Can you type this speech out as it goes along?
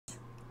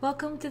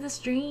Welcome to the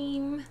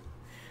stream.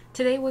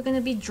 Today we're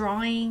gonna be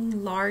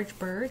drawing large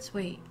birds.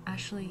 Wait,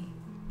 actually,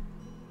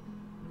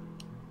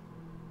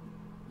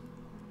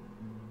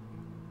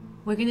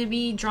 we're gonna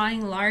be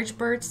drawing large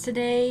birds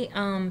today.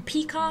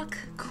 Peacock,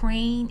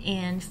 crane,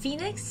 and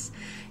phoenix.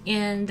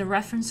 And the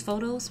reference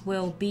photos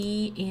will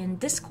be in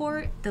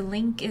Discord. The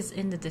link is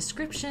in the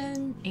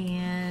description.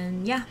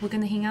 And yeah, we're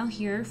gonna hang out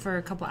here for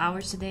a couple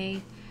hours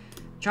today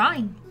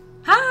drawing.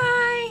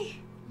 Hi!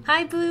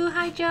 Hi Blue,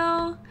 hi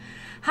Joe.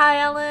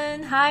 Hi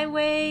Ellen, hi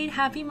Wade.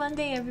 Happy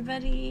Monday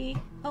everybody.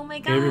 Oh my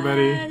god. Hey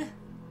everybody.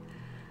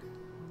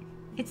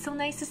 It's so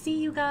nice to see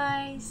you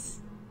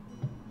guys.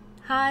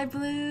 Hi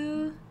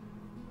Blue.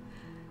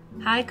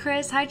 Hi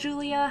Chris, hi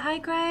Julia, hi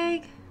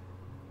Greg.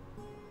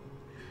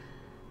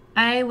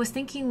 I was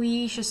thinking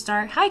we should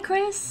start. Hi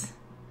Chris.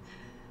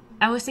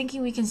 I was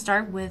thinking we can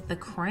start with the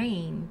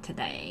crane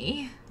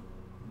today.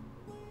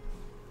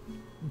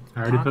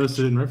 I already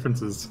posted in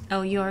references.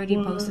 Oh, you already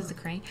posted the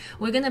crane?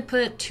 We're gonna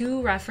put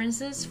 2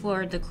 references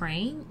for the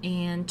crane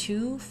and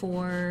 2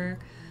 for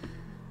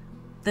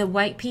the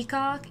white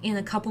peacock and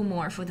a couple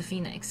more for the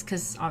phoenix,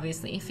 because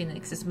obviously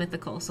phoenix is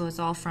mythical, so it's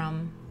all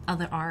from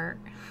other art.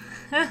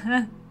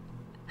 I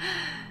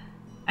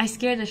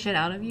scared the shit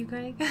out of you,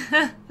 Greg.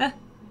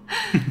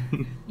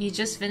 You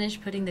just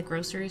finished putting the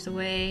groceries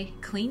away,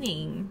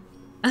 cleaning.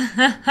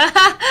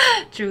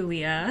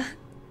 Julia.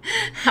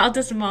 How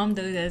does mom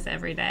do this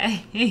every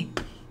day?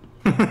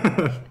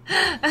 I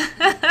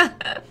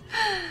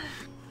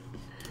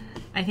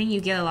think you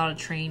get a lot of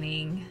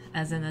training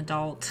as an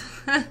adult.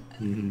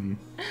 Mm-hmm.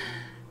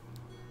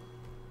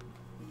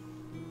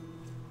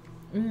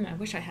 I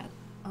wish I had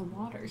a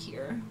water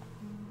here.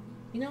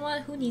 You know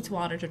what? Who needs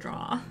water to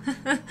draw?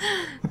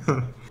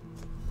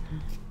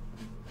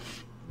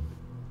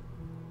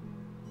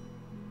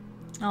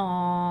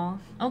 Aww.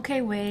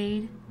 Okay,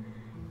 Wade.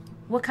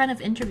 What kind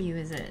of interview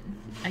is it?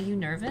 Are you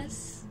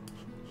nervous?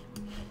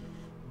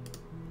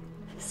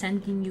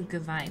 Sending you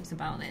good vibes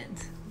about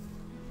it.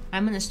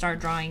 I'm gonna start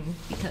drawing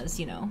because,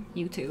 you know,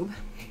 YouTube.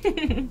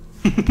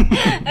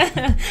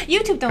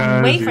 YouTube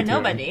don't wait for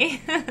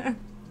nobody.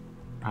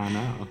 I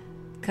know.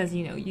 Because,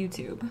 you know,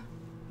 YouTube.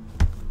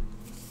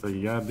 So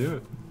you gotta do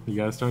it. You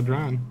gotta start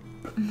drawing.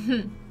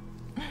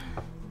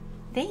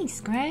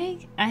 Thanks,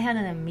 Greg. I had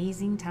an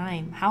amazing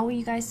time. How are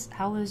you guys?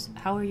 How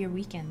are your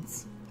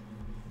weekends?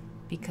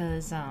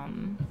 Because I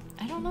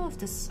don't know if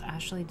this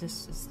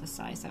is the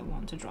size I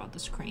want to draw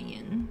this crane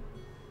in.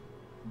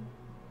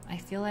 I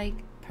feel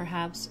like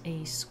perhaps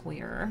a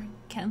square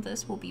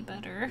canvas will be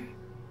better.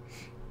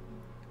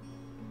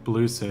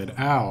 Blue said,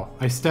 "Ow,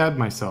 I stabbed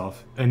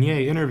myself." And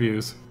yay,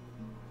 interviews.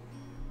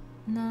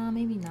 Nah,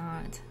 maybe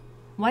not.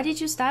 Why did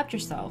you stab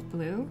yourself,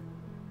 Blue?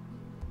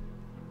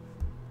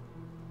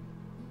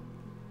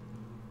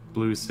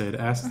 Blue said,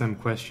 "Ask them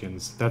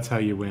questions. That's how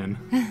you win."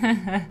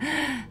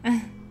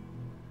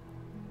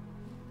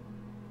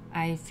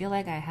 I feel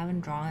like I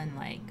haven't drawn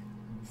like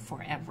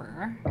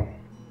forever.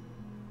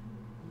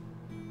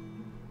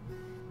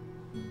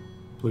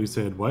 Blue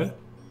said, "What?"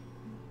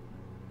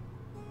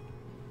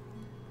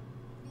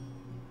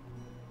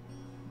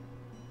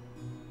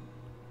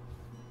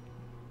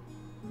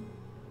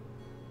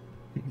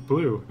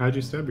 Blue, how'd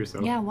you stab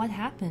yourself? Yeah, what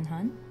happened,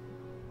 hun?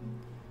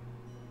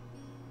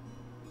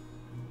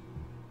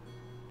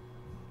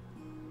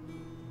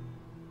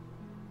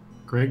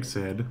 Greg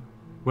said,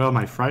 "Well,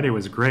 my Friday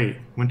was great.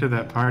 Went to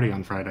that party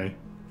on Friday."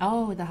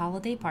 Oh, the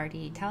holiday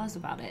party. Tell us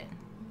about it.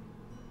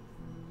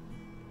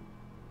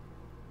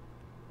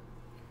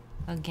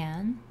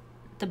 Again?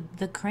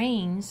 The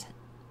crane's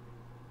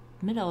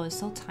middle is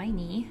so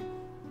tiny.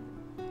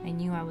 I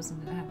knew I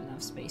wasn't gonna have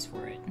enough space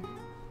for it.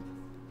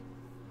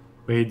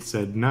 Wade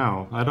said,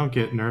 "No, I don't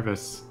get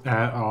nervous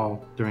at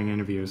all during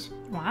interviews."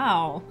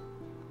 Wow.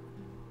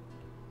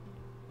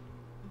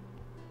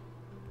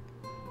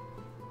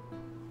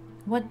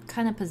 What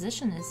kind of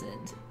position is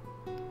it?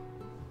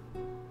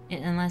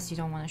 Unless you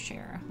don't want to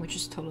share, which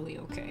is totally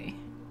okay.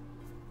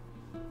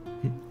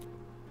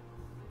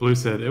 Blue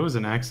said, "It was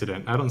an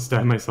accident. I don't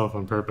stab myself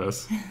on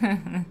purpose."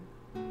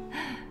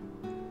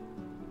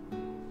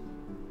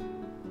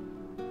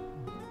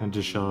 And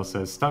Giselle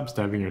says, "Stop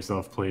stabbing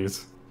yourself,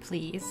 please."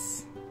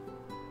 Please.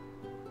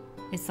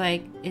 It's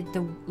like,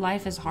 the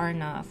life is hard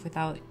enough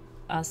without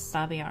us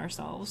stabbing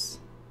ourselves.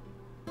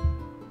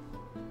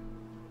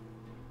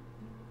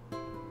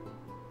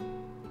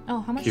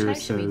 Oh, how much time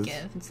should we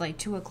give? It's like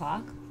 2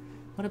 o'clock.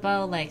 What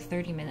about like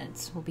 30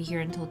 minutes? We'll be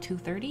here until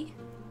 2:30?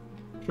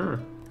 Sure.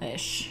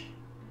 Ish.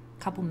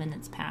 Couple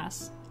minutes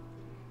pass.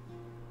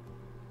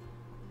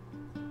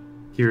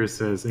 Kira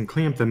says, "And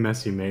clean up the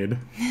mess you made."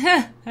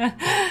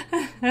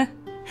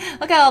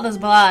 Look at all this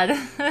blood.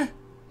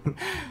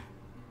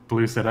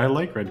 Blue said, "I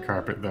like red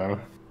carpet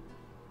though."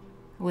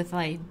 With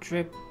like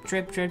drip,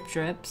 drip, drip,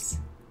 drips.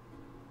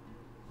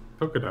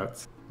 Polka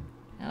dots.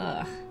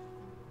 Ugh.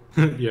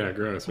 Yeah,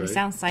 gross, right? You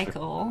sound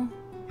psycho.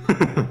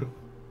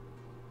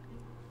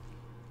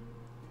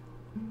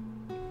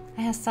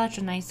 I had such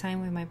a nice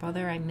time with my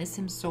brother. I miss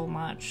him so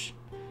much.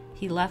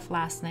 He left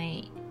last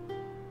night.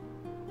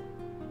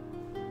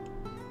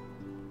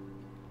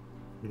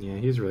 Yeah,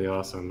 he's really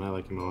awesome. I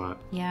like him a lot.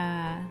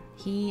 Yeah,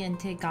 he and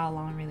Tig got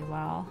along really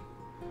well.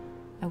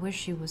 I wish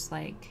she was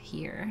like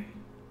here.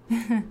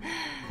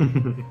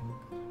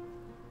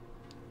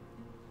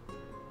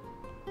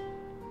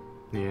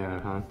 Yeah,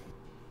 huh?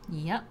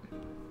 Yep.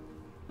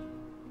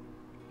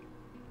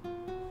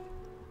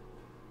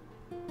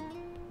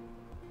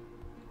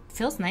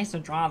 Feels nice to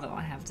draw though,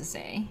 I have to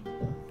say.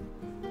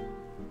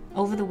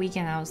 Over the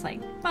weekend I was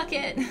like, fuck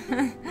it.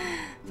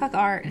 Fuck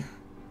art.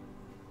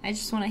 I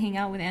just want to hang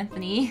out with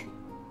Anthony.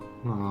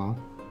 Aw.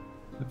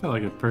 I felt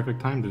like a perfect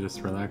time to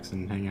just relax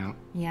and hang out.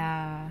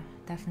 Yeah,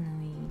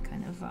 definitely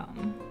kind of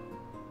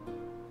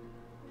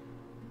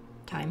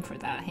time for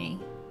that, hey?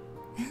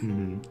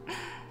 Mm-hmm.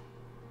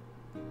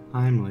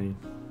 Timely.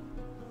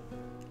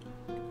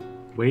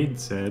 Wade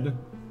said,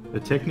 the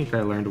technique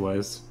I learned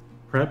was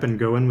prep and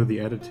go in with the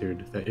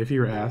attitude that if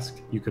you were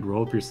asked, you could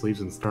roll up your sleeves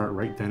and start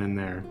right then and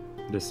there.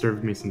 It has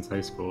served me since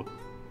high school.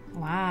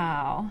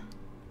 Wow.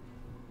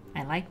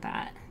 I like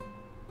that.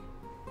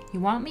 You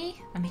want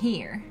me? I'm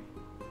here.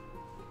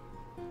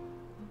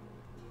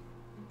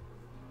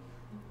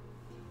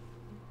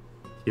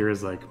 Here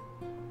is like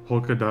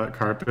polka dot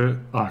carpet,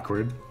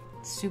 awkward.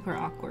 Super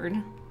awkward.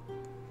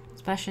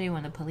 Especially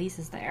when the police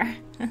is there.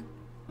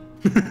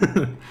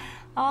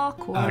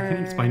 Awkward. Can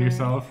you explain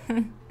yourself?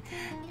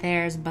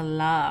 There's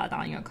blood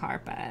on your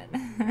carpet.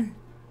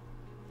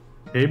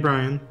 Hey,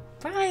 Brian.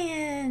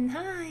 Brian,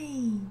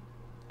 hi.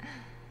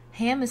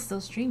 Ham is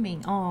still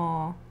streaming.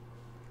 Aw.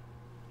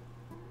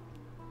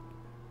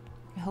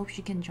 I hope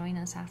she can join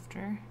us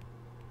after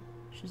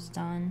she's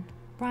done.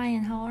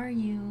 Brian, how are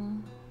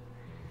you?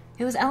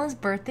 It was Ellen's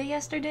birthday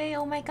yesterday.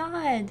 Oh my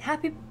god.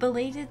 Happy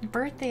belated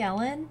birthday,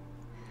 Ellen.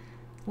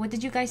 What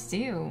did you guys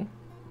do?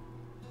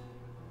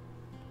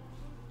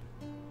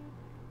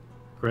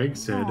 Greg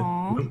said,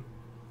 Aww.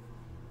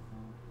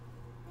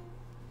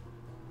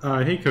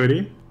 Hey,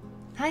 Cody.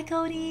 Hi,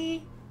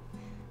 Cody.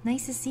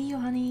 Nice to see you,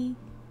 honey.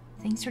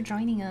 Thanks for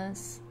joining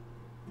us.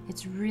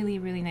 It's really,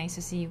 really nice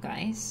to see you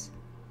guys.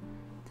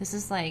 This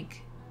is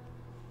like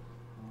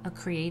a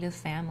creative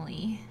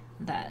family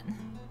that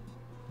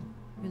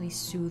really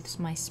soothes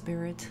my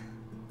spirit.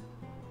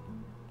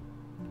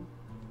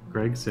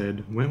 Greg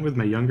said, went with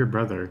my younger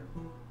brother.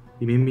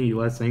 He made me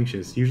less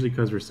anxious, usually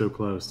because we're so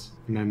close.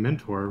 And my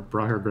mentor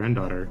brought her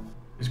granddaughter.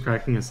 He was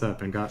cracking us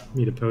up and got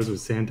me to pose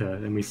with Santa,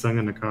 and we sung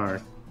in the car.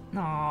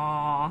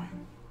 Aww.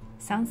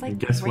 Sounds like And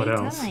guess a great what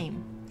else?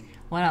 time.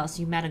 What else?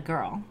 You met a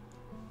girl.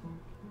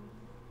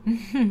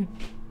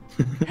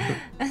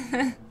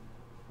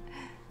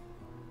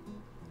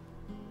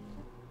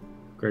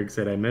 Greg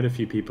said, I met a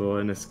few people,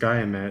 and this guy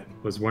I met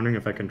was wondering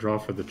if I can draw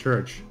for the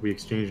church. We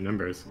exchanged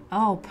numbers.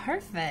 Oh,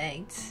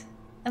 perfect.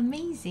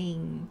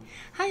 Amazing.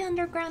 Hi,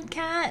 Underground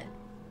Cat.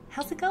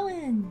 How's it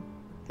going?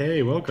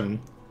 Hey,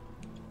 welcome.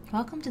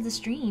 Welcome to the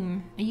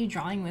stream. Are you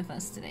drawing with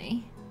us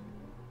today?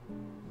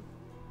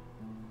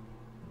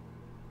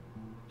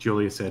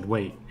 Julia said,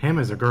 wait, Ham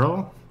is a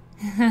girl?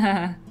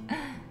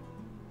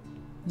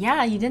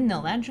 Yeah, you didn't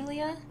know that,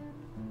 Julia?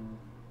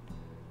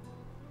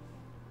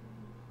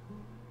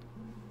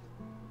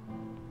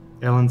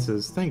 Ellen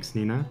says, thanks,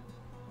 Nina.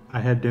 I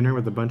had dinner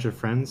with a bunch of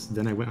friends,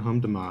 then I went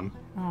home to Mom.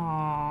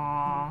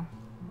 Aww.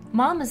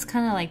 Mom is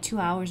kind of like 2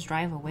 hours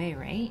drive away,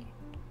 right?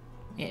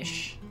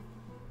 Ish.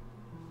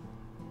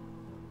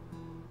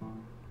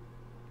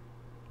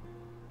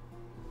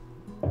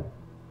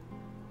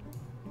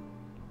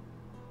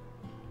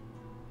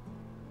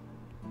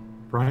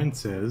 Brian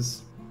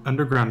says,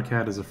 Underground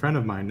Cat is a friend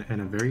of mine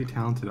and a very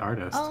talented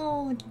artist.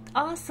 Oh,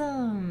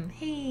 awesome.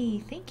 Hey,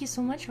 thank you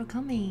so much for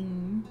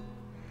coming.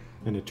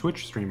 And a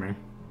Twitch streamer.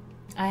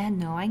 I had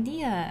no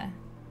idea.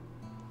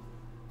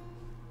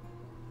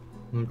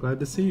 I'm glad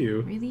to see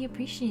you. Really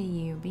appreciate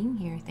you being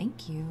here.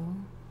 Thank you.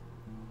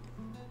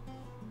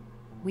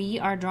 We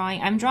are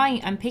drawing.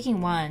 I'm picking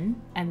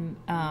one. And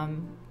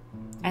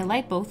I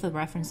like both the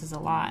references a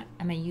lot.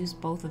 I may use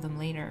both of them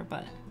later,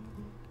 but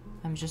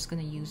I'm just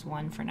gonna use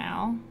one for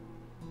now.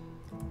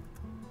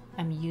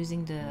 I'm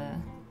using the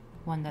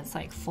one that's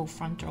like full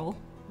frontal.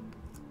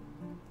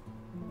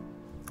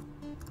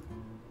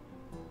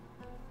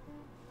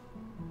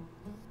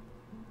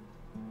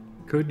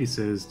 Cody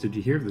says, did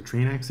you hear of the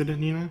train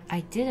accident, Nina? I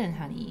didn't,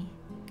 honey.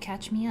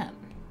 Catch me up.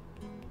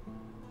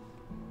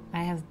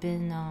 I have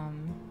been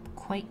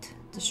quite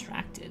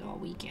distracted all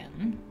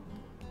weekend.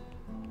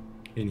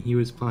 And he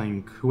was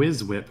playing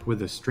Quiz Whip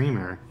with a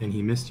streamer, and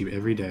he missed you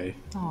every day.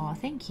 Aw,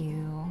 thank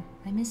you.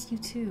 I missed you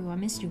too. I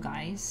missed you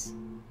guys.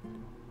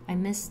 I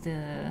missed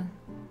the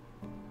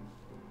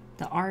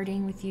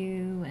arting with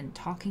you and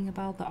talking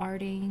about the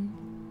arting.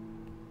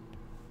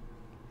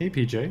 Hey,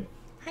 PJ.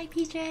 Hi,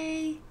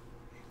 PJ.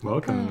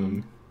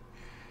 Welcome.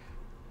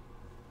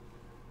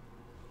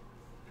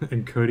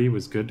 And Cody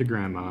was good to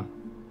Grandma.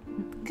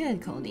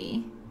 Good,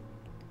 Cody.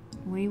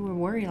 We were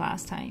worried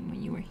last time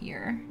when you were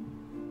here.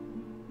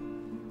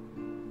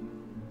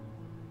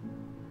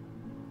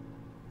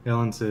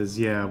 Ellen says,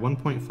 yeah,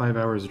 1.5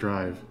 hours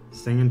drive.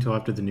 Staying until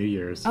after the New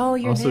Year's. Oh,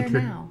 you're also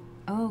there now.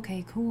 Oh,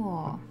 okay,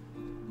 cool.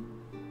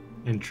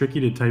 And tricky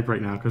to type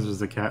right now because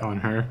there's a cat on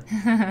her.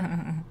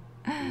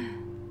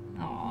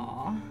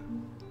 Aww.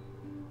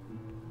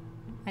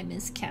 I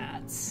miss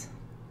cats.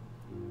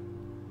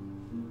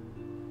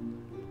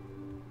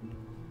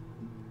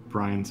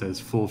 Brian says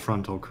full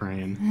frontal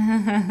crane.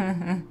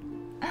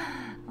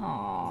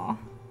 Aww.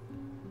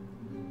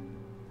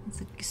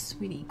 It's a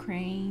sweetie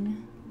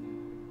crane.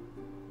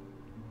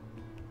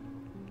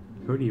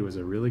 Cody was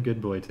a really good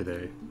boy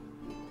today.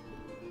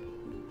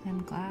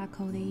 I'm glad,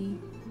 Cody.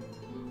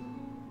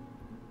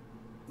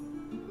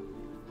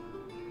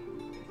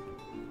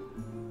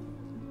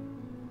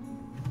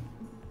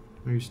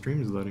 Oh, your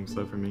stream is loading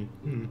slow for me.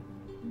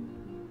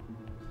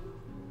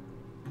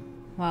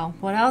 Well,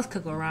 what else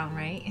could go wrong,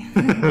 right?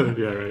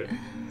 Yeah, right.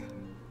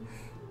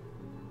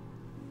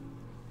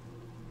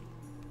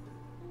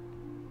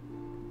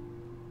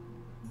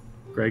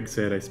 Greg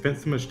said, I spent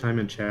so much time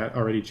in chat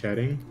already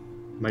chatting.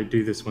 Might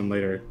do this one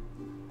later.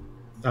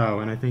 Oh,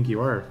 and I think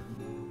you are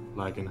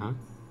lagging, huh?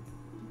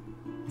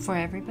 For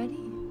everybody?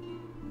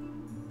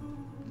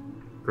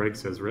 Greg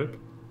says, rip.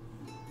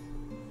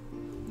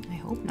 I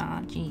hope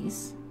not,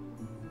 jeez.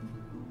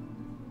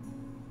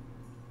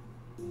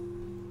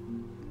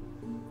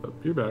 Oh,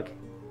 you're back.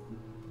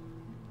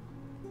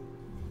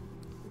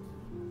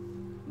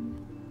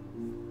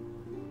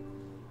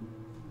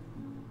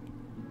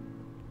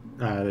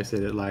 They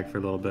said it lagged for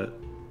a little bit.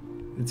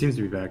 It seems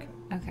to be back.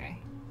 Okay.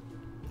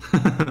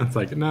 It's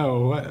like,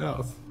 no, what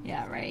else?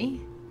 Yeah, right?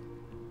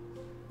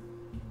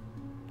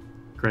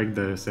 Greg,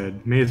 though,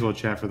 said, may as well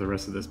chat for the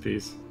rest of this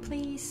piece.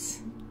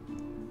 Please.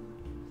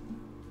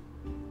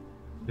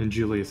 And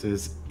Julia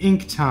says,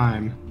 ink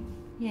time.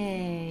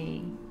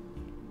 Yay.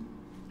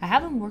 I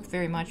haven't worked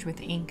very much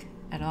with ink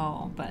at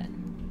all, but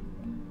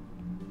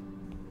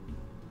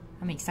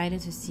I'm excited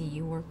to see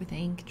you work with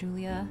ink,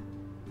 Julia.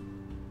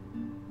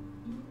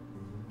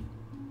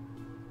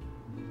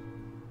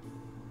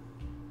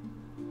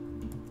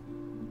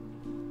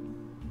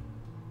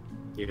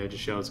 Yeah,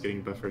 just shell's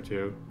getting buffer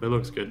too. But it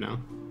looks good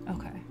now.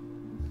 Okay.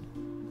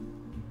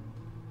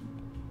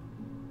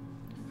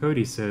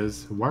 Cody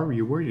says, why were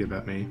you worried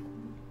about me?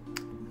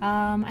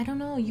 I don't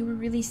know. You were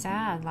really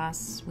sad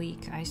last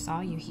week. I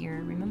saw you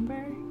here,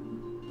 remember?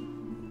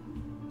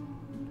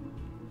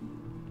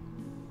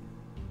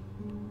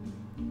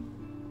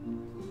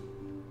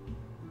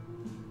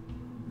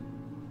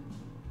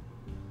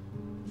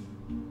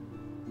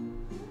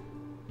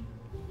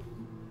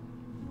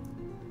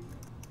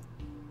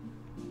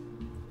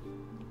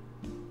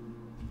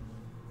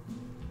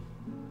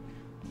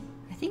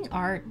 I think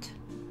art,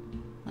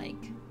 like,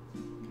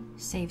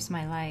 saves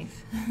my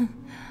life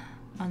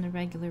on a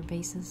regular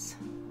basis.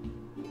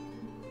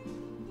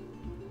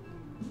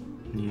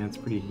 Yeah, it's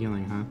pretty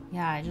healing, huh?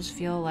 Yeah, I just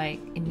feel like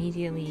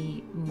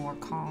immediately more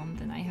calm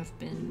than I have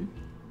been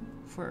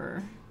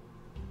for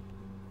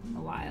a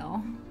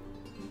while.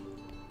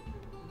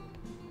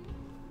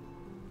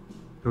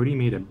 Cody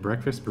made a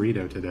breakfast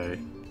burrito today.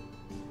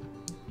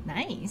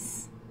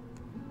 Nice.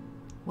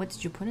 What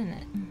did you put in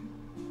it?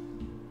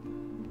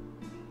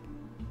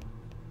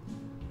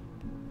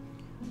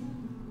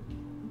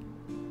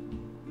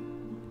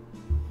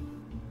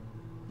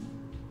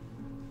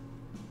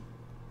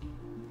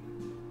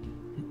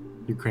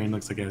 Your crane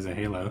looks like it has a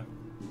halo.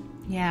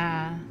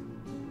 Yeah.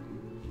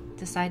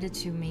 Decided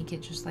to make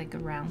it just like a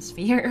round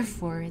sphere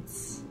for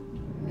its...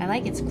 I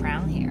like its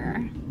crown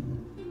here.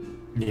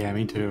 Yeah,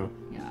 me too.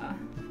 Yeah.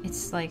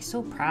 It's like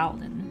so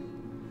proud and...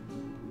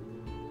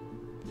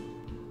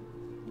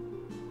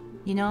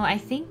 You know, I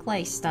think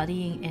like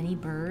studying any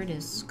bird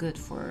is good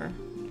for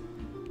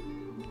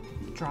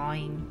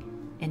drawing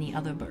any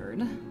other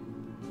bird.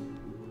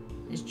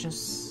 It's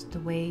just the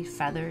way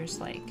feathers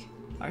like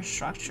are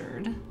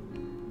structured.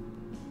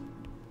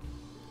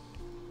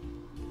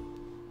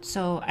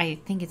 So I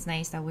think it's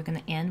nice that we're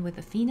gonna end with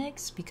a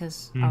phoenix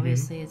because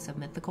obviously it's a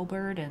mythical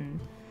bird, and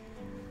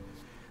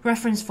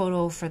reference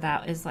photo for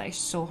that is like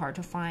so hard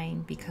to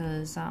find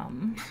because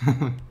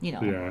you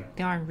know, Yeah.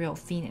 there aren't real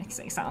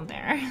phoenixes out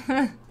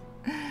there.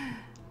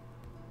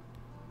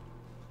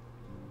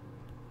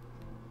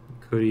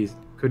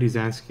 Cody's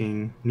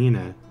asking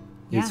Nina,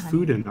 Yeah, is honey.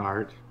 food an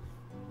art?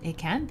 It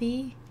can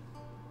be.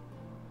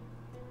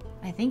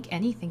 I think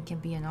anything can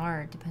be an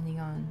art depending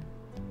on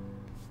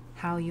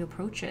how you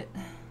approach it.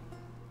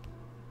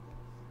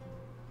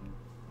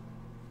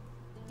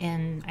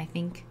 And I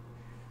think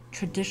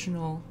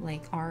traditional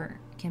like art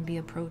can be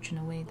approached in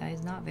a way that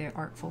is not very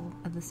artful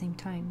at the same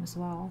time as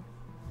well.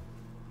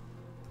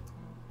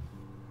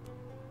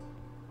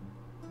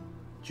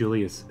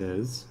 Julia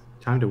says,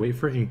 time to wait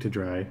for ink to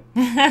dry.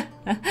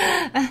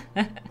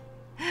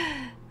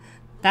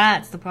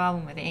 That's the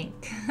problem with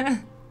ink.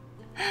 I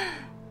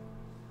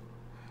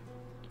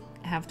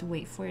have to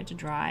wait for it to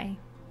dry.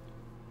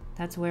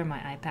 That's where my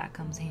iPad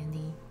comes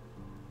handy.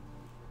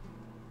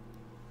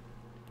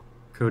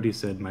 Cody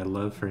said, my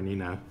love for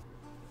Nina.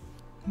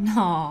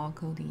 No,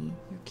 Cody,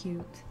 you're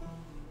cute.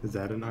 Is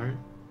that an art?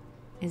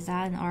 Is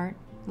that an art?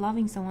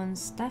 Loving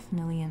someone's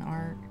definitely an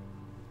art.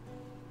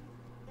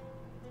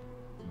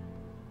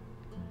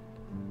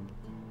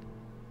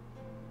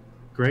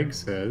 Greg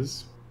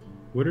says,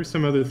 what are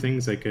some other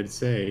things I could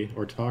say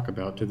or talk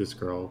about to this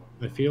girl?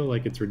 I feel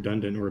like it's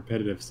redundant or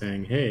repetitive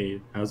saying,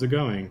 hey, how's it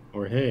going?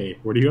 Or hey,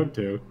 what are you up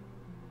to?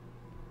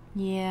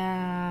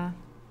 Yeah.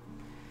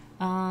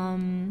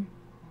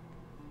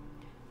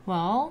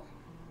 Well,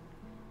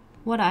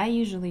 what I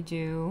usually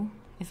do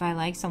if I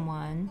like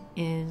someone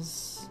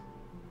is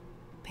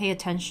pay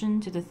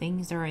attention to the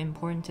things that are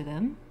important to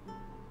them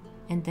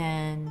and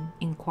then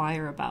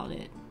inquire about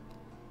it.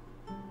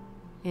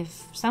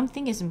 If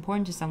something is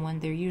important to someone,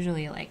 they're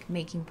usually like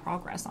making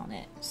progress on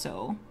it.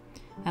 So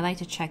I like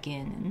to check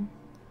in and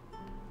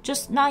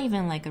just not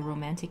even like a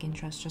romantic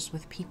interest, just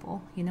with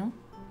people, you know?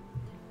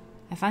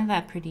 I find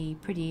that pretty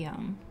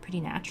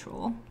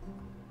natural.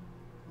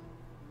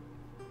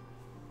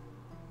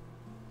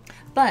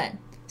 But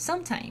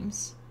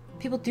sometimes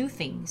people do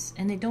things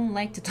and they don't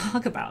like to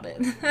talk about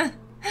it.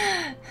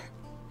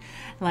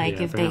 Like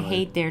Yeah, if they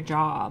hate their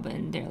job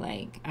and they're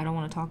like, I don't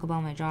want to talk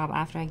about my job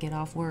after I get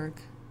off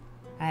work.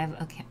 I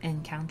have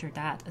encountered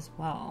that as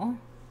well.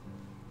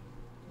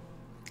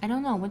 I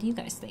don't know. What do you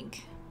guys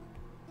think?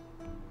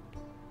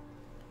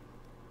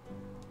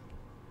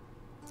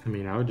 I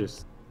mean, I would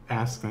just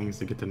ask things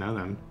to get to know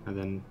them, and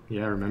then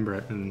remember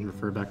it and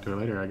refer back to it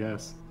later, I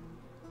guess.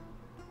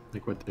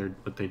 Like what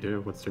they do,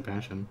 what's their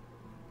passion.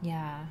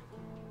 Yeah.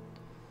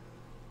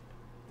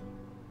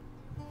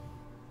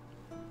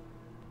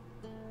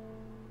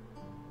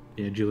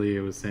 Yeah,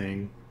 Julia was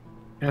saying,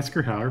 ask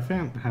her how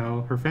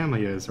her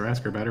family is, or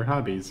ask her about her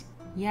hobbies.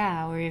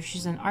 Yeah, or if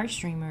she's an art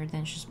streamer,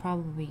 then she's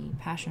probably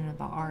passionate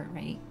about art,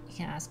 right? You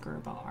can ask her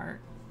about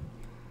art.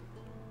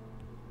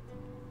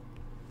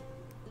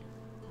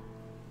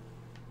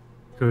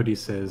 Cody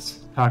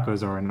says,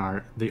 tacos are an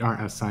art. They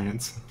aren't a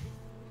science.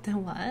 The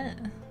what?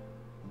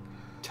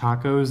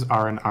 Tacos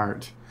are an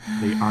art.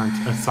 They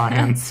aren't a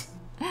science.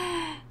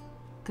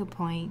 Good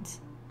point.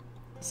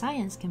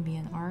 Science can be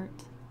an art.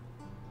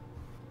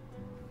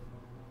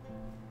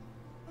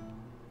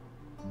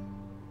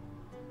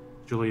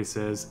 Julia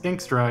says,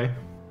 ink's dry.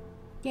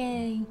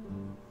 Yay.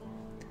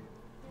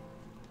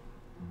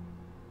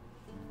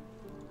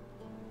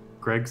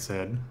 Greg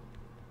said,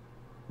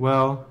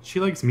 well,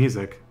 she likes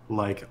music,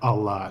 like a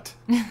lot.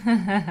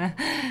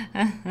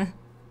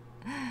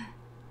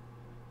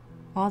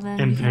 Well, then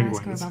And you can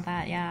ask her penguins. about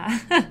that, yeah.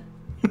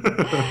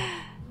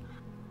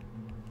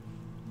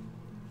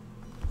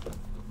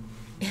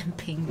 And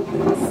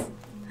penguins.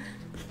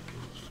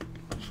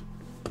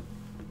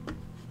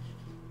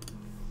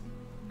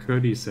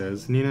 Cody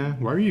says, Nina,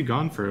 why were you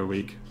gone for a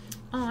week?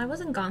 Oh, I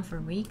wasn't gone for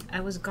a week. I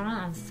was gone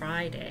on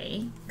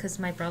Friday because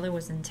my brother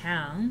was in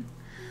town.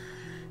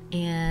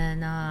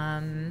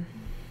 And,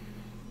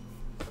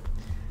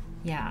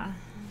 yeah.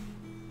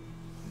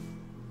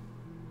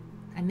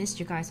 I missed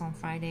you guys on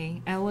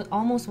Friday. I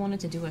almost wanted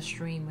to do a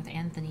stream with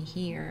Anthony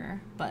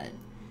here, but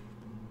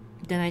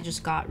then I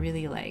just got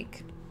really,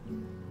 like,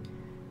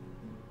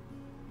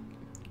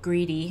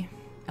 greedy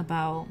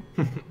about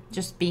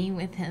just being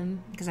with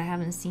him because I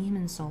haven't seen him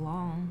in so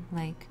long.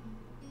 Like,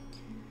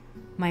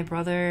 my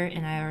brother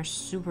and I are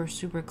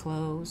super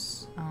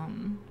close.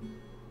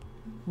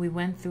 We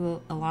went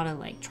through a lot of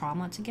like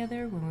trauma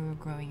together when we were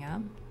growing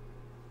up,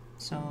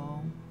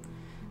 so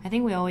I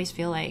think we always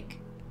feel like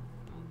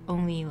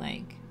only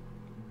like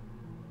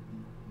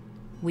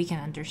we can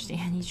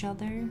understand each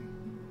other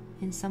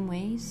in some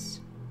ways.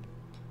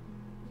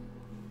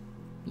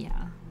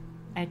 Yeah,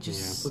 I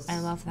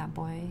love that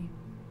boy.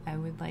 I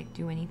would like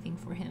do anything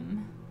for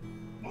him.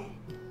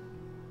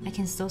 I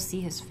can still see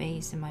his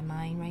face in my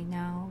mind right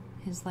now.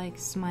 His like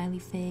smiley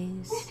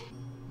face.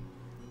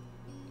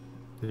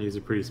 He's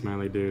a pretty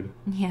smiley dude.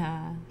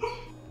 Yeah.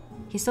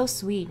 He's so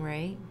sweet,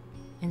 right?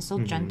 And so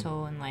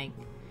gentle and like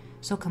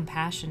so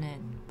compassionate,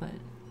 but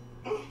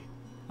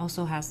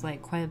also has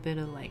like quite a bit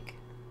of like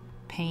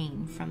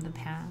pain from the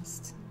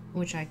past,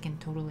 which I can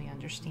totally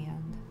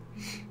understand.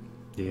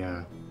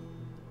 Yeah.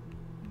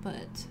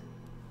 But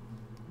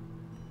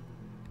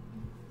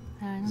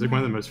He's like one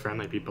of the most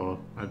friendly people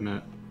I've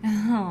met.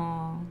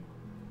 Oh.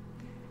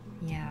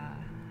 Yeah.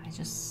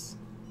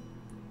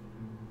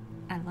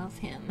 I love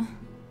him.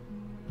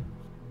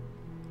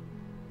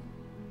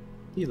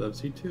 He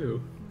loves you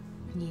too.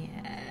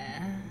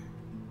 Yeah.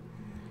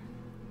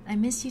 I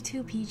miss you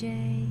too,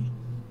 PJ.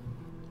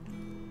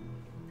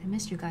 I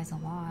missed you guys a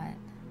lot.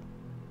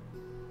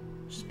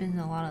 There's been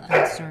a lot of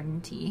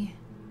uncertainty.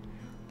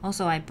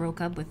 Also, I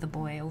broke up with the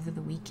boy over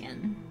the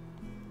weekend,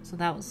 so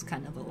that was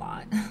kind of a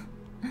lot.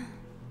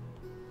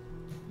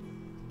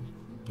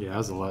 Yeah, that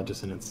was a lot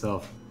just in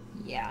itself.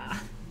 Yeah.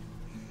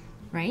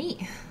 Right?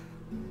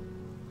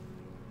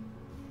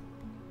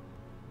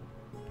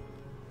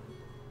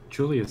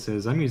 Julia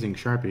says, I'm using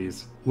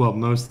Sharpies. Well,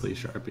 mostly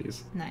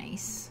Sharpies.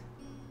 Nice.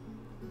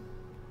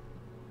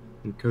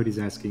 And Cody's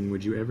asking,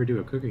 would you ever do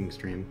a cooking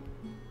stream?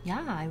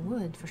 Yeah, I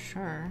would, for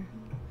sure.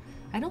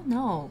 I don't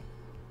know.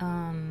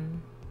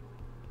 On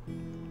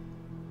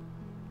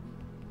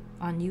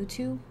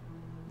YouTube?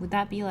 Would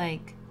that be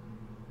like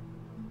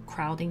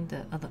crowding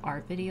the other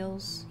art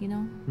videos, you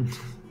know?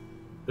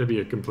 It'd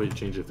be a complete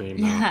change of theme.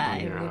 Yeah,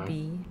 it would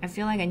be. I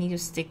feel like I need to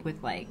stick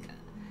with like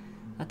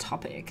a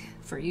topic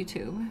for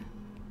YouTube.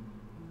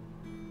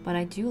 But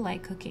I do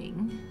like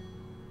cooking.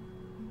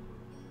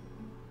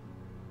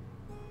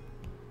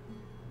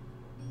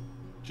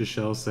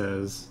 Giselle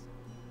says,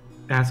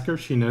 ask her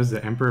if she knows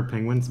that emperor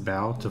penguins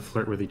bow to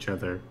flirt with each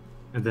other,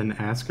 and then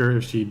ask her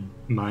if she'd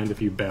mind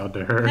if you bowed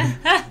to her.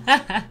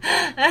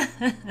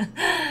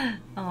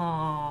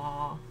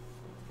 Aww.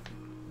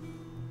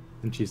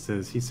 And she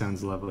says, he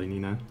sounds lovely,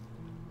 Nina.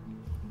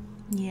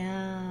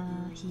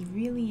 Yeah, he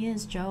really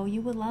is, Joe.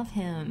 You would love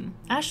him.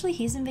 Actually,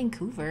 he's in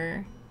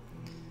Vancouver.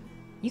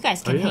 You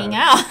guys can hang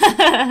out.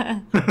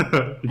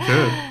 You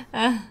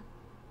could.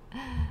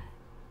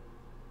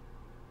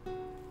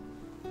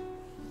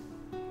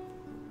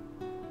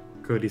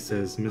 Cody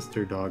says,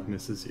 Mr. Dog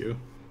misses you.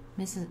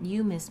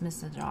 You miss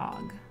Mr.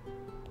 Dog.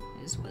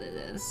 Is what it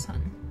is,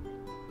 hun.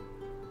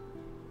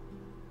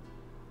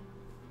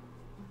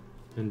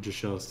 And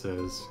Giselle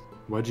says,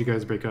 why'd you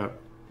guys break up?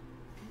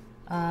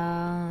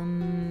 I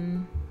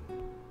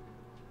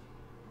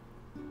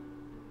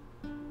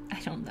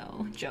don't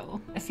know, Joe.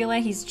 I feel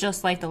like he's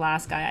just like the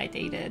last guy I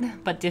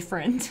dated, but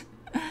different.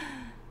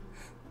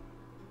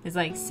 It's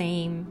like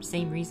same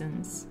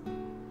reasons.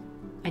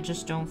 I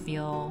just don't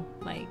feel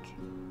like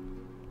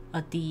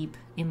a deep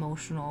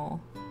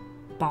emotional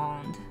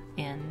bond,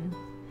 and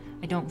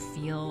I don't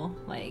feel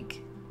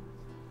like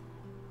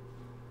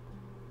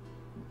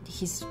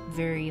he's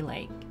very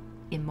like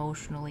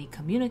emotionally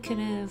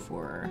communicative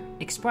or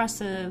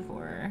expressive,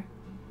 or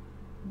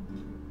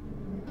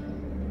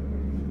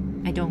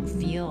I don't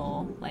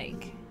feel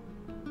like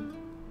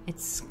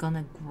it's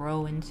gonna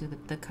grow into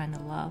the kind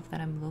of love that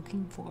I'm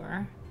looking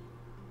for.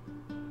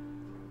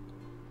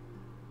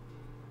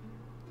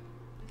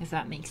 If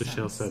that makes sense.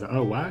 Giselle said,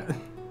 oh, what?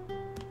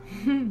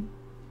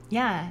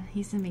 Yeah,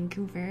 he's in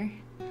Vancouver.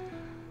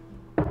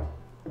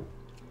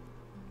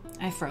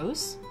 I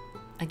froze.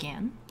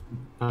 Again.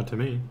 Not to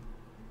me.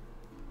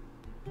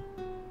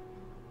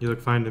 You look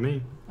fine to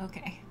me.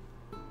 Okay.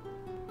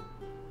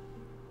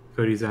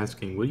 Cody's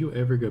asking, will you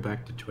ever go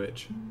back to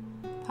Twitch?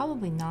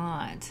 Probably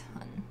not,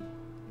 hun.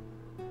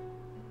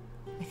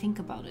 I think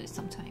about it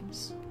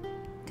sometimes.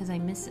 Because I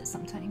miss it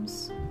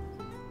sometimes.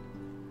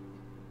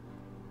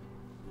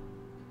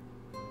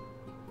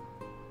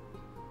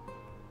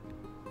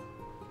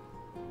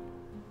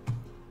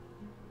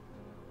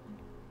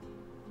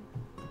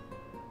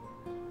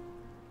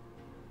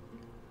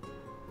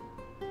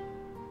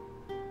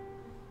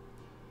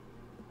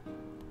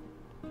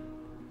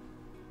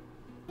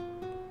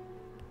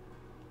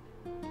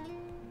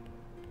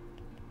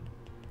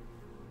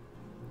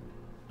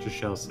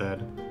 Giselle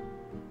said,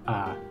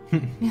 ah.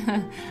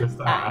 Just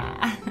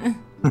ah.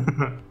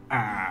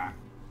 Ah.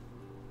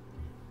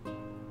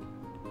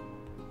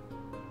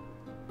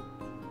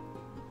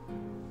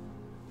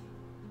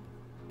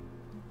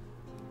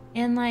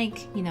 And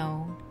like, you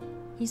know,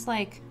 he's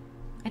like,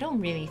 I don't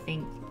really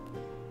think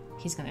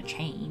he's gonna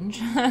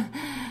change.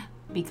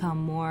 Become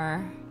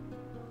more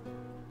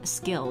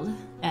skilled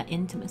at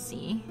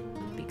intimacy,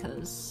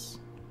 because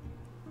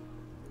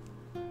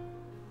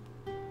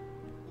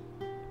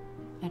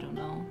I don't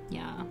know.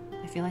 Yeah,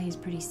 I feel like he's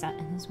pretty set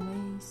in his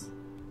ways.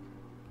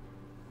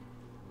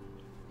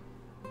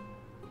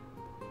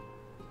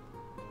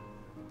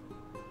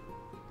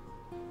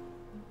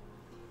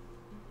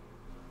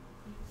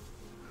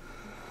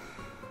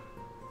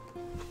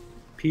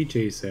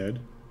 PJ said,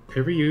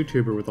 every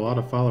YouTuber with a lot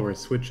of followers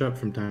switch up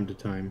from time to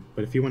time,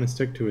 but if you want to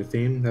stick to a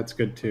theme, that's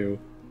good too.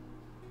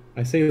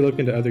 I say look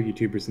into other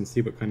YouTubers and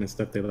see what kind of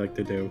stuff they like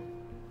to do.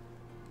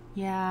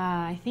 Yeah,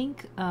 I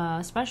think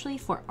especially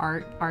for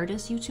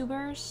artist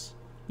YouTubers,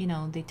 you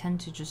know, they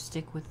tend to just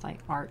stick with like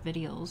art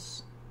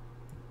videos.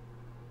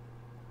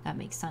 That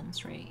makes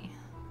sense, right?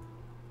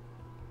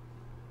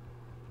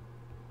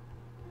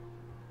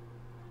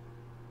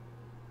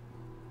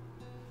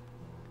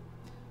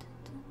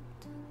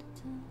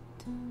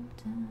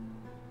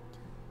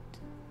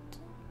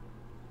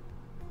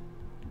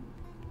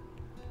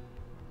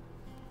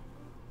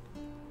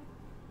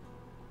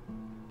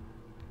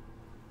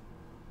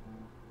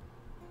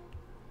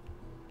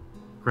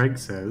 Greg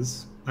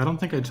says, I don't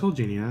think I told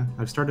you, Nina.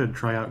 I've started to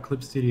try out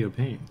Clip Studio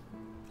Paint.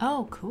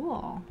 Oh,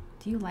 cool.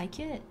 Do you like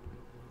it?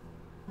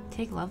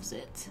 Tig loves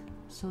it.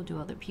 So do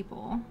other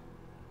people.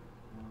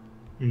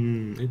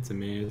 It's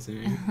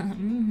amazing.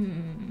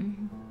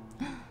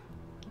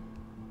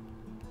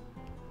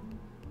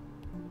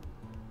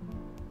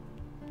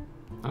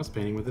 I was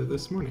painting with it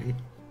this morning.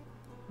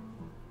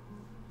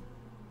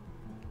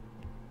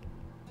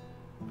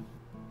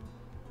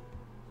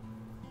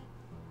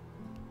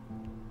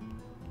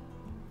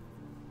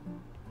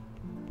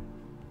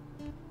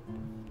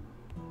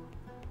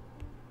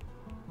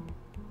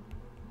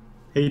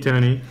 Hey,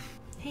 Tony.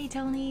 Hey,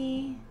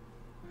 Tony.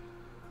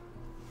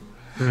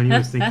 Tony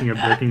was thinking of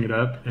breaking it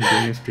up and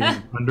doing a stream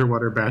of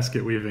underwater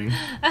basket weaving.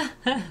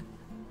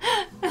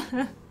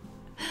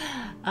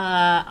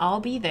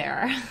 I'll be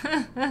there.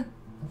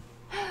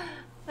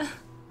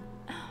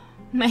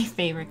 My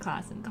favorite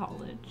class in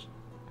college.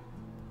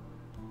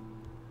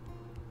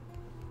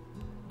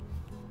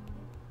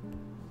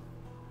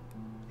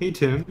 Hey,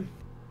 Tim.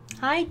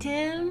 Hi,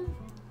 Tim.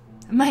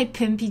 My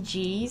pimpy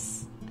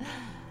G's.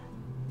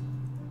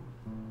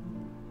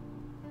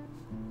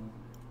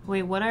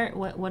 Wait,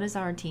 what is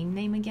our team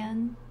name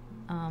again?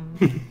 I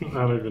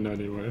don't even know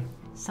anyway.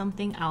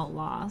 Something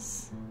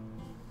Outlaws.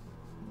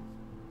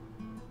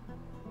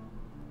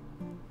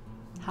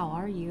 How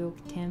are you,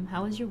 Tim?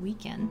 How was your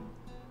weekend?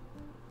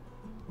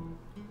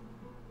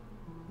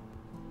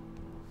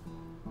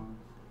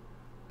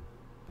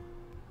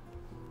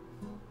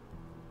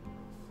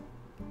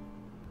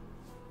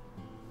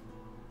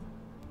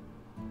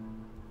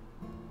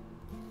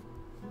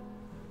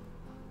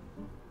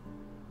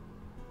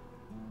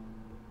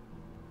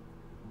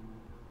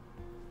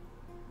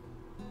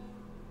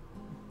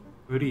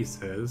 Woody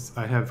says,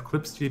 I have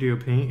Clip Studio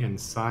Paint and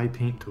Psy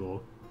Paint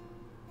Tool.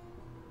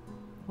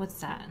 What's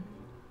that?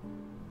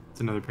 It's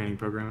another painting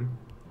program.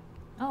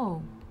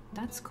 Oh,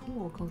 that's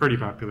cool. Pretty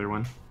popular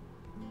one.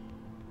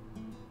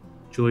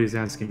 Julie's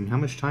asking, how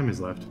much time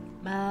is left?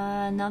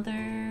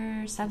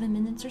 Another 7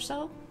 minutes or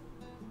so.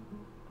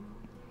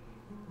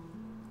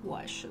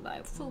 What should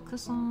I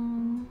focus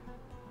on?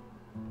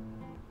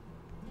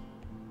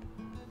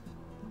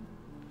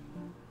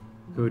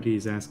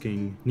 Cody's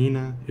asking,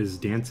 Nina, is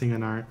dancing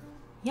an art?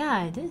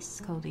 Yeah, it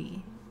is,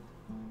 Cody.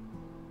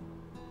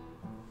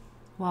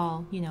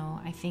 Well, you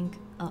know, I think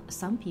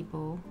some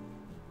people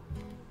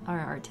are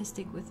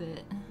artistic with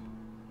it.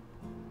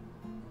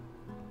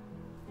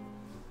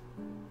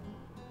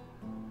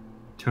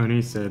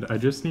 Tony said, I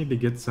just need to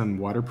get some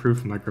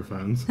waterproof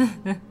microphones.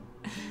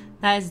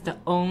 That is the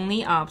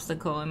only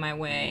obstacle in my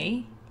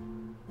way.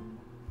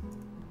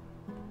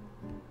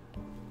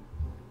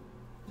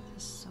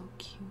 This is so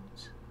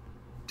cute.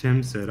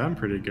 Tim said, I'm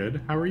pretty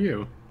good. How are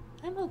you?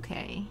 I'm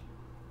okay.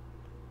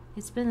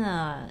 It's been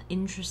a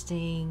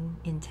interesting,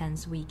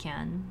 intense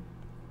weekend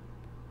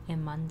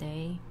and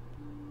Monday.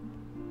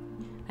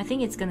 I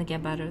think it's gonna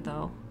get better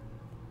though.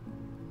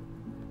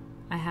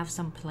 I have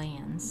some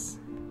plans.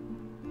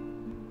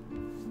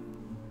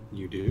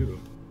 You do?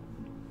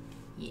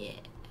 Yeah.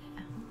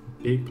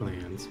 Big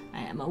plans. I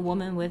am a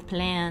woman with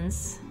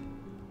plans.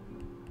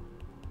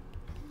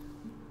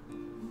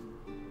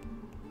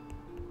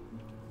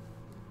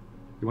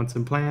 You want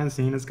some plans?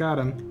 Nina's got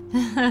them.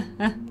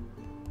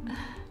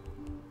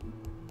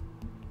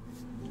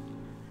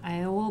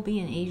 I will be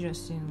in Asia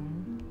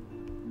soon.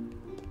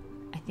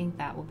 I think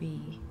that will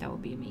be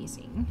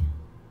amazing.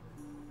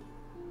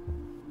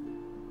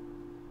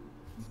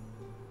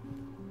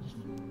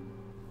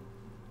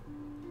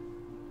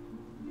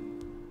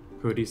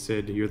 Cody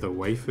said, you're the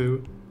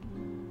waifu?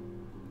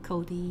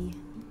 Cody.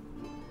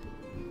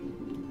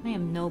 I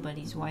am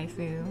nobody's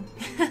waifu.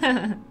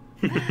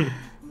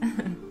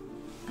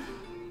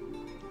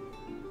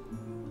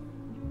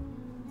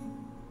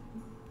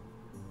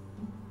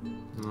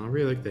 Oh, I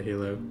really like the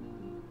halo.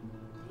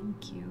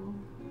 Thank you.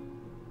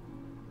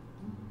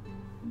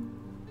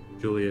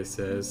 Julia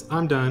says,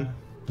 I'm done.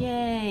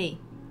 Yay!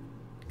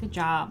 Good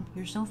job.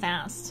 You're so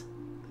fast.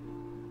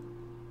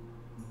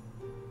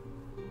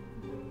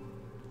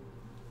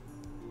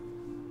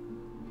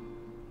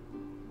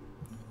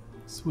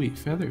 Sweet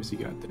feathers you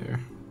got there.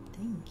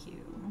 Thank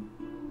you.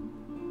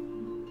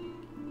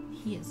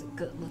 He is a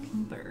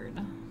good-looking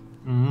bird.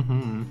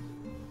 Mm-hmm.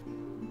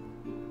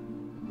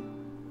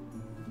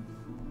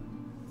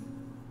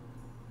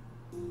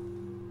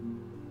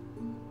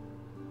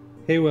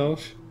 Hey,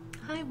 Welsh.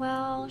 Hi,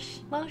 Welsh.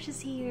 Welsh is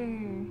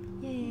here.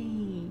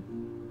 Yay.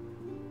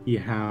 He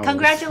howls.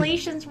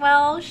 Congratulations,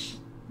 Welsh.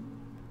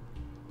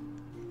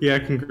 Yeah,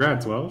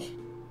 congrats, Welsh.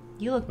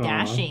 You look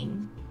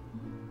dashing.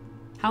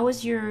 How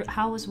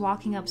was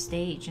walking up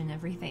stage and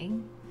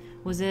everything?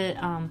 Was it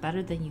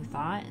better than you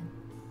thought?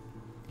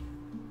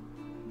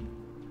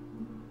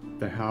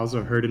 The howls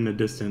are heard in the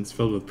distance,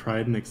 filled with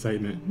pride and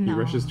excitement. No. He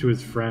rushes to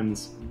his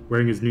friends,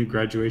 wearing his new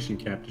graduation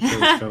cap to show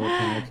his fellow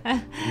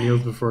panic. He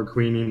kneels before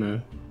Queen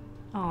Ina.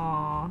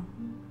 Aww.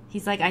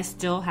 He's like, I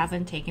still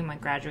haven't taken my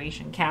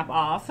graduation cap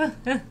off.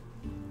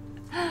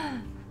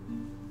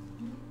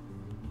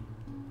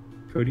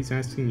 Cody's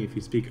asking if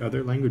you speak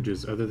other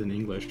languages other than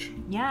English.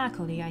 Yeah,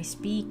 Cody, I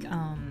speak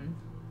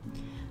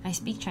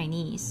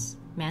Chinese,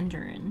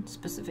 Mandarin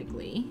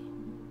specifically.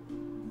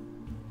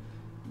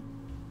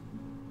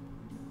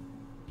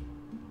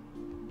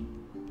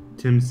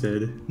 Tim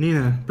said,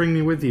 Nina, bring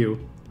me with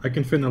you. I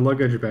can fit in the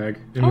luggage bag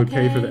and would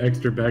pay for the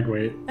extra bag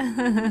weight.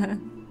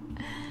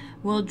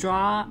 We'll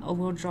draw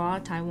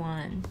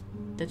Taiwan,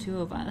 the two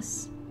of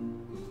us.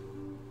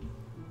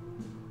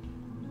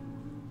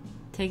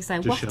 Takes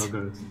like, Just what? Shell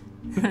goes.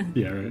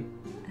 Yeah, right.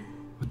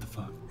 What the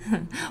fuck?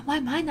 Why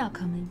am I not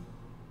coming?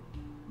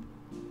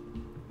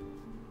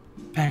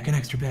 Pack an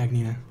extra bag,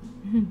 Nina.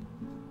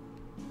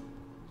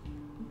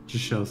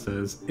 Just Shell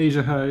says,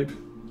 Asia hype.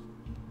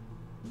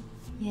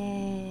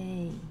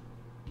 Yay.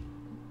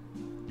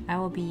 I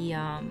will be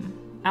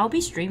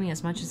streaming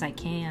as much as I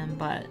can,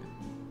 but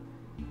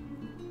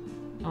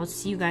I'll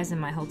see you guys in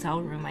my hotel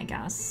room, I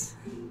guess,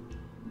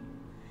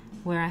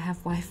 where I have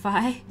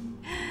Wi-Fi.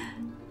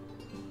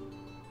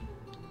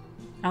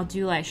 I'll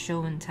do like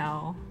show and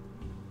tell.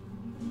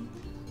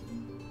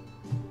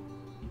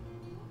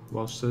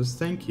 Welsh says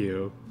thank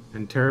you.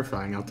 And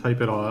terrifying, I'll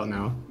type it all out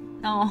now.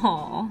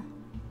 Oh.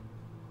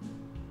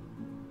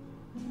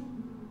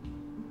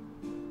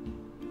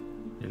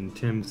 And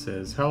Tim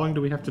says, how long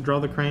do we have to draw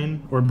the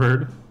crane or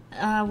bird?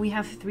 We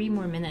have 3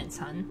 more minutes,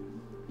 hun.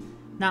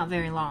 Not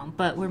very long,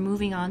 but we're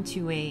moving on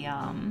to a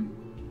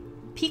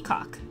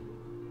peacock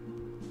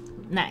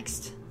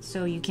next.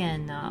 So you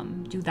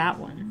can do that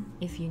one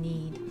if you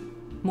need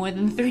more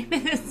than 3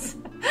 minutes.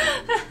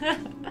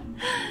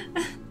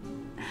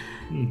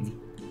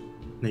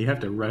 Now you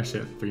have to rush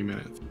it 3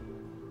 minutes.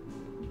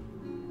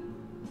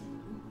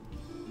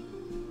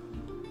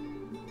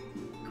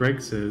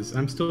 Greg says,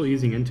 I'm still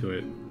easing into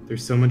it.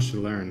 There's so much to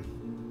learn.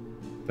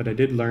 But I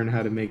did learn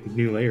how to make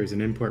new layers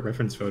and import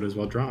reference photos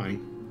while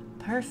drawing.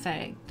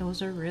 Perfect.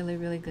 Those are really,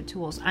 really good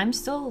tools. I'm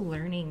still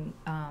learning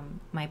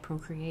my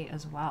Procreate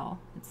as well.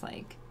 It's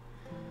like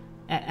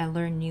I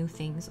learn new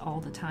things all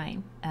the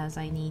time as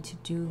I need to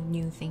do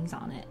new things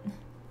on it.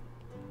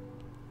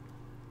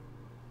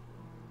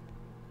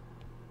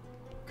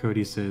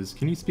 Cody says,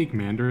 can you speak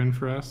Mandarin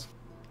for us?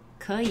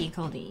 可以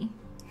Cody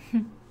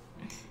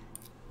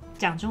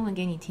讲中文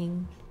给你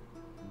听。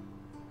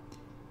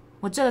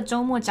我这个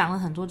周末讲了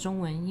很多中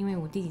文，因为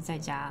我弟弟在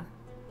家，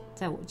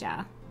在我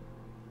家。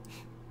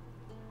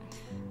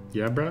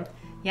Yeah, bruh?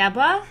 Yeah,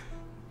 bruh?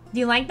 Do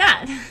you like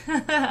that?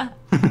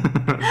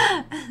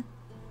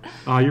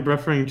 Aw, you're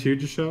buffering too,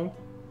 Giselle?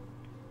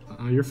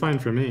 You're fine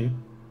for me.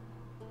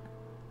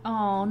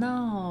 Oh,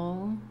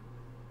 no.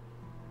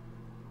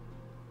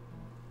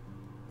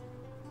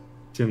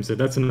 Tim said,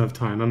 that's enough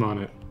time, I'm on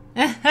it.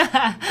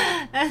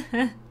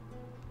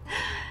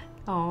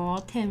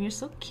 Oh, Tim, you're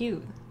so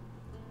cute.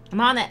 I'm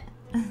on it.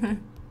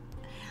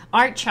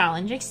 Art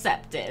challenge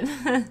accepted.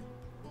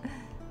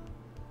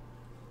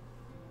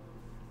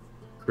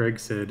 Greg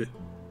said,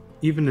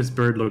 even this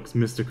bird looks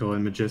mystical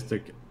and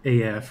majestic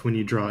AF when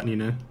you draw it,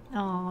 Nina.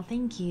 Oh,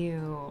 thank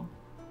you.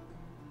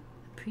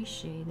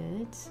 Appreciate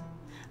it.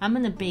 I'm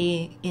gonna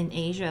be in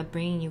Asia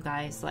bringing you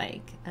guys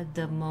like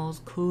the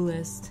most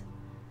coolest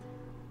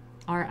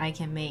art I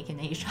can make in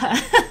Asia.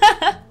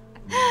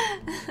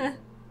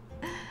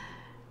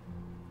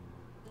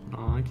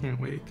 Oh, I can't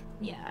wait.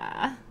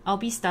 Yeah, I'll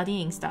be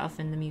studying stuff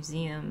in the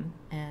museum,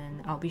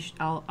 and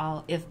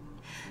I'll if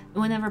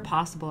whenever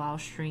possible I'll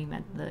stream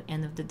at the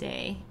end of the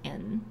day,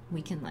 and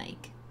we can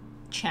like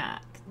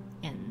chat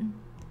and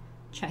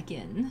check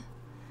in,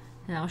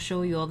 and I'll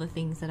show you all the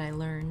things that I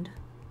learned.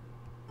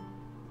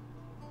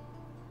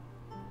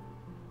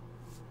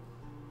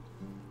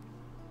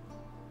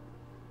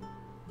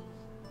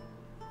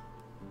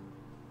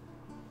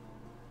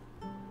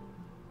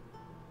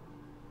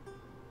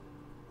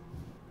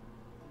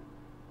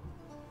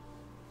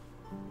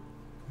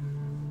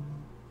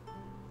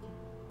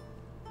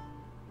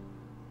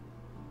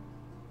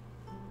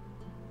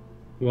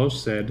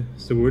 Welsh said,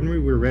 so when we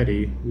were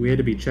ready, we had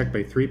to be checked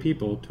by 3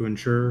 people to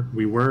ensure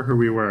we were who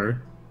we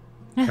were.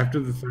 After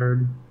the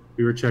 3rd,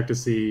 we were checked to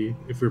see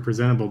if we were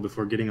presentable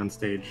before getting on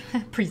stage.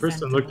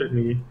 Person looked at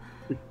me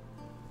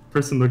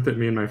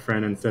and my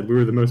friend and said we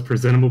were the most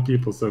presentable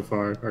people so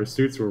far. Our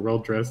suits were well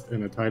dressed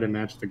and a tie to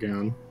match the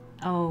gown.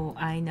 Oh,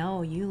 I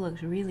know. You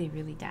look really,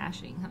 really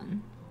dashing,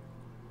 hun.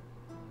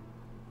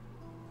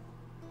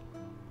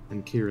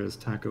 And Kira's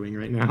tacoing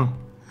right now.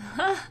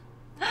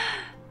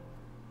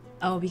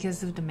 Oh,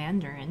 because of the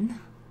Mandarin.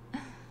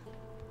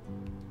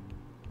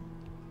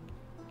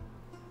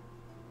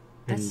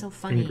 That's so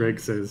funny. And Greg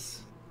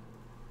says,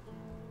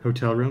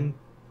 hotel room?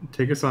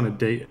 Take us on a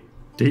date.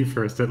 Date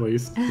first, at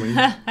least.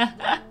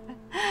 I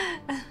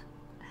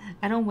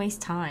don't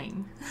waste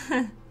time.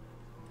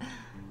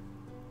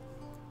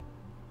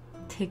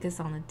 Take us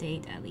on a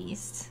date, at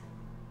least.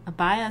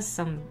 Buy us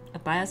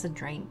a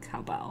drink, how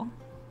about?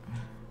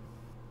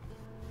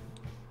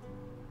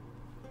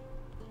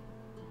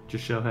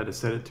 Giselle had to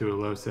set it to a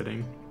low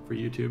setting for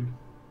YouTube.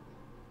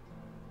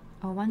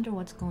 I wonder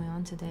what's going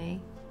on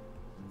today.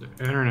 The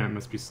internet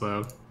must be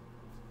slow.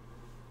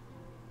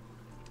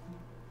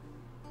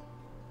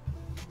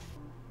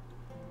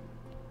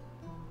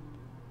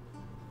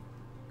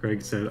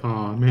 Greg said,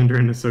 aw,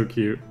 Mandarin is so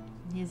cute.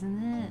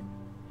 Isn't it?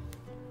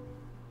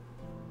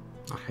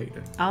 I hate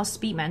it. I'll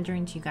speak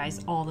Mandarin to you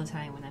guys all the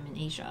time when I'm in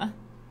Asia.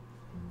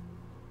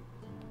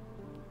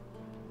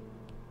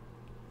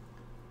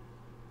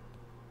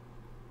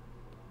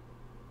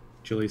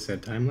 Julie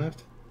said, time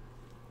left?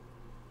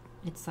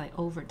 It's like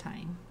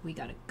overtime. We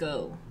gotta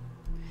go.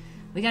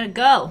 We gotta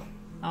go!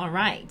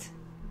 Alright.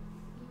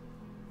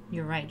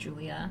 You're right,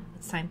 Julia.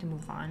 It's time to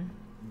move on.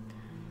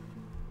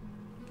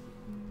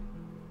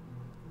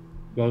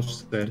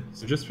 Welsh said,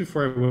 so just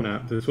before I went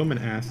up, this woman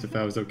asked if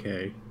I was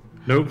okay.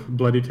 Nope,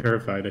 bloody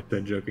terrified, I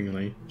said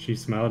jokingly. She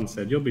smiled and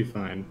said, you'll be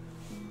fine.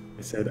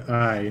 I said,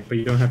 aye, but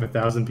you don't have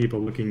 1,000 people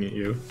looking at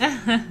you.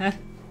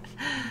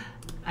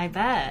 I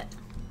bet.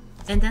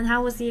 And then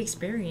how was the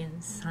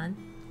experience, hon?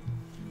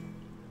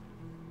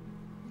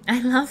 I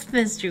love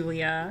this,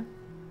 Julia.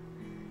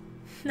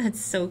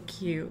 That's so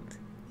cute.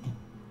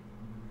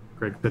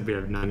 Greg said we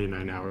have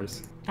 99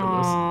 hours.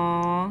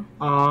 Aww.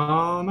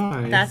 Aww,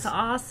 nice. That's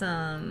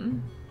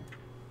awesome.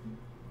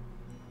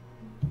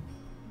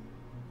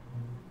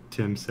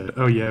 Tim said,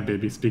 "Oh yeah,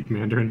 baby, speak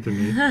Mandarin to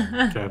me."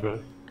 Kappa.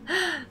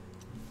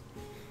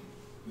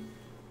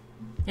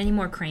 Any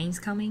more cranes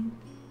coming?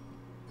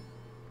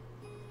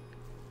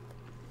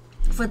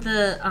 For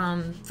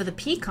the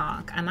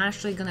peacock, I'm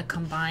actually gonna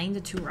combine the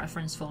two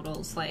reference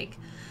photos. Like,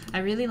 I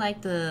really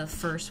like the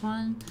first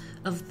one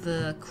of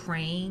the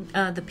crane,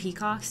 the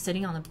peacock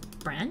sitting on a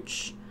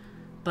branch,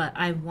 but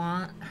I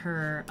want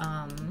her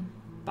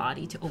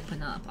body to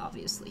open up,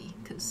 obviously,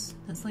 because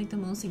that's like the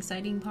most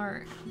exciting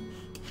part.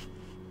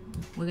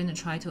 We're gonna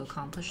try to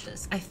accomplish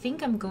this. I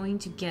think I'm going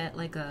to get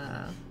like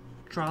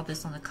draw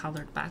this on a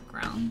colored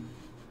background.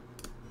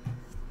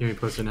 You want me to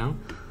post it now?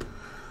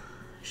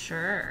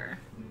 Sure.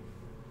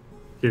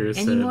 Here's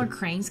Any more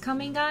cranes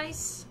coming,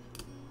 guys?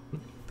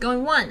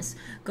 Going once,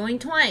 going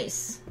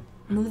twice.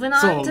 Moving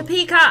on to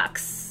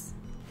peacocks.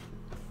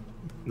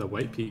 The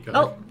white peacock.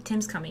 Oh,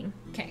 Tim's coming.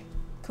 Okay,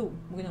 cool.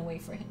 We're gonna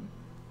wait for him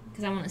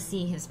because I want to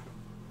see his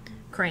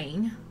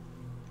crane.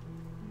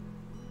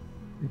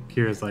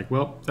 Kira's like,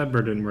 well, that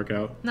bird didn't work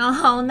out.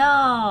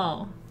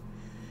 No.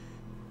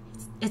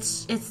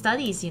 It's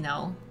studies, you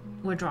know.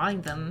 We're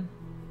drawing them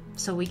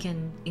so we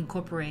can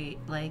incorporate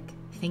like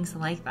things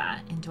like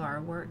that into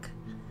our work.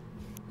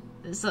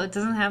 So it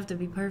doesn't have to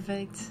be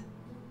perfect.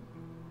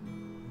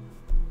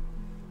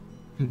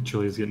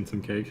 Julia's getting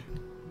some cake.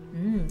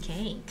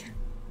 Cake.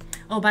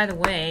 Oh, by the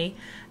way,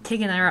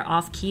 Tig and I are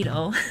off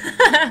keto.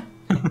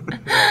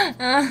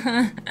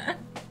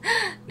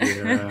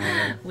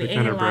 Yeah, we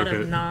ate a lot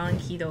of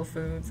non-keto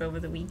foods over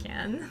the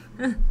weekend.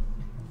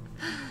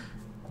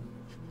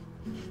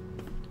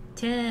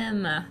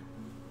 Tim.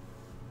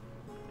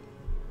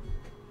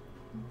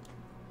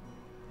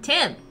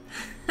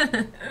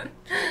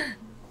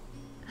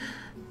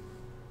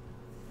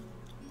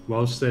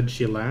 Walsh said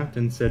she laughed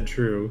and said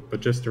true, but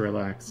just to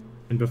relax.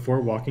 And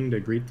before walking to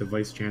greet the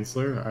Vice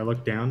Chancellor, I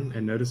looked down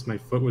and noticed my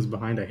foot was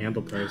behind a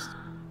handle post.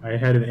 I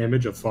had an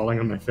image of falling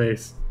on my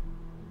face.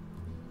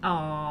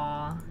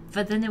 Aww,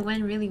 but then it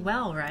went really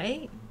well,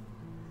 right?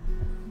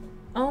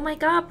 Oh my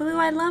god, Blue,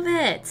 I love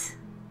it!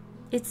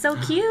 It's so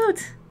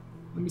cute!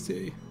 Let me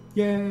see.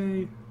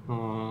 Yay!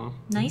 Aww.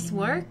 Nice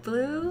work,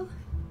 Blue!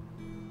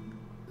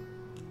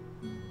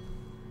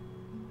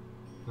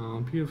 Oh,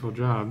 beautiful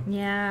job.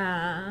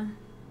 Yeah.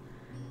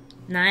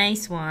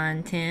 Nice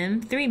one,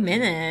 Tim. 3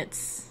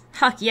 minutes.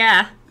 Huck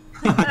yeah.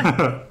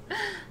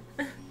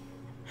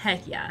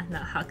 Heck yeah,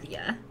 not huck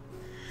yeah.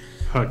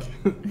 Huck.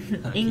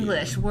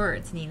 English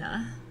words,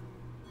 Nina.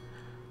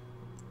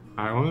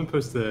 Alright, I'm gonna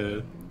post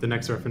the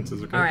next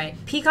references, okay?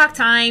 Alright, peacock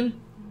time.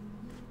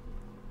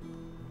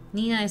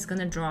 Nina is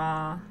gonna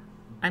draw.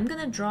 I'm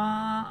gonna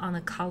draw on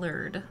a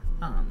colored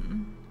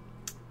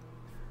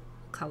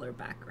color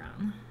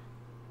background.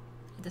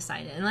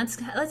 Decided, and let's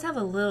have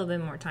a little bit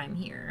more time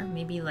here.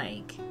 Maybe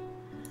like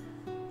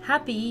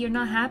happy. You're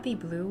not happy,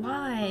 Blue.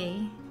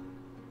 Why?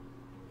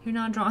 You're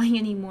not drawing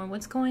anymore.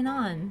 What's going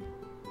on?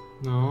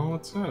 No,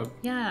 what's up?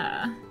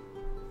 Yeah.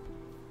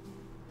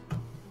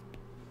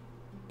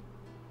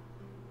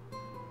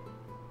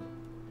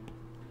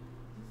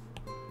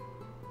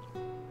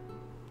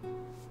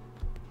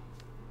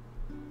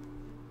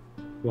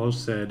 Walsh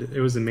said, it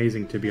was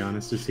amazing, to be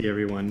honest, to see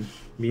everyone.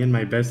 Me and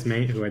my best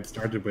mate, who I'd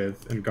started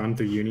with and gone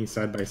through uni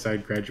side by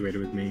side,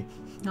 graduated with me.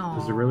 Aww. It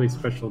was a really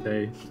special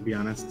day, to be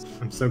honest.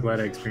 I'm so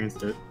glad I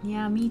experienced it.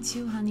 Yeah, me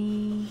too,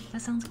 honey.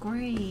 That sounds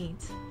great.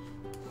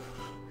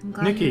 I'm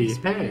glad Nikki, you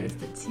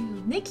experienced it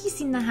too. Nikki's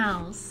in the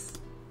house.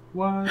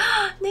 What?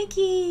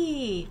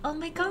 Nikki! Oh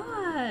my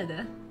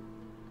god!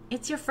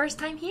 It's your first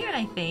time here,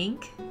 I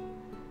think.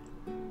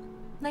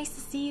 Nice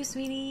to see you,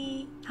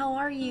 sweetie. How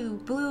are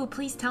you? Blue,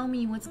 please tell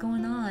me what's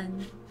going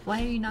on.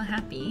 Why are you not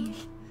happy?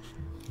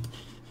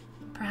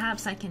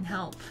 Perhaps I can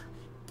help.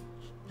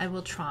 I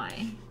will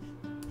try.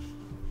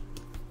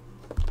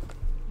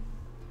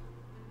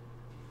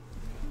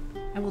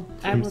 I will.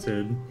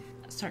 Said,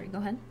 sorry, go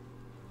ahead.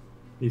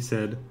 He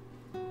said,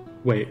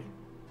 wait.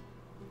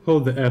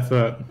 Hold the F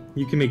up.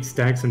 You can make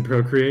stacks and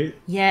Procreate?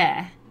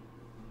 Yeah.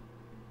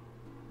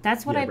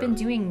 That's what Yeah, I've bro. been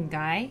doing,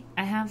 guy.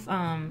 I have,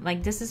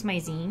 like, this is my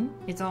zine.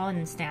 It's all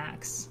in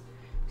stacks.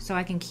 So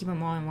I can keep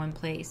them all in one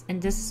place.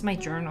 And this is my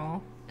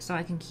journal. So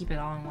I can keep it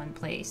all in one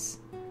place.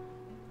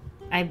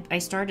 I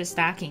started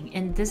stacking.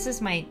 And this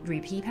is my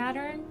repeat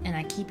pattern. And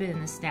I keep it in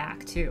a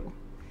stack, too.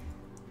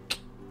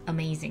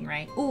 Amazing,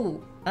 right?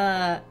 Ooh,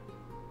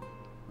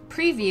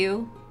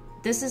 preview.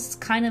 This is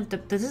kind of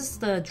this is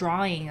the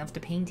drawing of the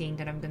painting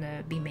that I'm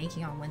gonna be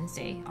making on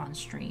Wednesday on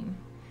stream.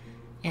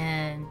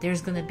 And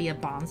there's gonna be a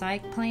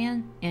bonsai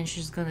plant, and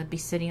she's gonna be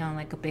sitting on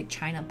like a big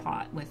china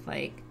pot with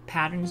like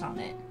patterns on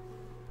it.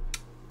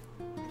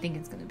 I think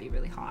it's gonna be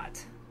really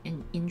hot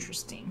and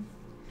interesting.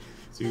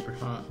 Super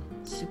hot.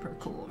 Super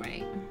cool,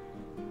 right?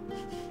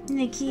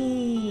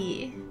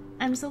 Nikki,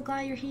 I'm so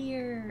glad you're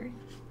here.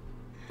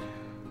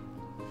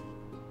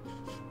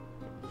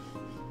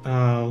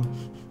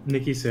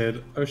 Nikki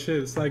said, oh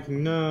shit, it's like,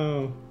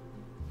 no.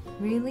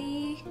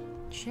 Really?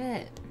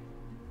 Shit.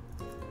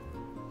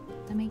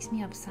 That makes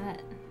me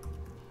upset.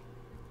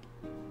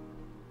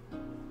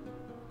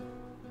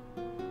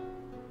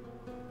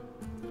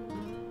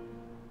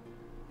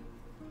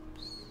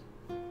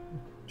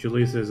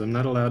 Julie says, I'm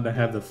not allowed to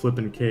have the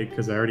flippin' cake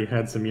because I already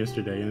had some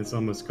yesterday and it's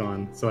almost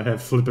gone, so I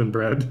have flippin'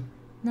 bread.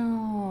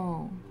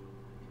 No.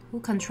 Who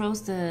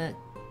controls the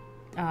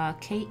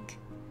cake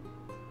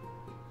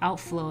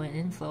outflow and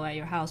inflow at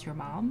your house? Your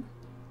mom?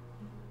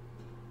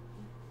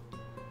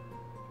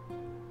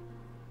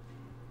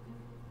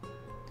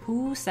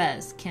 Who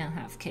says can't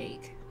have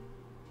cake?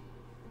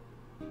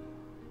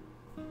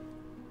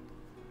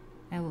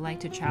 I would like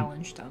to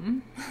challenge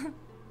them.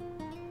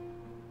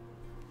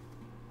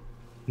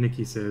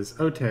 Nikki says,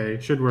 "Okay,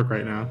 should work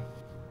right now."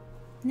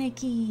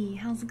 Nikki,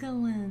 how's it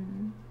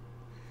going?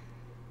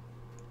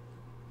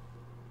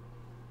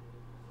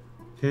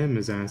 Tim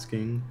is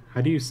asking,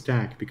 how do you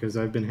stack? Because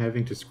I've been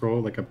having to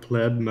scroll like a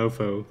pleb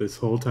mofo this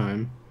whole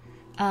time.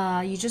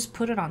 You just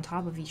put it on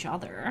top of each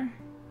other.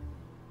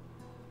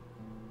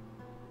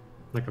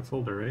 Like a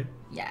folder, right?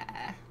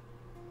 Yeah.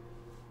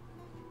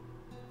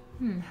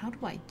 How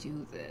do I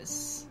do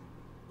this?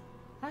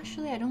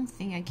 Actually, I don't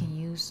think I can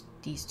use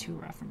these two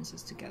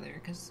references together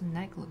because the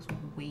neck looks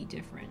way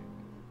different.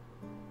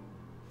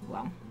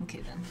 Well, okay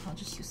then. I'll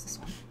just use this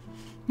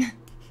one.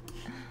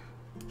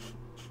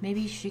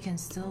 Maybe she can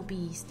still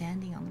be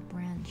standing on the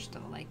branch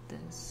though, like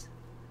this.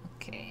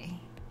 Okay.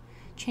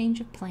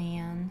 Change of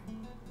plan.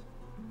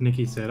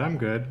 Nikki said, I'm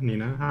good.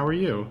 Nina, how are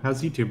you?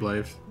 How's YouTube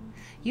life?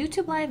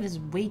 YouTube live is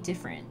way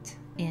different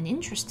and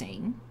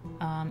interesting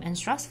and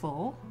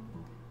stressful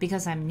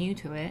because I'm new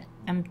to it.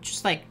 I'm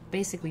just like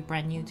basically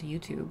brand new to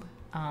YouTube.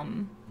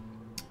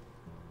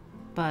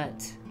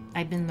 But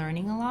I've been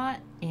learning a lot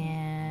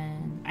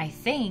and I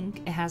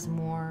think it has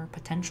more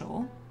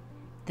potential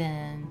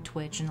than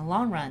Twitch in the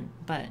long run,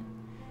 but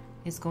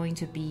it's going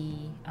to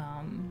be,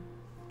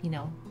 you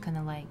know, kind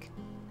of like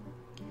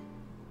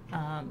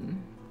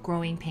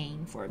growing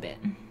pain for a bit.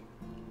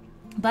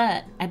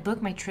 But I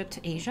booked my trip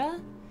to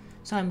Asia,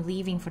 so I'm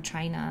leaving for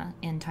China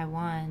and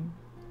Taiwan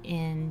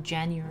in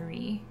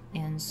January,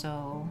 and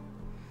so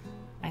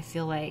I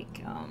feel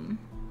like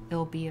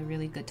it'll be a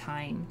really good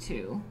time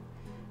to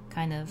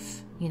kind of,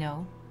 you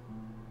know,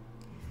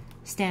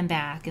 stand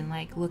back and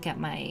like look at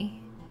my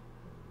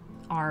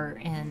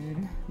art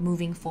and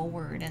moving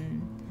forward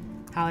and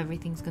how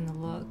everything's gonna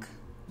look.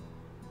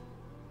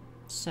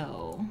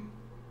 So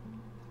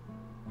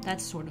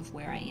that's sort of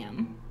where I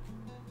am.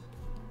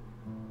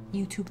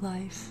 YouTube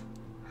life.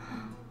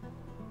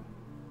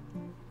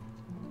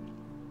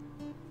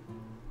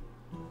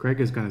 Greg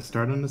is going to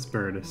start on this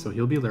bird, so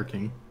he'll be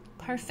lurking.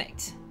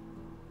 Perfect.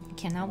 I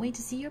cannot wait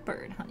to see your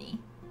bird, honey.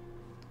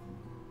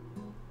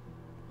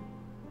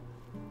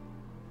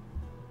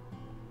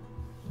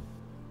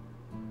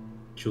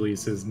 Julie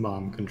says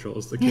mom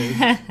controls the cake.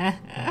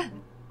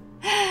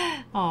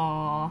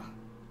 Aww.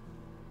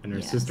 And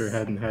her sister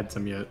hadn't had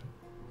some yet.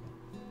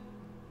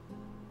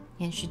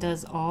 And she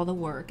does all the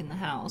work in the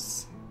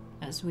house,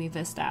 as we've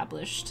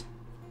established.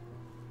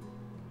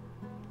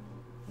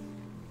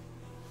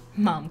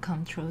 Mom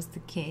controls the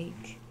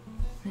cake.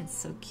 It's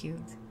so cute.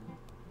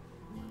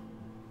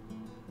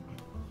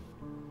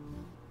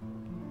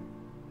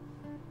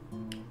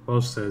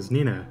 Welsh says,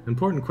 Nina,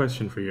 important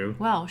question for you.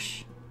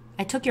 Welsh,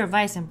 I took your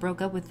advice and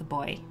broke up with the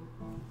boy.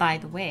 By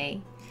the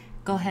way,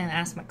 go ahead and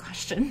ask my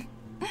question.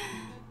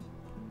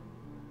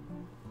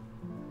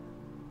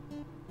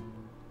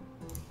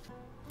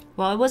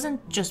 Well, it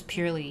wasn't just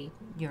purely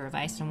your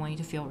advice. I don't want you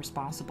to feel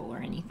responsible or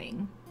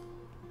anything.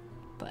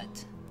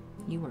 But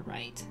you were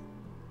right.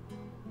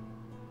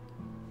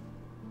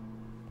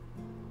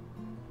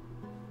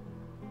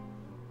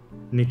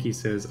 Nikki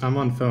says, I'm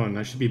on phone.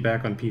 I should be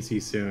back on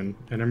PC soon.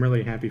 And I'm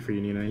really happy for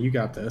you, Nina. You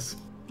got this.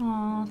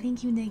 Aw,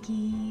 thank you,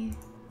 Nikki.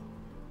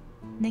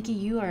 Nikki,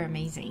 you are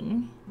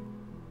amazing.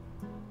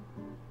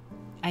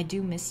 I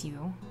do miss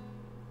you.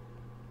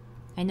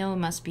 I know it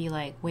must be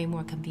like way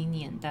more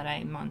convenient that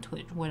I'm on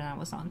Twitch when I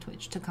was on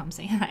Twitch to come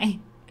say hi.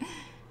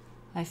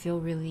 I feel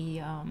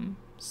really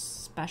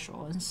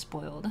special and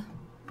spoiled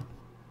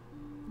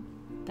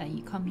that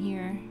you come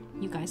here,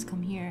 you guys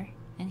come here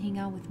and hang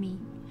out with me.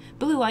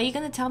 Blue, are you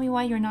gonna tell me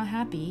why you're not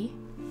happy?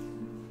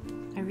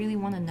 I really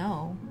want to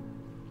know.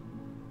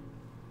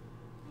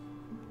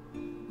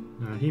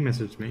 He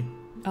messaged me.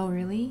 Oh,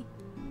 really?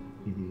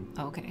 Mm-hmm.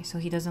 Okay, so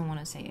he doesn't want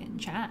to say it in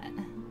chat.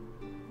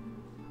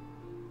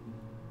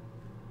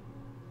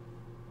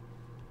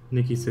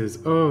 Nikki says,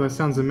 oh, that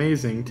sounds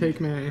amazing. Take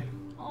me.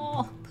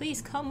 Oh,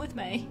 please come with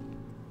me.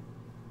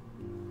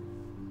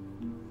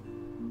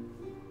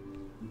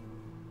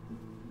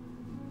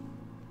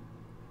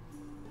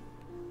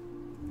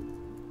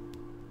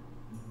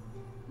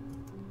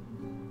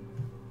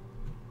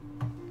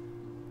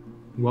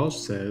 Welsh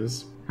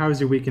says, how was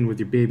your weekend with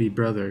your baby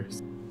brother?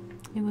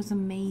 It was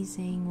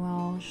amazing,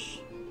 Welsh.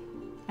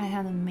 I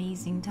had an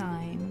amazing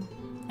time.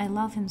 I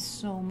love him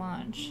so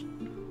much.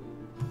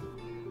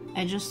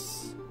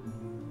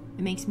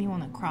 It makes me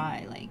want to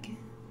cry. Like,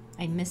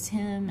 I miss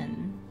him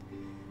and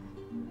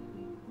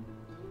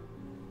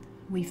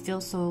we feel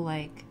so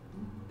like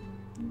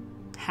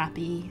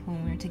happy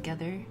when we're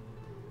together.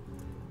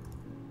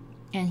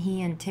 And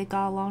he and Tig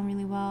got along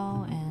really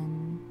well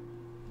and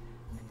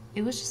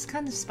it was just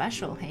kind of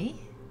special, hey?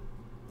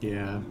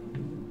 Yeah,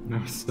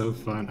 that was so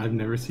fun. I've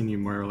never seen you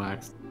more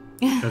relaxed.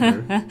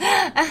 Ever.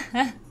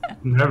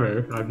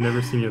 Never. I've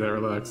never seen you that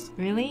relaxed.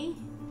 Really?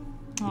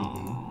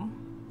 Oh,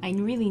 I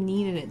really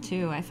needed it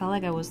too. I felt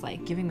like I was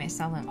like giving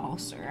myself an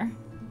ulcer.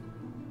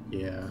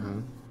 Yeah.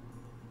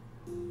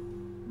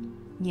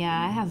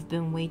 Yeah, I have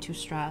been way too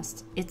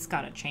stressed. It's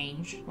gotta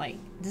change. Like,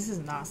 this is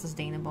not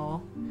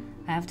sustainable.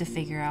 I have to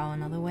figure out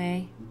another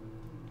way.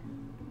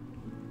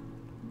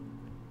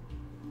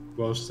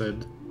 Well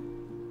said.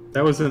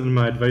 That wasn't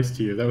my advice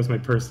to you. That was my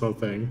personal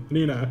thing.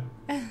 Nina.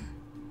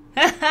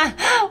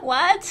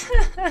 What?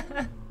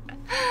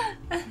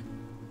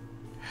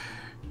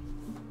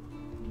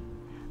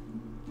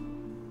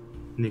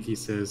 Nikki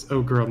says,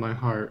 "Oh girl, my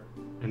heart."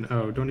 And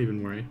oh, don't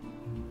even worry.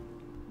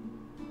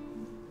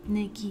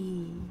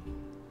 Nikki.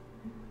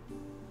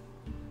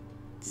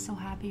 So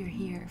happy you're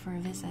here for a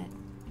visit.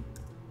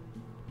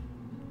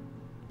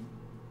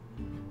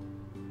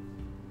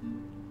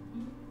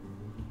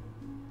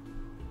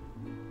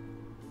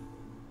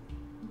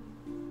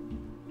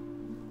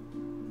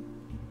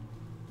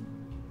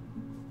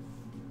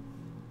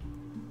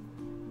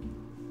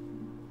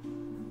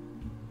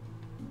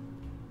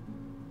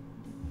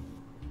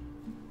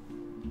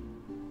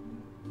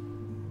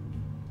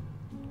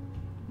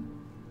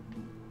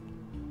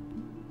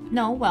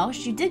 No,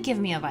 Welsh, you did give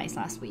me advice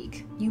last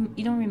week. You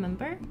don't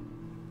remember?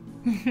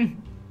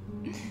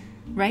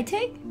 Right,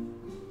 Tig?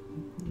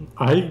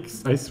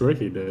 I swear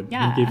he did.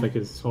 Yeah. He gave like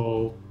his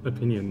whole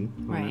opinion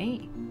on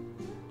Right.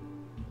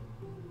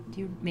 Do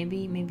you maybe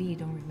you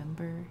don't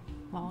remember,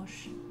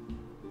 Welsh?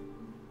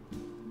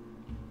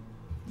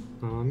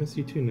 Oh, I miss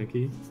you too,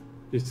 Nikki.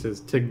 He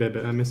says, "Tig Bebe,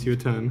 I miss you a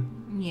ton."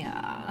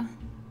 Yeah.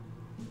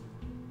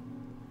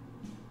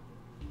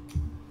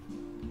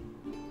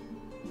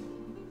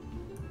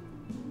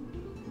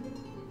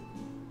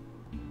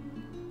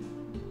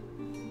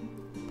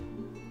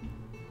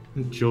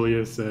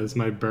 Julia says,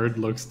 "My bird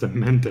looks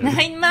demented."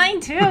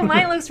 Mine too.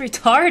 Mine looks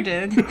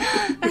retarded.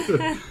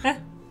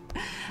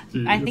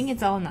 Jeez. I think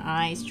it's all in the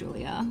eyes,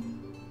 Julia.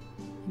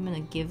 I'm gonna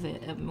give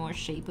it a more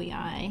shapely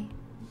eye.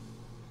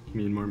 You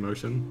mean more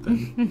motion?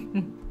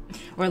 Then.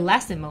 Or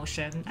less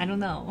emotion. I don't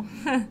know.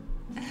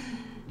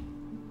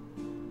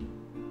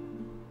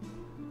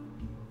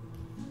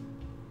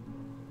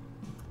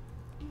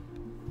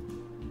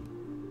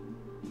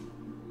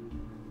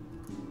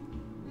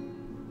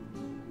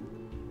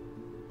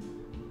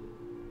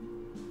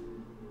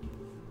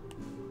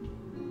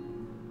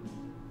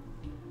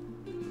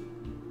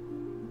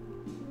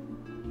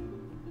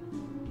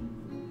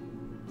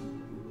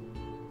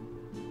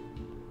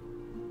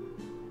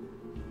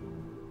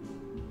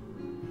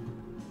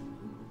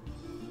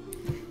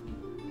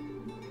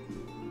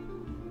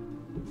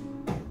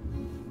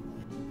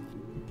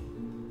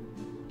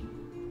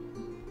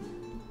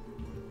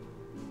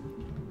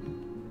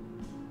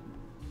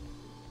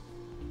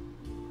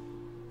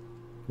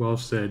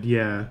 Welsh said,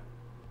 "Yeah,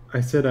 I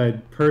said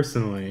I'd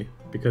personally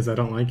because I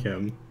don't like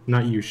him.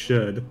 Not you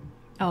should."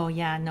 Oh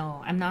yeah,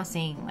 no, I'm not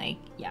saying like,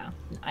 yeah,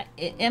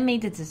 I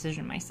made the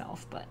decision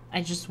myself, but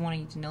I just wanted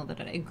you to know that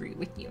I agree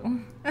with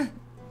you.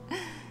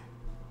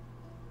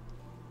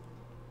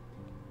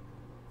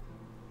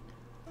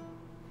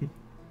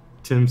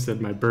 Tim said,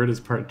 "My bird is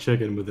part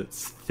chicken with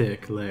its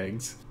thick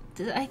legs."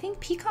 I think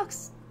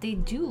peacocks, they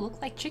do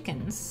look like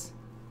chickens.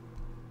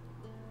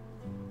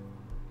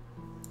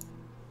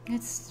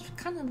 It's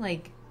kind of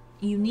like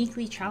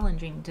uniquely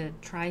challenging to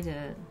try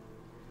to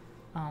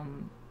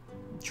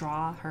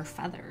draw her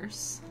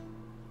feathers.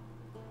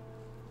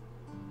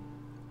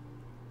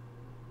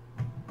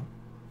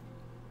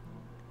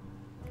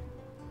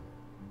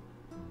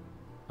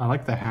 I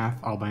like the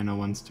half albino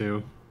ones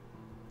too.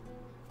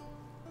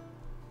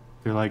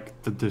 They're like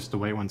just the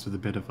white ones with a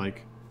bit of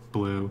like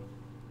blue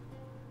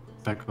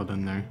speckled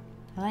in there.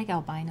 I like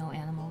albino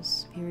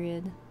animals,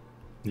 period.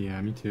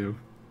 Yeah, me too.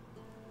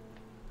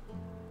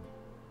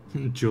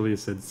 Julia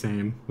said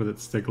same with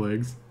its thick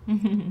legs.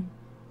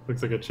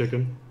 Looks like a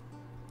chicken.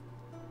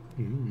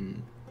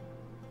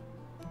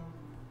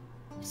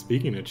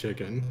 Speaking of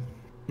chicken,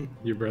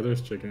 your brother's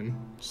chicken.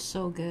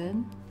 So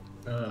good.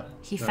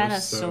 He That fed was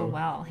us so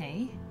well,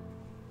 hey?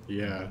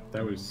 Yeah,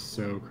 that was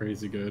so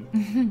crazy good.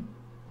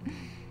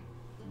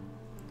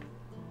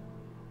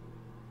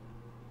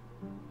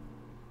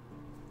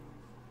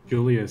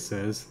 Julia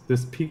says,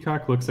 "This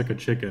peacock looks like a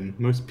chicken.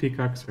 Most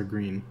peacocks are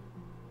green."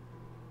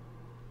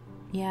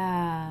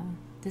 Yeah,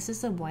 this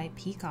is a white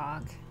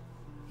peacock.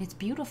 It's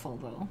beautiful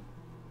though.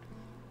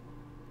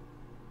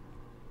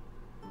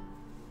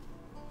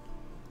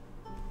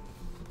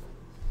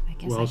 I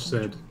guess Welsh I can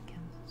said, join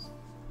Kansas.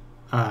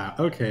 "Ah,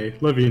 okay.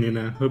 Love you,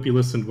 Nina. Hope you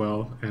listened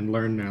well and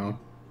learn now.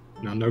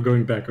 Now, no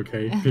going back,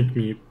 okay?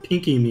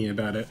 Pinky me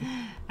about it."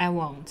 I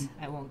won't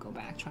go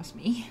back, trust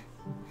me.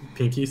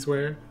 Pinky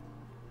swear?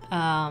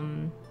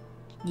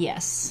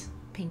 Yes.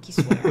 Pinky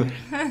swear.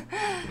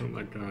 Oh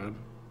my god.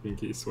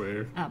 Pinky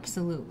swear.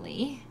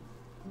 Absolutely.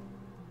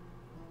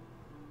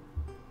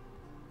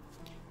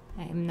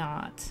 I am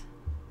not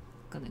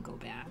gonna go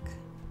back.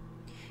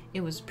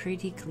 it was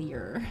pretty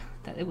clear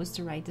that it was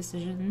the right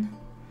decision.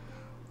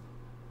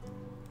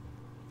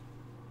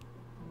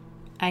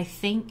 I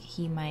think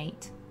he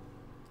might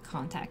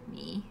contact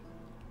me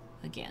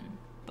again,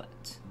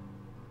 but...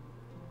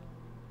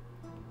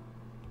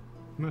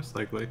 Most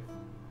likely.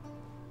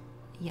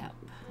 Yep.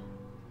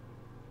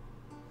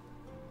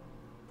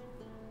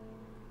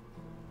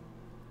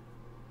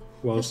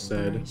 Welsh This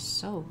bird said, is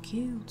so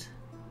cute.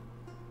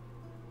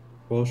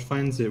 Welsh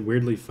finds it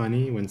weirdly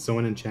funny when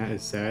someone in chat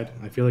is sad.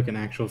 I feel like an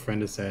actual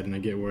friend is sad and I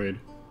get worried.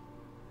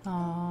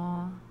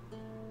 Aww.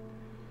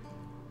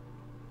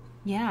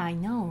 Yeah, I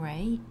know,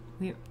 right?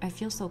 I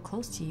feel so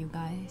close to you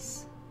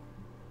guys.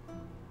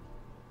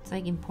 It's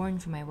like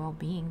important for my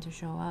well-being to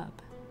show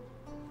up.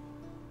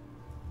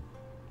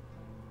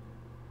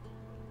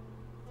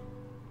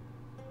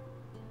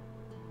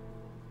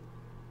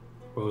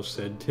 Welsh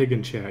said, Tig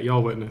in chat,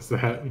 y'all witness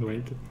that. And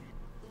wait.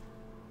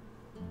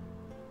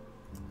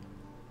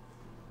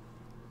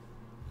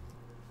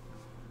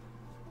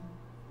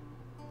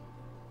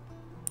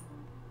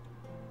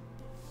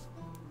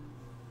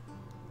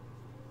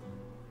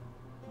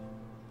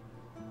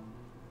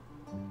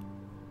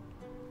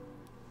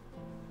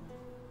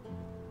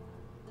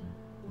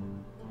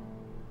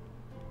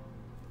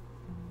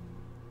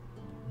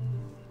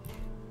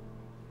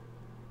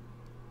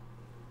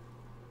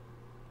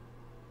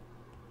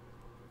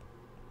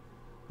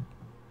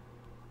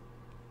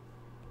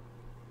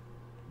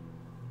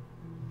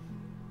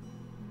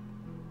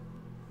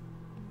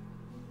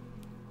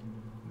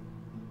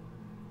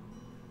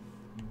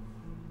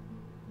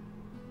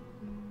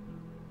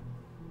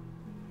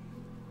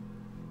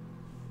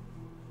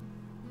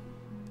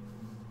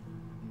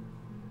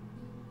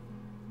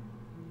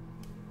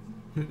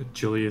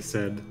 Julia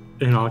said,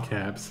 in all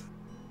caps,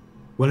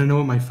 wanna know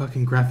what my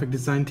fucking graphic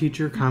design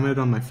teacher commented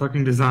on my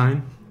fucking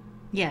design?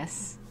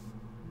 Yes.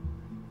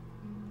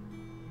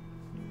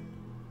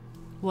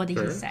 What did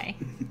he say?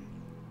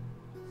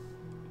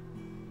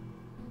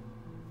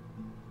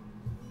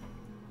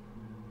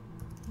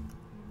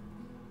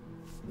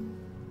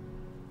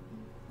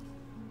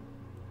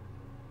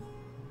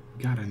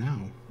 Gotta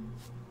know.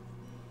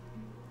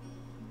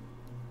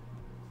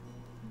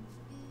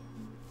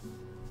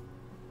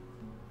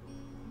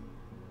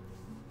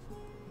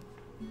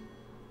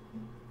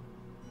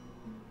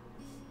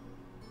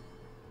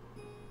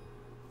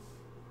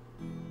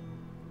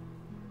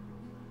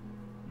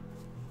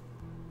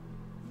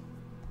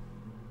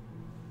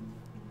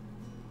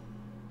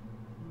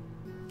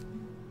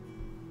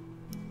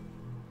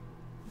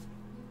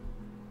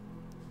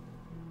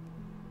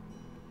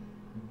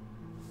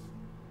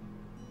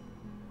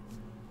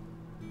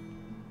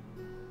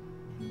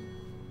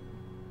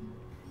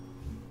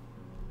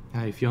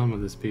 How you feeling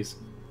with this piece?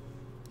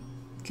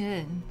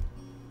 Good.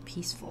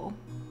 Peaceful.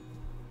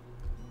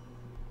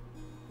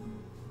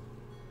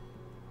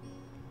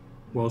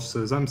 Welsh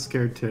says, I'm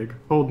scared, Tig.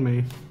 Hold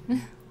me.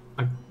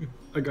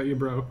 I got you,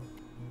 bro.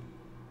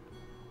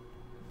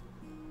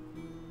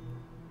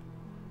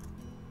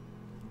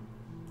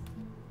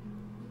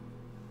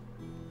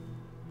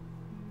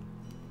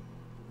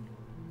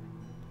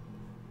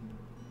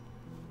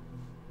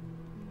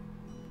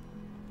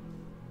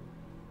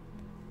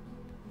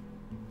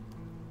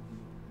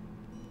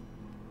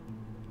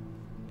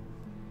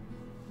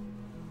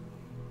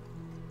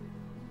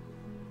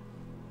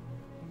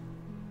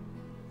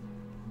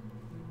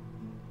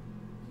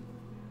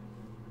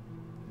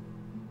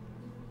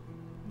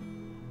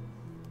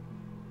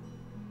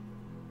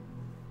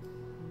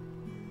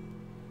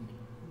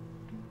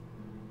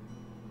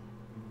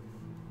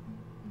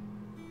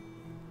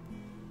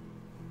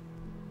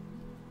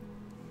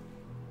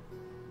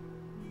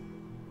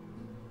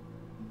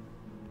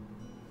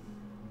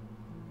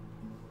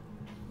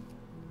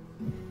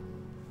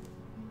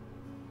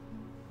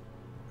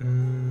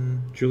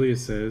 Julia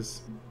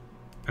says,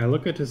 I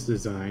look at this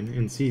design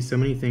and see so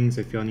many things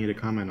I feel I need to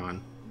comment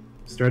on.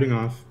 Starting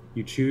off,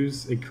 you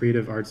choose a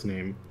creative arts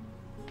name.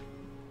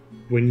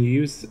 When you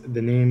use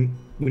the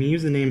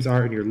name's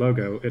art in your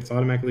logo, it's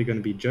automatically going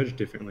to be judged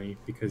differently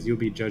because you'll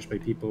be judged by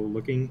people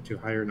looking to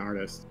hire an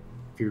artist.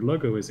 If your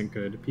logo isn't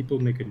good, people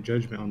make a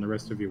judgment on the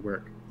rest of your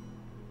work.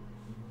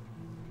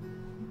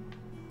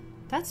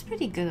 That's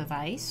pretty good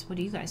advice. What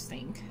do you guys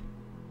think?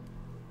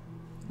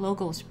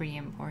 Logo is pretty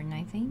important,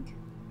 I think.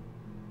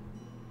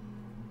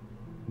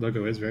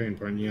 Logo is very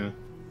important, yeah.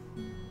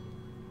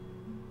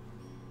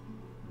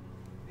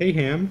 Hey,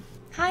 Ham.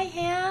 Hi,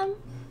 Ham.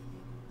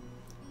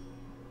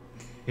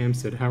 Ham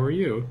said, how are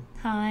you?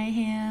 Hi,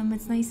 Ham.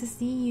 It's nice to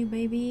see you,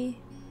 baby.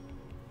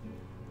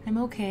 I'm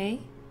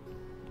okay.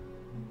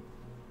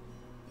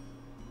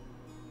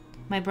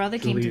 My brother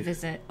came to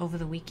visit over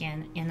the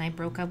weekend, and I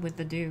broke up with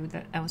the dude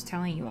that I was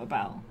telling you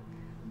about.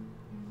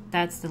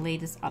 That's the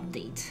latest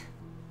update.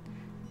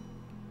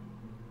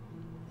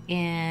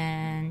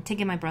 And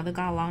Tig and my brother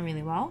got along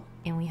really well,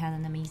 and we had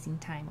an amazing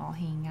time all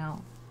hanging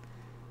out.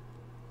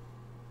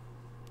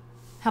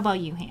 How about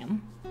you,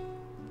 Ham?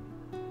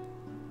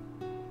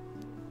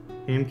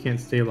 Ham can't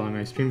stay long.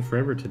 I streamed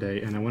forever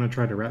today, and I want to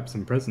try to wrap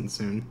some presents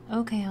soon.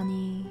 Okay,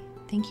 honey.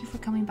 thank you for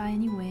coming by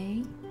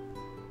anyway.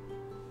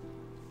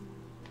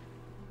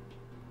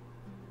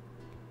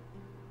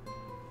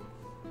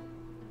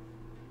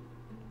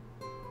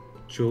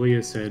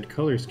 Julia said,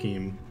 color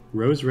scheme.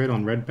 Rose red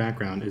on red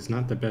background is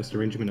not the best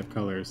arrangement of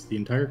colors. The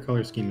entire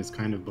color scheme is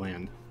kind of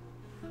bland.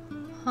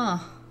 Huh.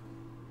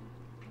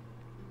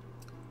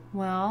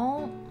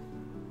 Well,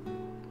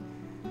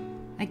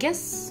 I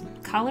guess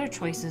color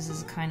choices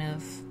is kind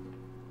of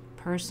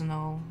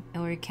personal,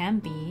 or it can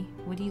be.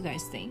 What do you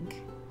guys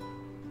think?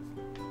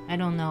 I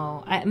don't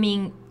know. I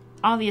mean,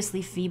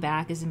 obviously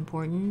feedback is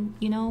important,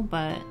 you know,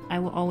 but I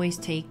will always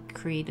take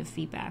creative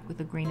feedback with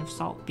a grain of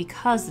salt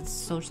because it's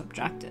so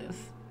subjective.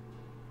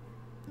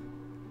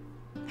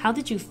 How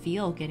did you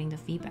feel getting the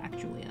feedback,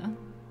 Julia?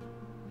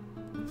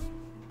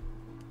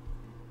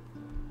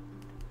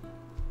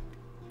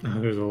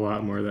 There's a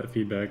lot more of that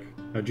feedback.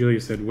 Julia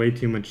said, way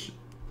too much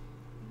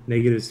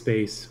negative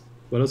space.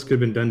 What else could have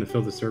been done to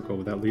fill the circle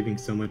without leaving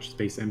so much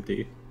space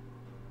empty?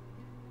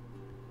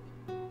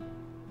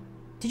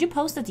 Did you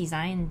post the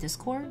design in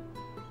Discord?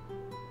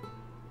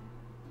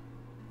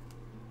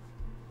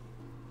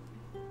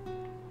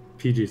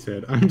 PG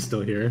said, I'm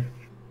still here.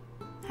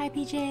 Hi,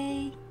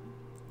 PJ.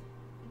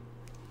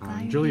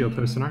 Julia will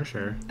post an art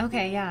share.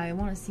 Okay, yeah, I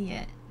want to see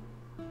it.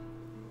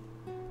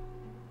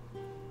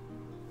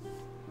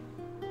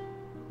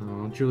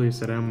 Oh, Julia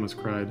said I almost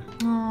cried.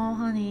 Oh,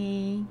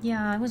 honey.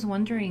 Yeah, I was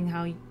wondering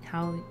how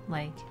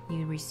like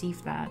you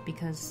received that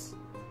because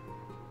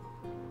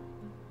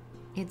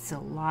it's a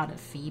lot of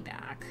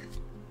feedback.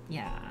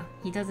 Yeah,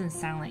 he doesn't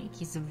sound like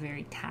he's a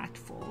very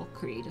tactful,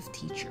 creative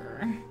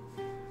teacher.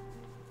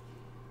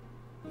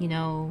 You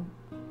know,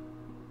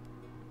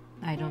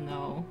 I don't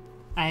know.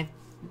 I've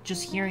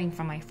just hearing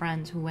from my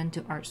friends who went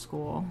to art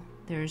school,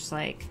 there's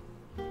like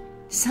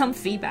some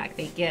feedback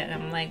they get.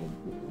 And I'm like,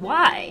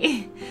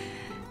 why?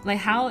 Like,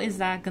 how is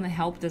that gonna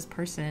help this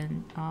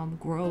person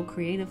grow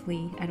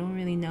creatively? I don't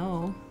really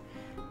know.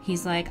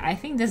 He's like, I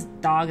think this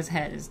dog's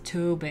head is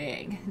too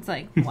big. It's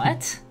like,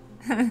 what?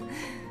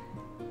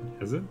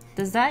 Is it?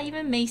 Does that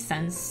even make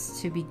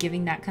sense to be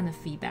giving that kind of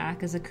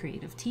feedback as a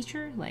creative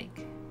teacher?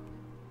 Like,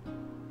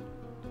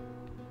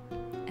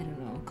 I don't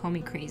know, call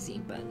me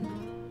crazy, but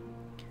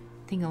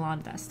I think a lot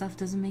of that stuff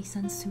doesn't make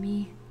sense to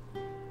me.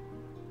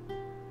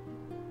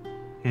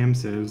 Ham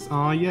says,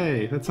 aw,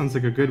 yay, that sounds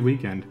like a good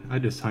weekend. I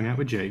just hung out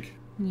with Jake.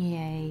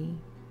 Yay.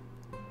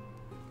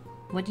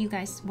 What do you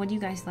guys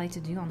like to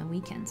do on the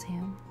weekends,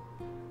 Ham?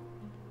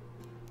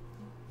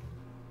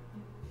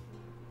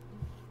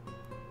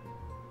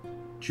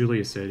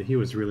 Julia said he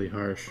was really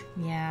harsh.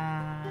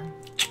 Yeah.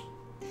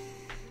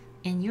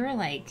 And you're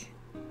like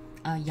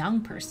a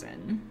young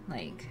person.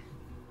 Like,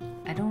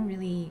 I don't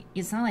really...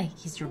 It's not like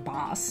he's your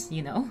boss,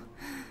 you know?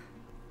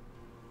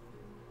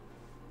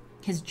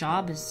 His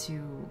job is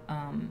to,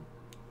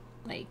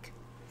 like,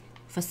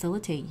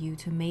 facilitate you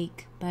to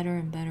make better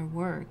and better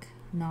work,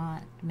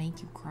 not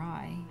make you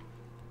cry.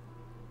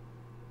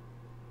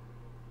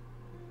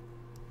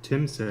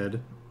 Tim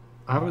said,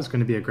 I was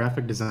going to be a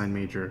graphic design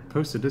major.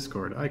 Post to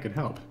Discord. I could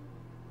help.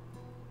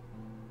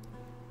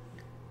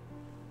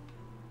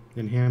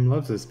 And Ham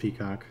loves this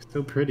peacock.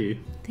 So pretty.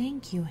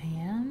 Thank you,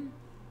 Ham.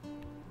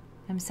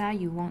 I'm sad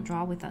you won't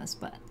draw with us,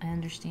 but I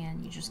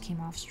understand you just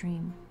came off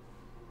stream.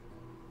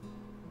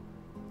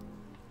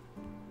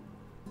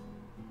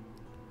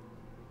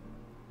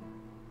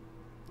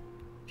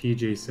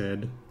 PJ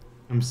said,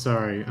 I'm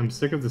sorry. I'm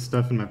sick of the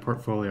stuff in my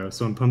portfolio,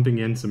 so I'm pumping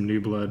in some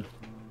new blood.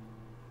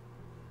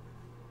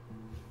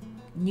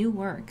 New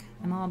work.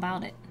 I'm all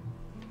about it.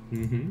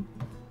 Mm-hmm.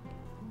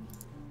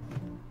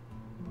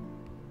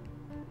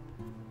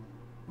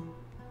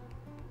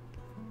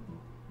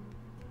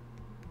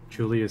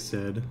 Julia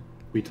said,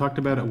 we talked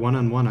about it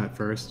one-on-one at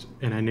first,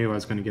 and I knew I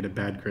was going to get a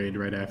bad grade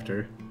right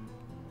after.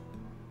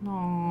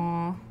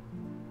 Aww.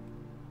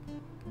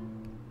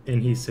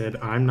 And he said,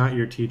 I'm not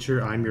your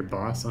teacher, I'm your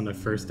boss on the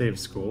first day of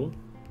school?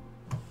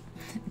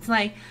 It's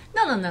like,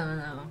 no.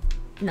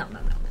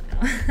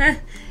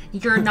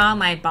 You're not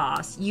my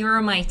boss. You're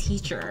my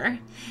teacher.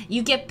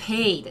 You get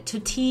paid to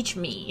teach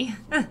me.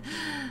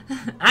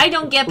 I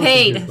don't get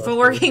paid for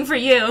working for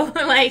you.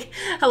 Like,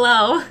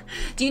 hello.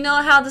 Do you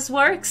know how this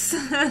works?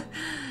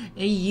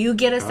 You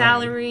get a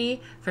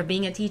salary for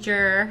being a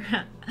teacher.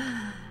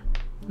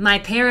 My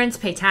parents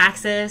pay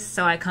taxes,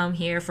 so I come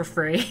here for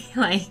free.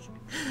 Like,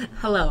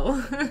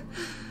 hello.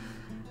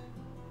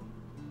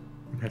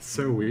 That's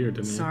so weird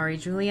to me. Sorry,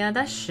 Julia.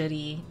 That's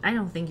shitty. I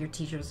don't think your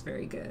teacher's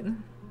very good.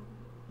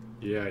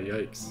 Yeah,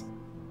 yikes.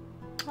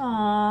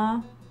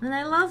 Aww, and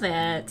I love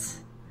it.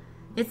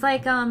 It's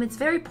like, it's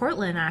very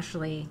Portland,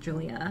 actually,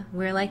 Julia.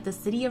 We're like the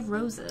city of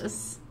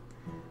roses.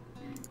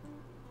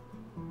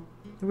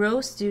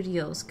 Rose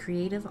Studios,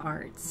 Creative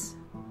Arts.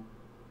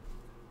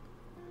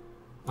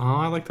 Oh,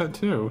 I like that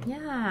too.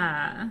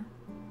 Yeah.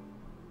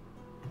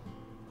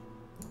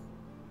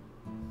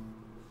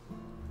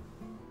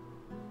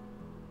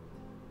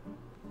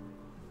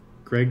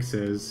 Greg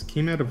says,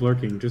 came out of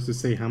lurking just to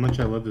say how much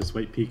I love this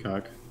white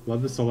peacock.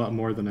 Love this a lot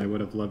more than I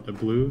would have loved a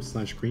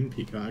blue/green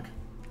peacock.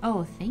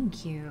 Oh,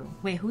 thank you.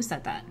 Wait, who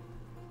said that?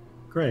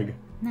 Greg.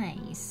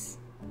 Nice.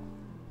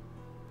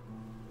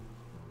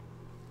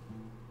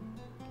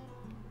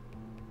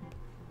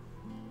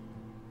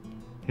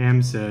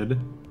 Ham said,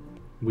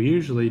 we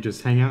usually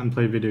just hang out and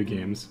play video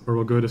games, or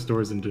we'll go to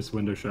stores and just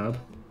window shop.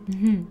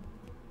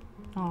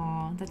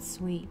 Aw, that's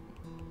sweet.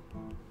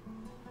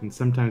 And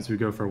sometimes we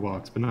go for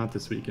walks, but not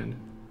this weekend.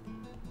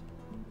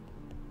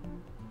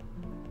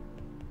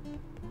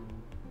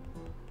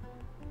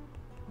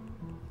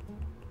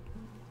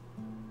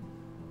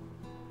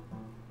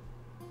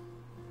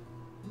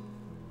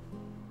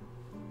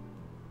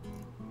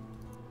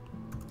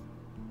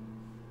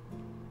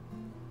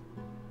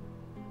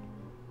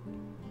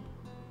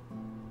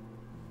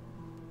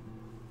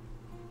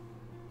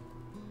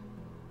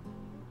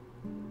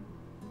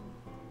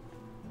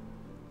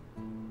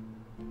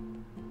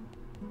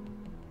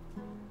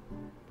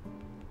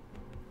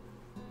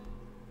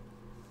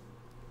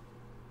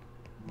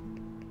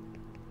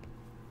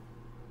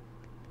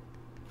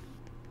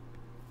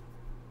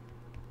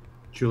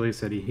 Julia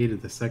said he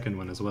hated the second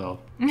one as well.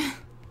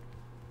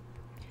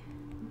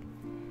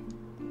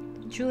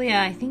 Julia,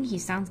 I think he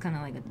sounds kind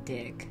of like a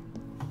dick.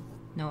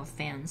 No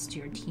offense to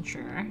your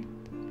teacher.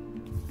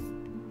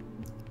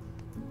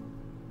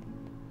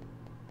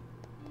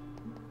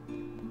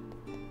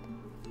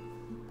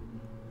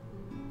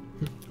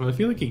 Well, I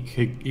feel like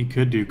he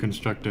could do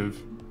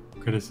constructive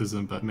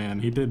criticism, but man,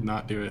 he did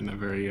not do it in a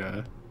very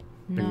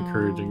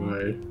encouraging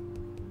way.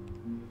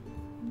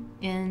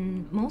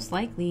 And most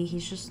likely,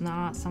 he's just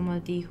not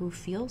somebody who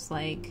feels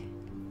like,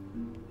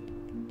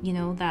 you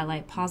know, that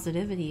like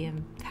positivity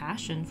and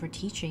passion for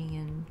teaching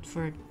and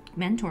for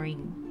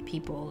mentoring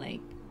people.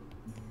 Like,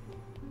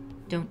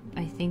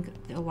 I think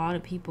a lot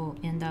of people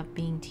end up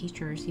being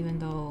teachers even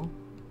though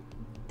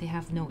they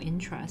have no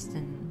interest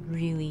in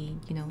really,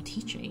 you know,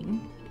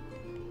 teaching.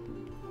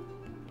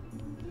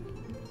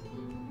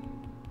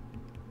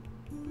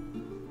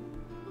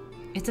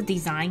 It's a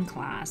design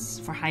class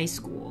for high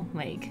school.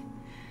 Like,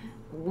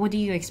 what do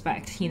you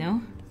expect, you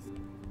know?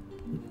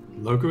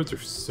 Logos are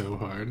so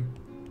hard.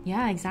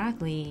 Yeah,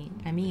 exactly.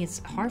 I mean, it's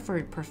hard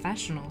for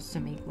professionals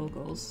to make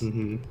logos.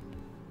 Mm-hmm.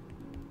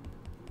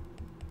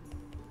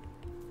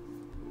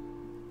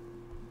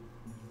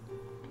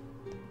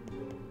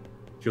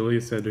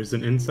 Julia said there's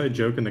an inside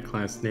joke in the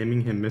class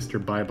naming him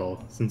Mr.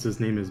 Bible, since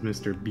his name is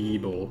Mr.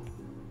 Beeble.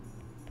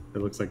 It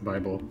looks like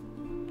Bible.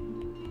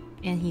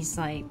 And his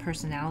like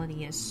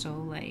personality is so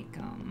like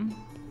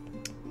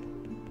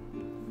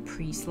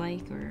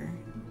priest-like or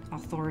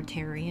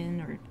authoritarian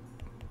or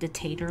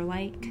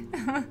dictator-like.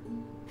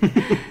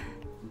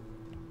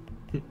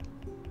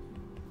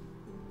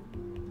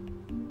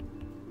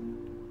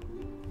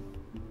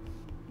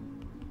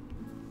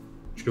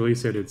 Julie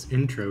said it's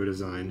intro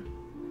design.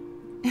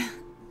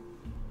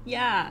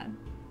 Yeah.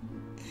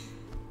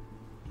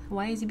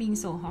 Why is he being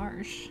so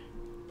harsh?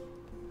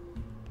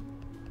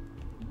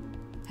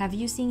 Have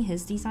you seen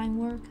his design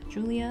work,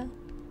 Julia?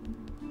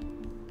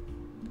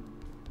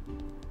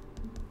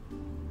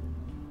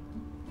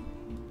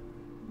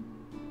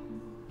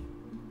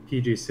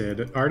 PG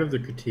said, art of the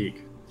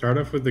critique. Start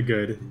off with the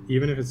good,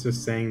 even if it's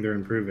just saying they're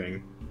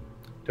improving.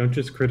 Don't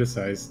just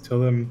criticize. Tell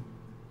them,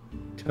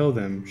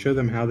 show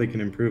them how they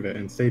can improve it,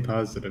 and stay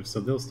positive so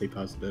they'll stay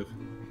positive.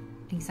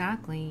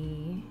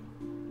 Exactly.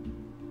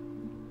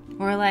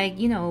 Or like,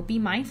 you know, be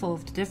mindful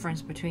of the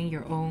difference between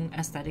your own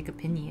aesthetic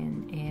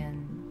opinion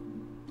and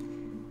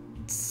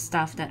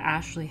stuff that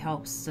actually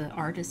helps the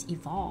artist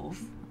evolve.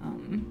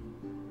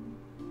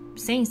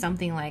 Saying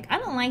something like, I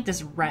don't like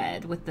this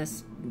red with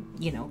this,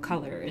 you know,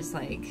 color is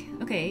like,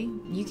 okay,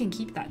 you can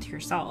keep that to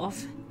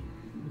yourself.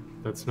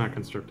 That's not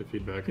constructive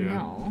feedback, yeah.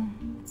 No,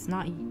 it's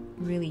not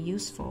really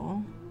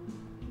useful.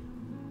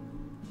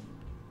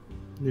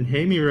 And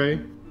hey,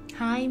 Mireille.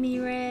 Hi,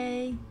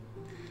 Mireille.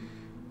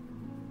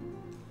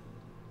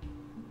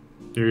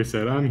 Yuri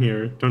said, I'm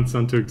here. Don't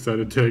sound too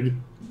excited, Tig.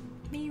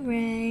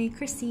 Mireille,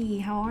 Chrissy,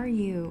 how are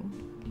you?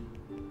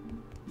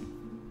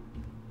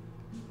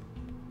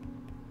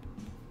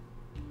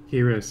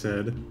 Hero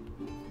said,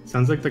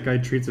 sounds like the guy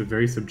treats a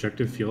very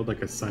subjective field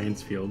like a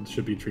science field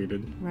should be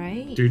treated.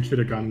 Right? Dude should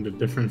have gone into a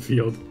different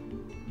field.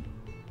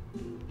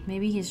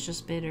 Maybe he's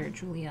just bitter,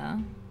 Julia.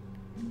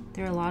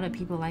 There are a lot of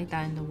people like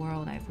that in the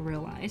world, I've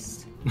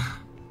realized.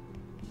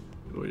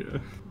 Oh yeah.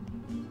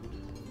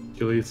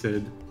 Julia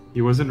said,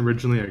 he wasn't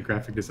originally a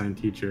graphic design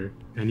teacher,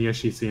 and yes,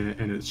 she's seen it,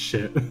 and it's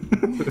shit.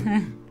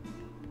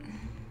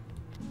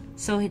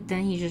 So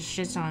then he just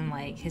shits on,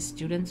 like, his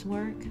students'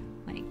 work?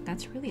 Like,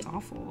 that's really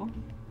awful.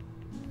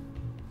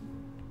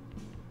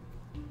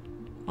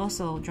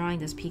 Also, drawing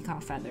this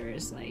peacock feather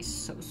is, like,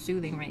 so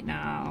soothing right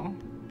now.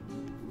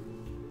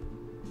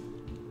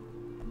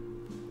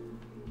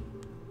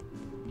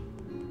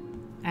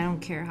 I don't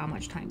care how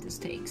much time this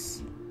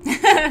takes.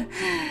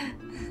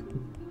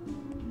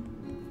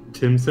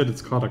 Tim said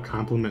it's called a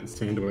compliment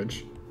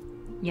sandwich.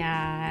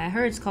 Yeah, I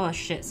heard it's called a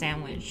shit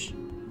sandwich.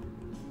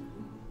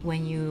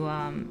 When you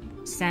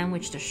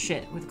sandwich the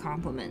shit with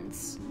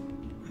compliments.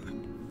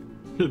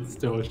 It's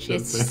still a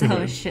shit sandwich. It's still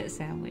a shit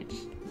sandwich.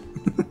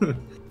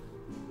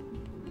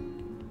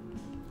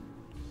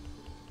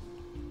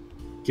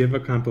 Give a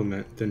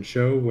compliment, then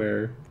show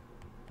where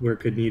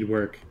could need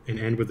work, and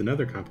end with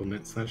another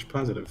compliment /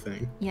 positive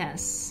thing.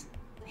 Yes.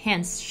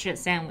 Hence, shit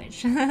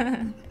sandwich.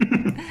 And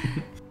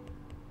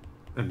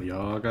we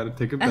all gotta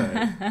take a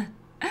bite.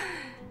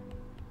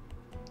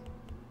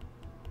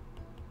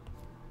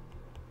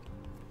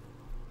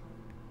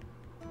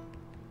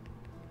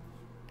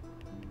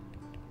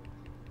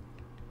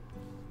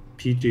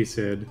 PJ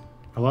said,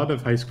 a lot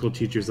of high school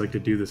teachers like to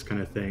do this kind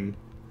of thing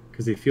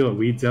because they feel it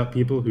weeds out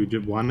people who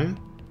want it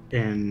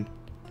and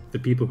the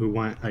people who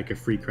want like a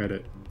free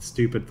credit.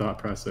 Stupid thought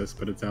process,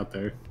 but it's out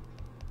there.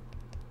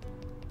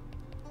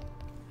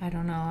 I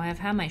don't know. I've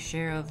had my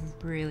share of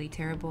really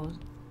terrible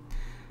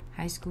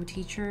high school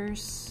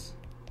teachers.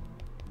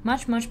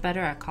 Much, much better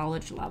at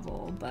college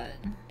level, but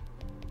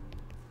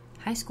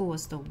high school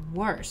was the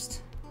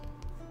worst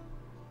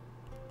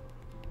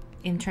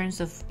in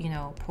terms of,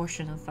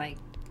 portion of like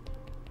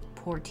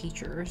poor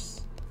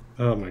teachers.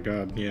 Oh my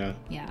god, yeah.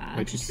 Yeah.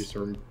 My teachers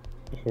are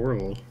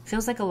horrible.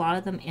 Feels like a lot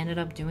of them ended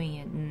up doing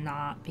it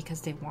not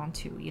because they want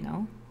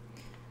to,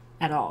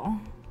 at all.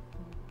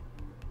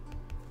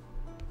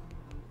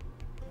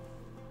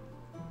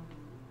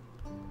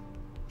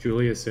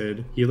 Julia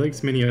said, he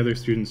likes many other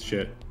students'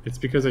 shit. It's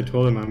because I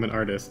told him I'm an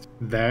artist.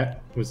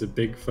 That was a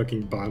big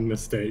fucking bomb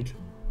mistake.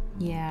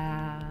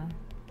 Yeah.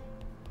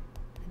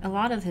 A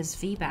lot of his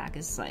feedback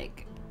is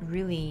like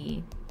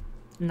really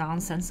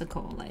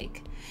nonsensical.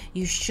 Like,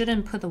 you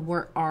shouldn't put the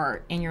word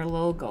art in your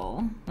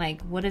logo.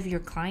 Like, what if your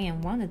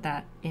client wanted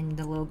that in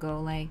the logo?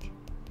 Like,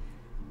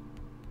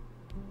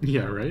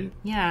 yeah, right?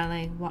 Yeah,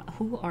 like,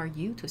 who are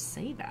you to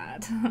say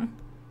that?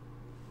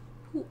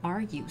 Who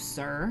are you,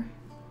 sir?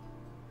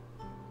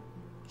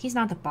 He's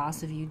not the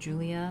boss of you,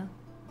 Julia.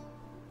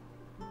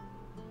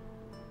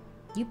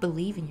 You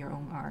believe in your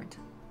own art.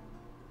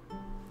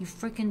 You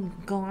freaking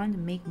go on to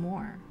make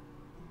more.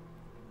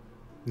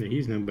 Yeah,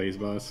 he's nobody's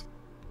boss.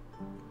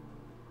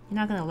 You're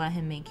not gonna let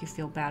him make you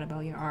feel bad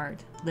about your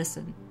art.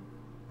 Listen.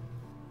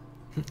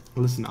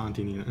 Listen,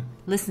 Auntie Nina.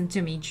 Listen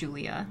to me,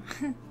 Julia.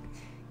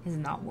 It's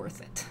not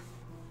worth it.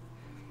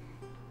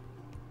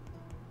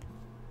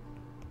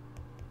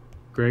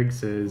 Greg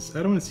says,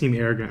 I don't want to seem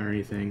arrogant or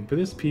anything, but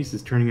this piece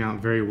is turning out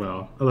very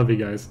well. I love you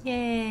guys.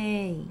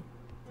 Yay!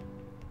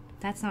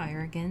 That's not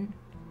arrogant.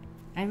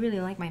 I really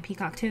like my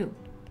peacock too.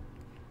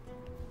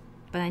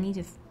 But I need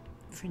to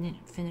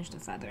finish the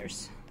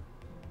feathers.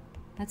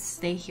 Let's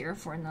stay here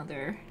for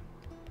another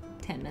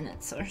 10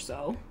 minutes or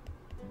so.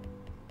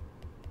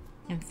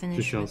 And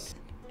finish with...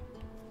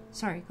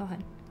 Sorry, go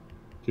ahead.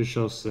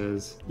 Jishel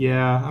says,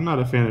 yeah, I'm not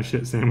a fan of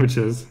shit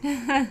sandwiches.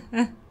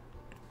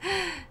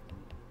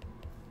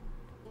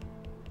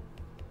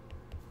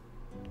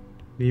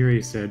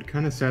 Miri said,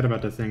 kind of sad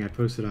about the thing I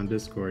posted on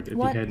Discord if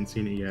you hadn't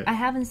seen it yet. I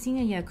haven't seen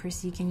it yet,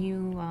 Chrissy. Can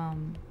you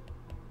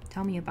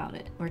tell me about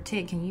it? Or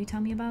Tig, can you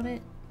tell me about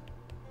it?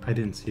 I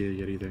didn't see it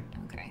yet either.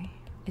 Okay.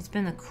 It's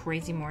been a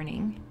crazy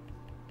morning.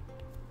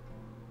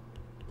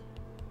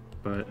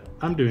 But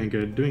I'm doing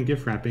good, doing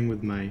gift wrapping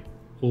with my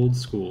old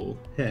school.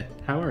 Hey,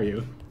 how are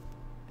you?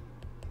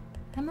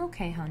 I'm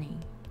okay, honey.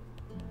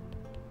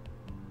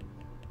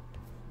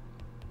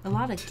 A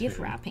lot of gift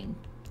wrapping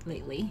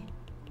lately.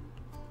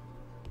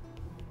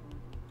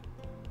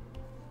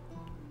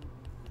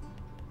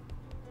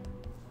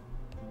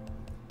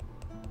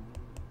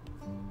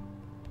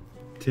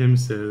 Tim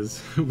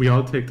says, we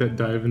all take that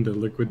dive into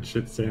liquid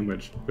shit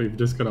sandwich, but you've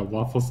just got to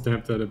waffle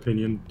stamp that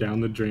opinion down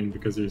the drain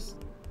because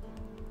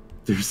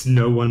there's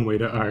no one way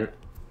to art.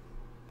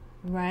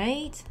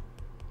 Right?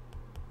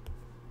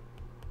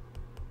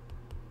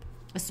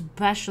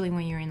 Especially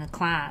when you're in a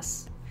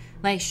class.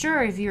 Like,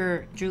 sure, if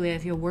you're, Julia,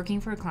 if you're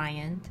working for a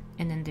client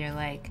and then they're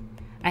like,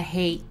 I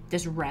hate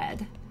this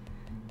red,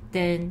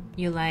 then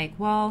you're like,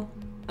 well,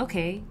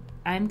 okay,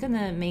 I'm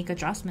gonna make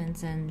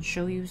adjustments and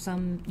show you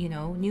some,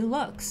 new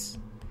looks.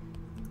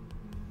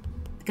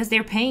 Because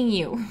they're paying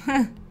you.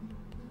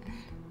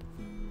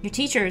 Your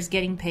teacher is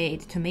getting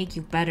paid to make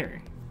you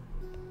better.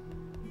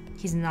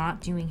 He's not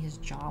doing his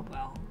job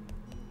well.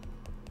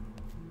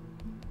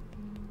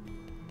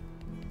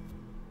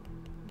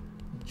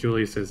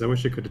 Julie says, I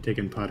wish I could have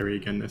taken pottery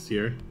again this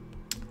year.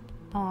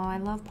 Oh, I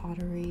love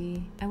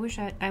pottery. I wish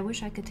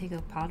I could take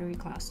a pottery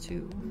class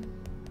too.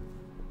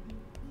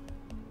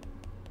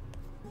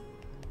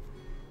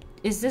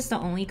 Is this the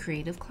only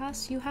creative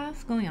class you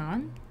have going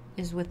on?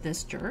 Is with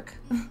this jerk?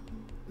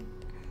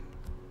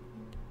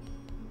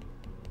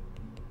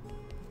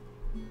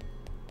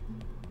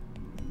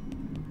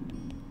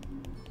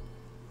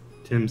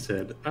 Tim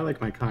said, I like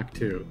my cock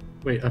too.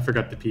 Wait, I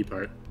forgot the pee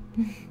part.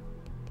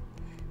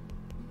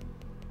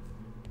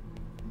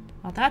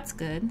 Well, that's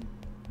good.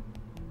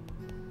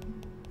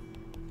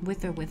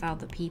 With or without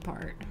the pee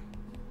part.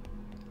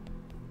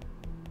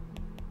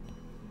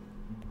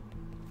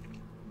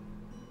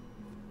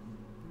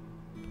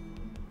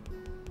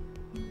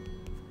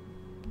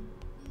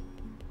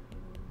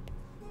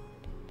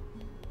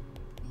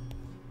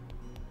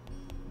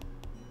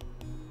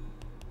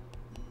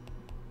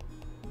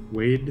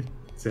 Wade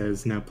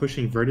says, now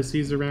pushing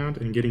vertices around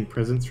and getting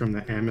presents from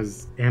the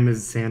Amaz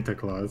Santa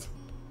Claus.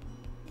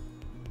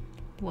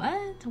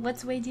 What?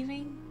 What's Wei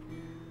doing?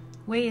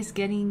 Wei is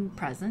getting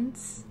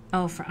presents.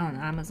 Oh, on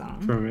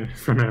Amazon.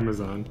 From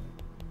Amazon.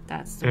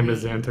 That's the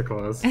Amaz Santa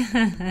Claus.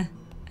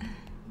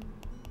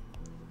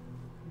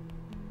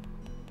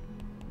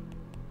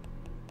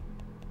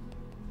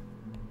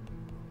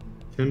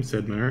 Tim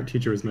said, my art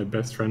teacher was my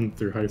best friend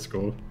through high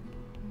school.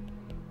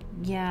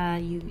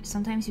 Yeah,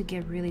 sometimes you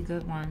get really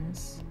good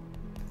ones.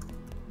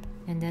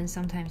 And then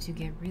sometimes you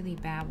get really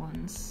bad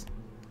ones.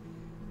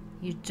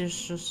 You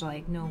just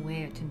like no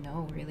way to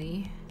know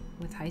really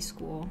with high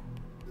school.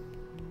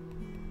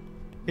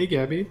 Hey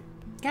Gabby.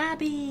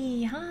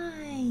 Gabby,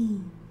 hi.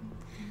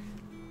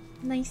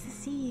 Nice to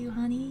see you,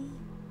 honey.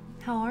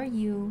 How are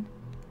you?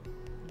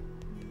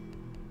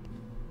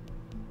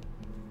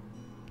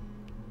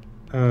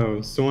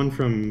 Oh, someone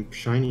from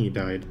Shiny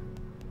died.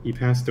 He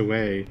passed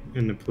away,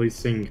 and the police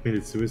saying he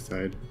committed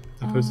suicide.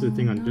 I posted a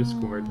thing on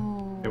Discord.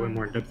 I went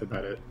more in depth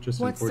about it. Just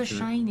What's unfortunate.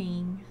 The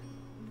Shining?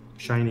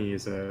 Shiny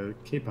is a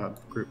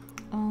K-pop group.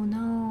 Oh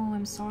no,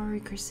 I'm sorry,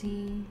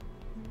 Chrissy.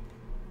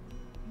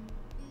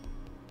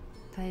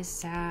 That is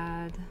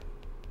sad.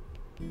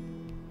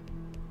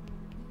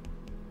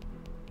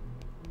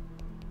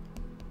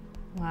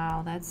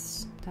 Wow,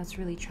 that's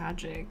really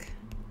tragic.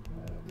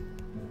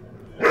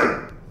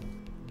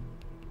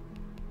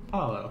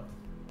 Hello.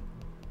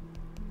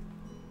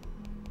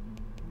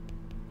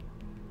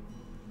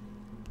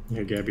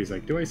 Yeah, Gabby's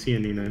like, do I see a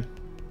Nina?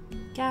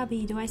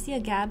 Gabby, do I see a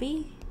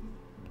Gabby?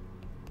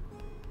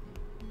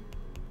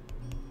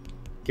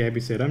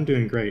 Gabby said, I'm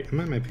doing great. I'm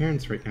at my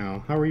parents' right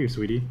now. How are you,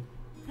 sweetie?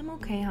 I'm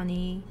okay,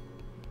 honey.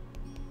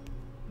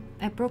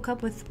 I broke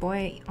up with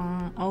boy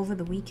over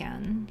the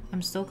weekend.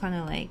 I'm still kind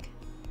of like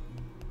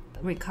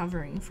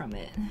recovering from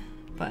it,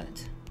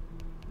 but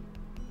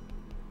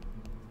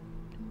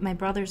my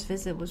brother's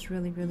visit was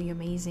really, really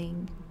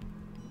amazing.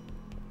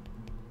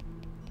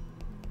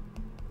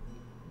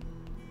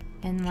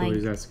 And like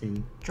Julie's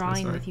asking,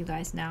 drawing with you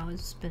guys now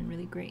has been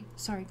really great.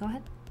 Sorry, go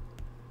ahead.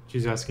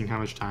 She's asking how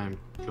much time,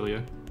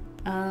 Julia?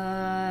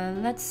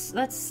 Let's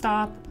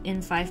stop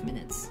in 5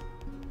 minutes.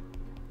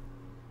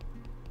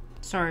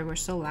 Sorry, we're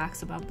so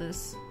lax about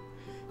this.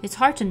 It's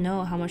hard to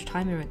know how much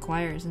time it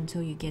requires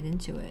until you get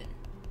into it.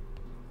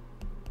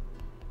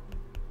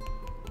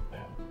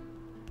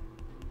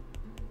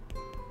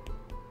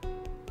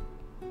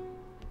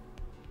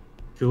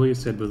 Julia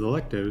said, with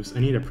electives, I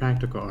need a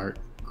practical art,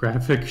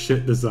 graphic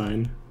shit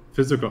design,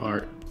 physical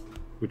art,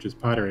 which is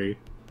pottery,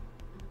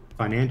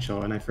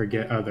 financial, and I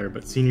forget other,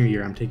 but senior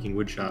year I'm taking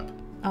woodshop.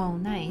 Oh,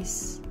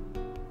 nice.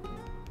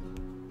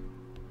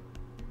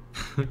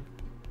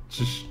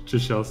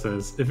 Giselle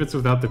says, if it's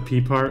without the P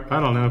part, I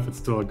don't know if it's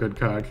still a good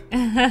cog.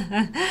 I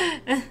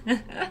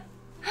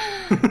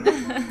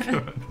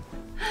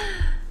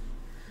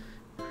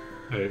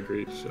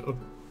agree, Giselle.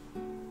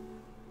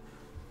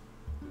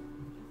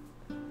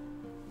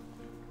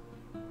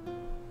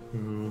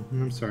 Oh,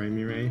 I'm sorry,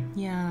 Mireille.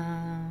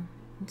 Yeah,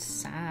 it's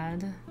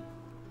sad.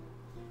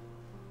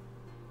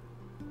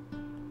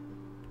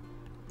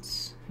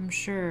 I'm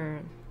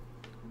sure,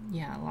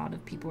 yeah, a lot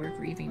of people are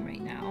grieving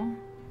right now.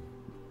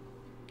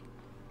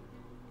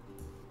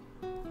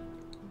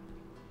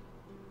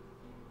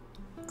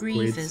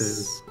 Grief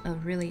is a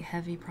really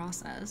heavy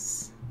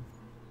process.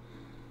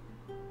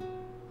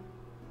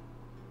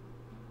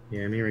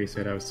 Yeah, Mireille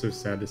said, I was so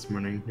sad this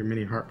morning. There are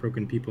many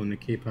heartbroken people in the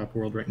K-pop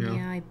world right now.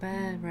 Yeah, I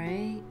bet,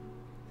 right?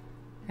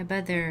 I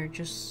bet they're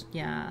just,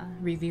 yeah,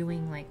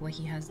 reviewing like what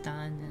he has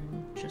done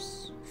and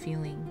just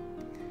feeling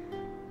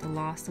the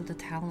loss of the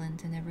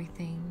talent and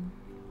everything.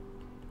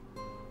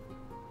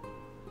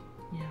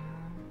 Yeah.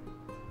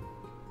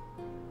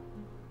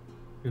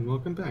 And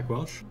welcome back,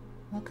 Welsh.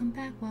 Welcome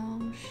back,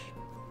 Welsh.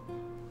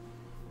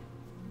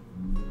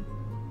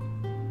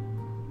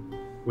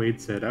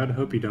 Wade said, I'd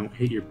hope you don't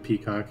hate your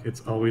Peacock.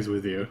 It's always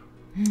with you.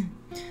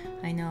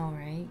 I know,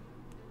 right?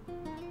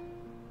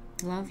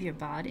 Love your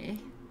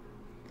body.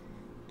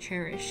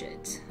 Cherish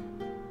it.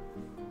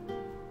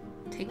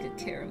 Take good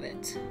care of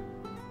it.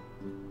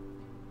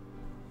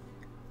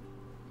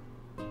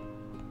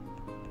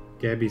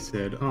 Gabby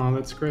said, oh,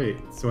 that's great.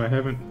 So I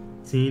haven't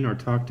seen or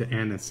talked to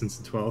Anna since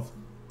the 12th.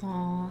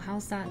 Oh,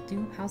 how's that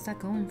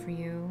going for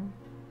you?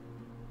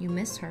 You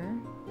miss her?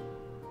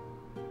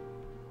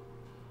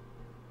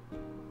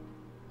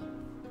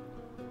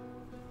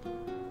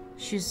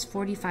 She's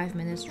 45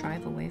 minutes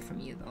drive away from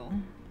you, though.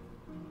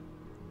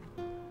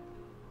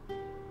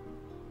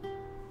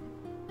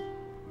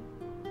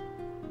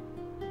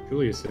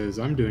 Julia says,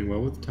 I'm doing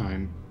well with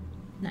time.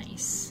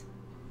 Nice.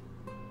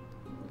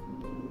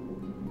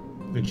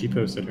 And she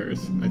posted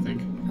hers, I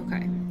think.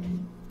 Okay.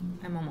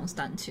 I'm almost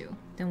done, too.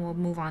 Then we'll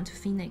move on to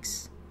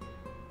Phoenix.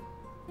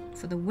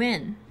 For the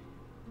win.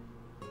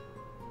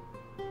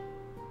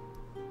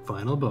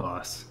 Final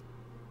boss.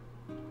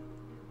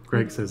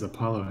 Greg says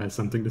Apollo has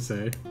something to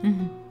say.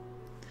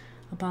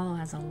 Apollo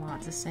has a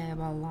lot to say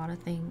about a lot of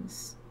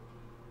things.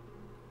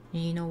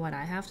 You know what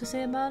I have to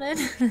say about it?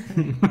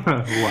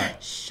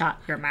 What? Shut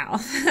your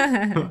mouth.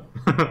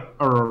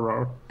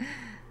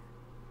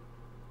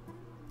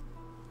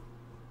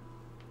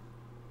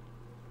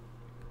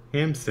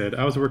 Ham said,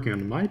 I was working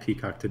on my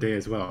Peacock today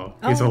as well.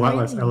 He's a lot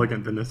less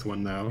elegant than this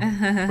one, though.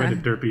 Quite a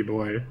derpy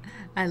boy.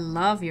 I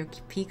love your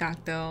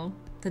Peacock, though.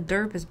 The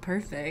derp is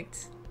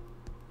perfect.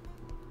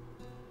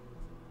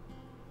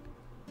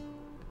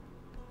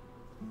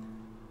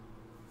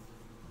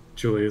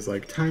 Julia's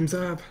like, time's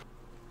up.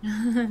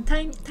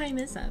 Time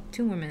is up.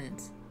 2 more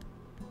minutes.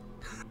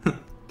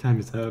 Time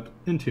is up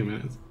in 2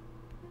 minutes.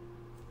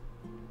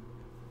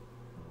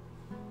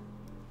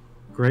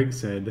 Greg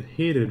said,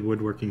 hated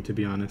woodworking, to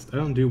be honest. I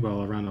don't do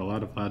well around a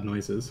lot of loud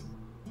noises.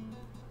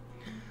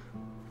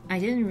 I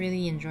didn't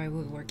really enjoy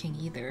woodworking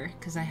either,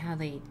 because I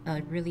had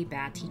a really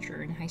bad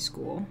teacher in high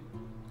school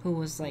who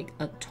was like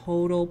a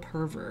total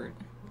pervert.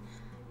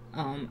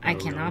 I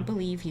cannot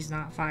believe he's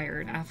not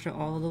fired after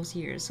all of those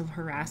years of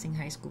harassing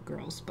high school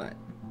girls, but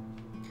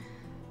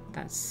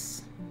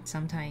that's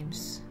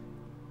sometimes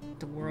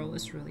the world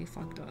is really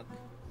fucked up.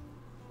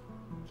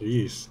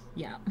 Jeez.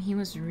 Yeah, he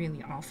was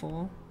really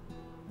awful.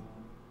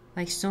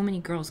 Like, so many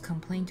girls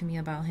complained to me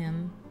about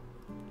him.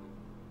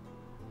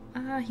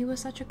 He was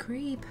such a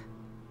creep.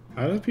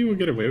 How do people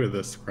get away with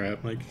this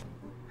crap? Like,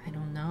 I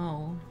don't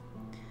know.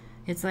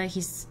 It's like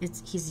he's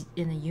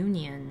in a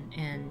union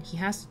and he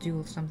has to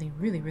do something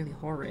really, really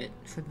horrid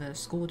for the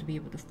school to be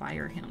able to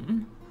fire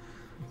him.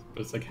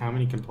 But it's like, how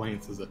many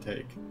complaints does it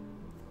take?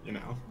 You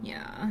know?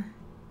 Yeah.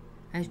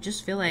 I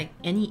just feel like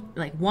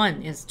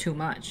one is too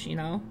much, you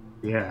know?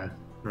 Yeah,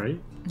 right?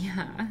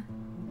 Yeah.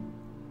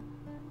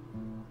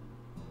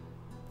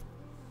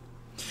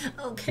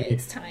 Okay,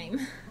 it's time.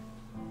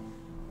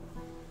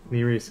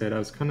 Neri said, I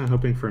was kind of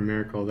hoping for a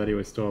miracle that he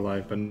was still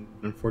alive, but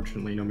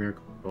unfortunately no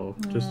miracle.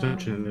 Just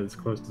mention that it's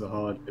close to the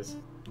holidays.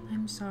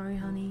 I'm sorry,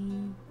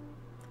 honey.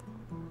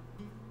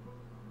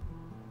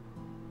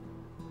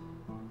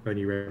 But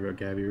you read what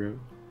Gabby wrote?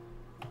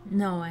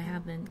 No, I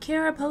haven't.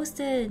 Kara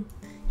posted.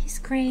 He's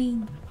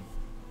green.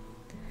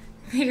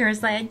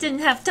 Kara's like, I didn't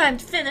have time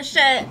to finish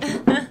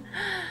it.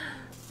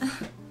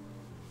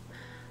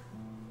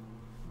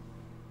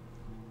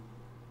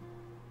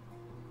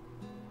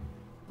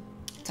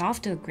 It's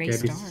off to a great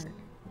start.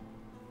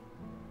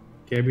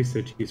 Gabby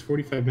said she's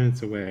 45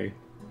 minutes away,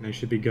 and I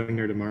should be going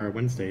there tomorrow,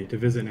 Wednesday, to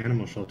visit an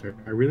animal shelter.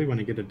 I really want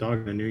to get a dog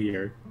in the new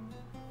year.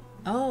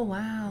 Oh,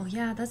 wow.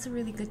 Yeah, that's a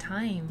really good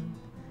time.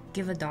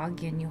 Give a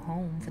dog a new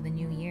home for the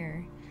new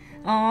year.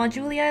 Oh,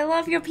 Julia, I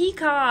love your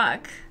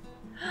peacock.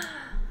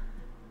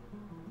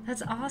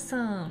 That's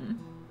awesome.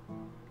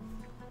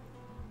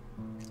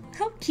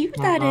 How cute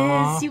that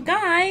is, you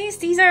guys.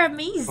 These are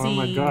amazing. Oh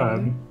my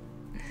god.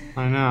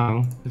 I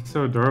know. It's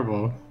so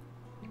adorable.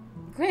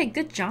 Great,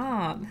 good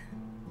job.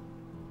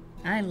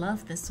 I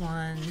love this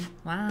one.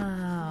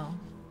 Wow.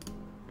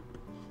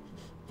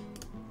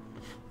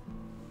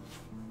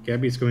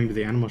 Gabby's going to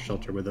the animal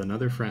shelter with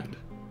another friend.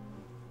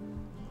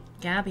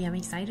 Gabby, I'm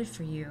excited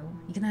for you.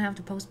 You're gonna have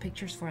to post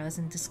pictures for us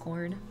in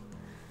Discord.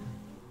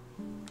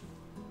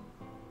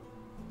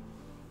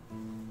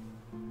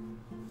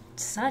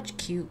 Such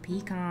cute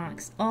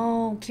peacocks.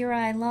 Oh, Kira,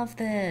 I love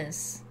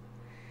this.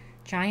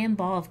 Giant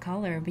ball of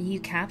color, but you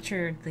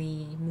captured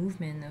the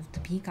movement of the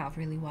peacock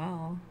really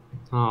well.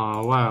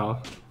 Oh,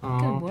 wow. Aww.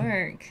 Good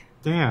work.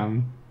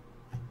 Damn.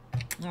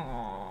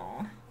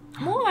 Aww.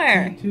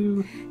 More!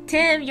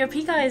 Tim, your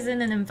peacock is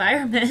in an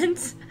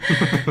environment.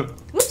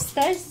 Whoops,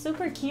 that is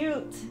super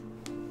cute.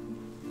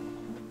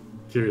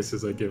 Curious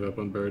as I give up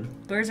on bird.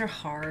 Birds are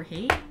hard,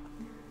 hey?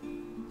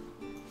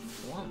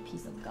 One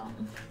piece of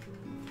gum.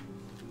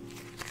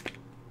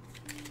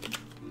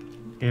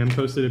 And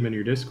posted him in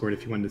your Discord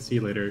if you wanted to see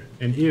later.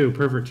 And ew,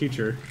 pervert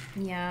teacher.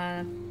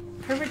 Yeah,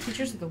 pervert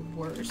teachers are the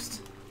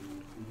worst.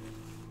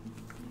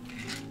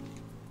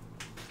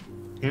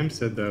 Ham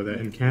said, though, that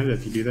in Canada,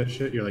 if you do that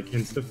shit, you're, like,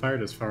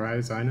 insta-fired as far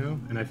as I know.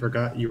 And I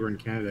forgot you were in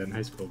Canada in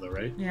high school, though,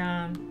 right?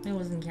 Yeah, it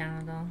was in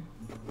Canada.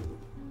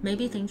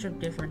 Maybe things are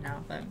different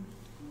now, but...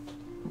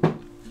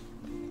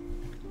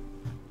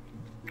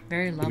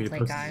 Very lovely,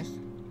 guys.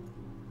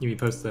 You mean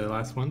post the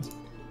last ones?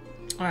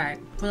 Alright,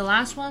 for the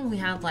last one, we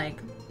have, like,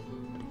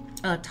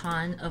 a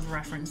ton of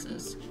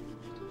references.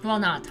 Well,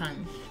 not a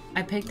ton.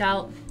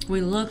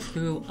 We looked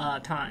through a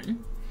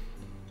ton.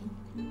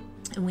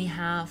 And we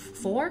have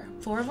four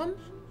of them.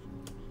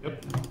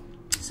 Yep.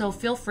 So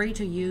feel free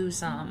to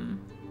use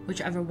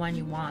whichever one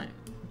you want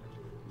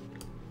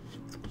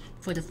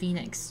for the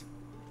phoenix.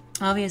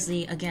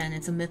 Obviously, again,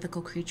 it's a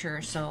mythical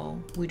creature,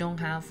 so we don't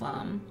have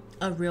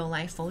a real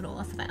life photo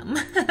of them.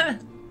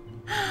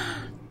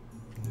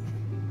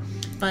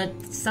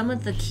 But some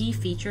of the key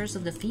features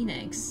of the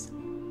phoenix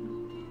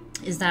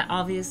is that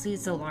obviously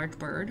it's a large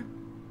bird.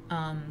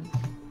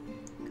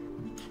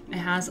 It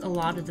has a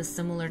lot of the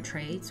similar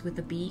traits with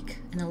the beak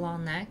and a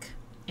long neck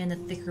and a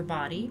thicker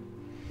body.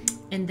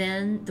 And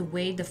then the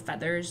way the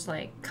feathers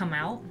like come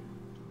out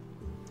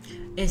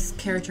is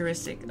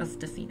characteristic of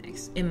the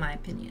phoenix, in my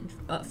opinion.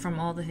 From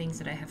all the things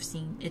that I have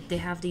seen, they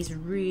have these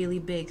really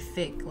big,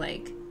 thick,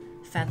 like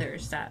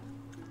feathers that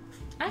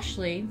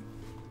actually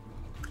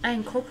I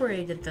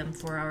incorporated them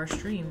for our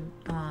stream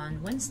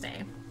on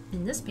Wednesday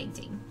in this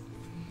painting.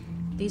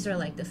 These are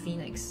like the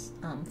phoenix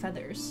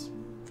feathers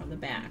from the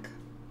back.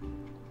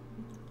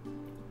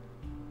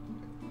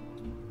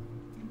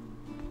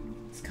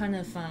 It's kind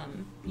of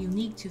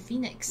unique to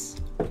Phoenix.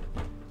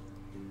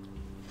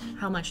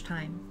 How much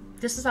time?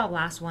 This is our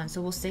last one,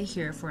 so we'll stay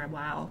here for a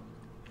while.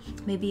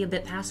 Maybe a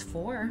bit past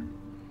 4.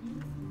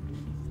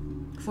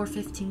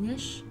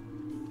 4:15-ish.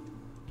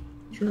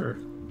 Sure.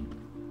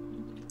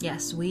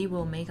 Yes, we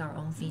will make our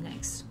own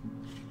Phoenix.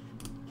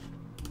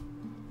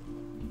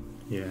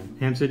 Yeah,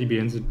 Ham said he'd be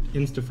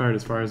insta-fired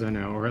as far as I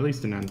know, or at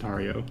least in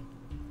Ontario.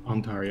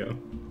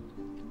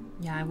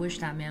 Yeah, I wish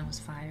that man was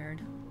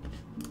fired.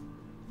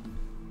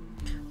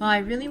 Well, I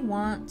really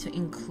want to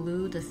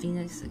include the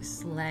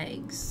Phoenix's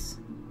legs.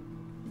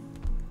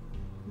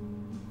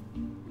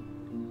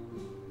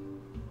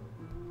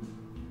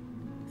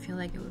 I feel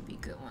like it would be a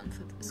good one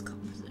for this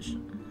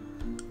composition.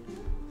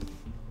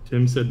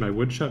 Tim said my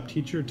woodshop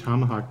teacher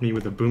tomahawked me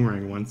with a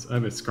boomerang once. I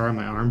have a scar on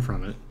my arm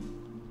from it.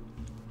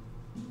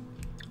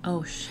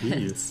 Oh shit.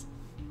 Jeez.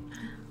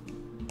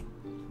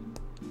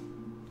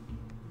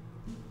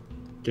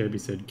 Gabby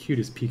said,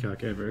 cutest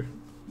peacock ever.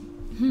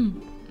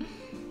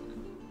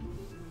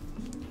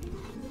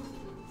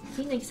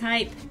 Phoenix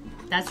hype.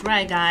 That's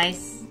right,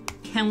 guys.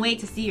 Can't wait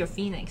to see your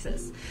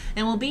phoenixes.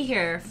 And we'll be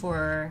here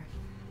for,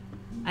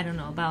 I don't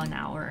know, about an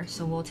hour,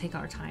 so we'll take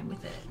our time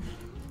with it.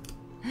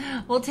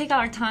 We'll take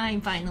our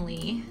time,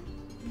 finally.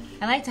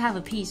 I like to have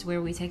a piece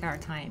where we take our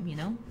time, you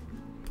know?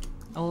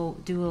 I'll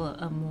do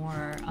a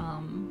more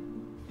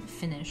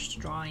finished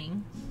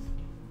drawing.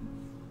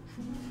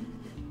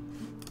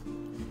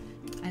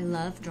 I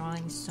love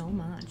drawing so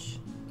much.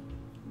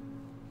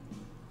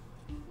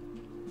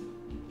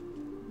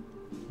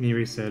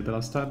 Miri said, but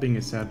I'll stop being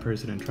a sad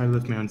person and try to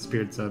lift my own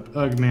spirits up.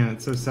 Ugh, man,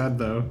 it's so sad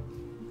though.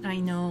 I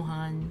know,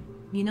 hon.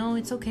 You know,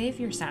 it's okay if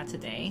you're sad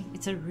today.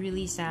 It's a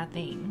really sad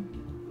thing.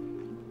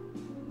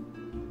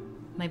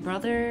 My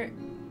brother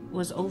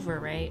was over,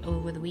 right,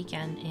 over the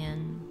weekend,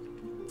 and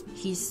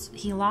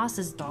he lost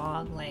his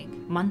dog like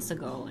months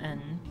ago,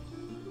 and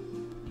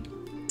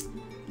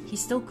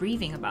he's still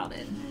grieving about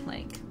it.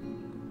 Like,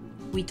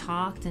 we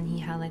talked and he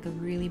had like a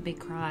really big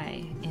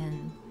cry,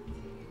 and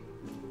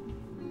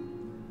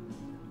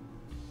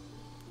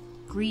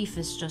grief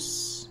is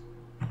just,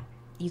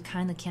 you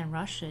kind of can't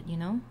rush it, you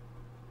know?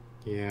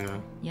 Yeah.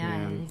 Yeah,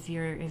 man. if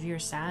you're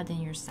sad,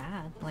 then you're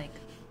sad. Like,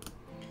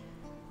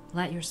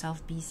 let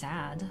yourself be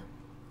sad.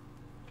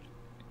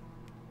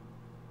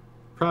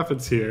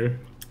 Prophet's here.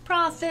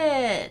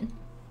 Prophet!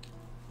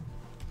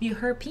 You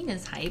heard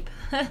penis hype.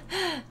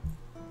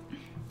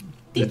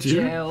 Did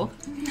you?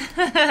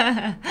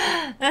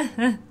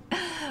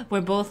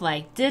 We're both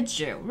like, did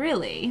you?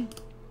 Really?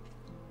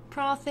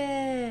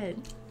 Prophet!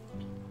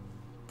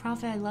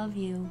 Prophet, I love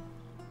you.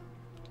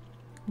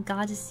 I'm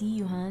glad to see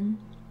you, hun.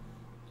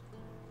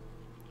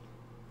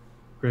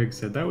 Greg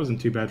said, that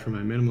wasn't too bad for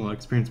my minimal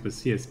experience with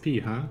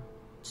CSP, huh?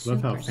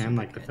 Love how Super,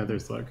 fan-like super the good.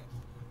 feathers look.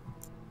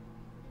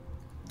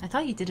 I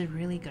thought you did a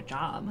really good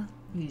job.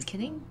 Are you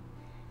kidding?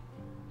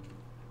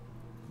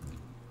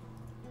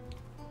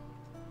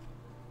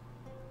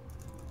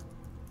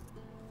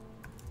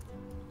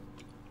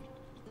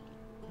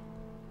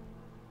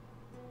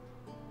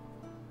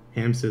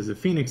 Ham says, the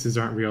phoenixes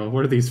aren't real.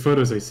 What are these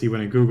photos I see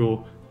when I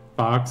Google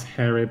Fox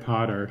Harry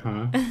Potter,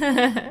 huh?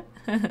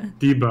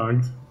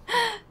 Debunked.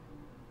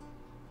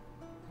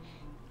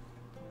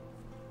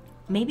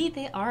 Maybe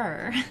they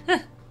are.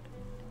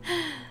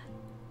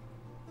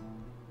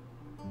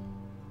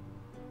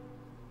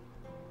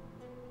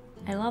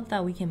 I love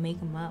that we can make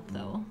them up,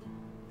 though.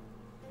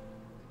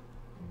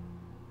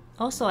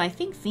 Also, I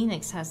think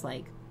Phoenix has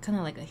like kind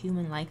of like a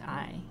human-like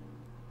eye.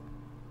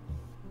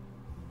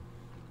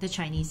 The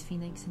Chinese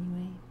Phoenix,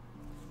 anyway.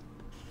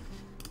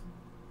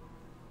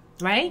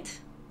 Right?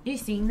 You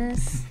seen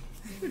this?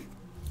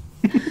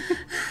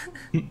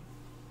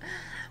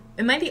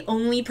 Am I the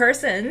only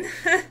person?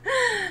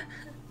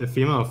 The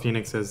female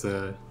phoenix has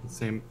the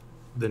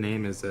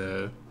name as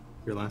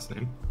your last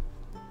name.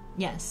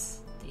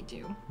 Yes, they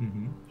do.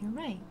 Mm-hmm. You're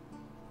right.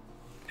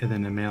 And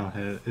then the male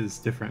is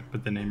different,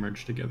 but the name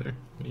merged together.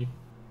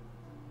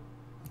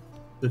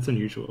 That's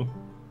unusual.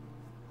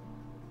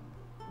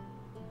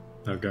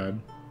 Oh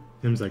god.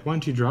 Tim's like, why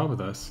don't you draw with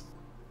us?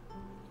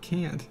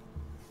 Can't.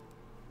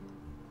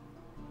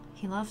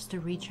 He loves to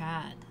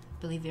re-chat,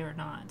 believe it or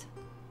not.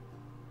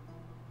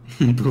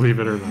 Believe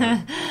it or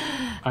not.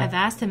 I've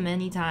asked him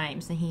many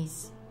times, and he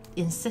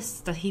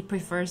insists that he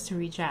prefers to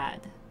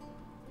re-chat.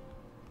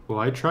 Well,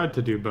 I tried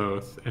to do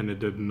both, and it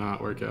did not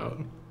work out.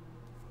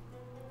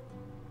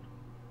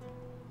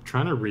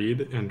 Trying to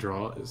read and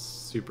draw is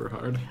super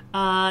hard.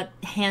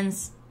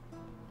 Hence,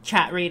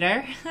 chat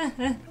reader.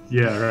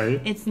 Yeah, right?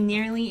 It's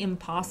nearly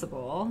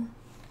impossible.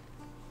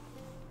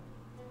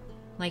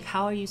 Like,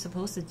 how are you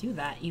supposed to do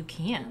that? You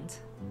can't.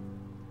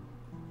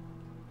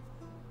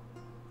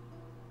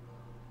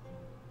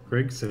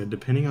 Greg said,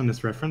 depending on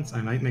this reference,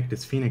 I might make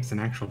this phoenix an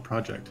actual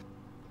project.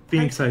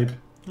 Phoenix hype.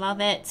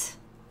 Love it.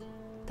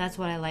 That's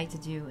what I like to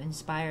do.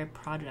 Inspire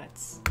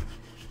projects.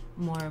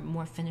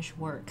 More finished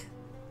work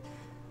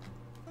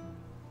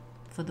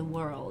for the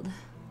world.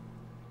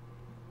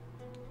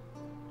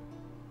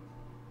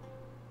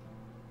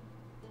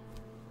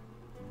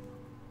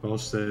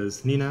 Walsh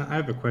says, Nina, I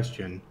have a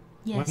question.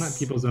 Yes. Why not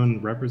people's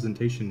own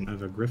representation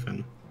of a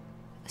griffin?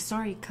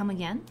 Sorry, come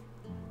again?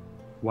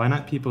 Why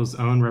not people's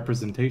own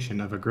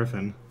representation of a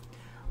griffin?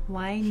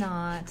 Why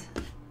not...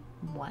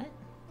 What?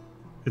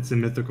 It's a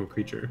mythical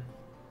creature.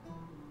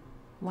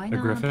 Why A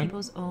not griffin?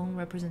 people's own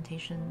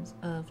representations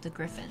of the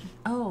griffin?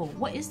 Oh,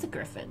 what is the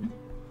griffin?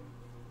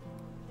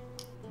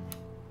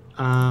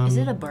 Is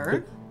it a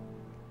bird?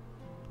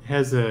 It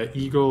has a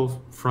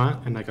eagle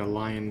front and like a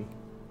lion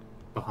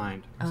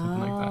behind, or something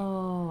like that.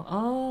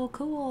 Oh,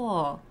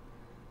 cool.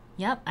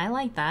 Yep, I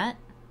like that.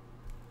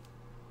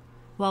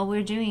 Well,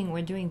 we're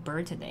doing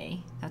bird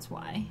today. That's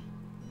why.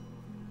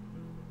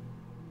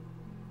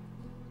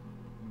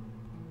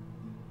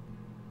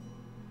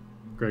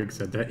 Greg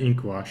said that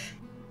ink wash,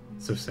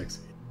 so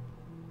sexy.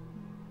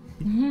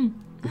 Mm-hmm.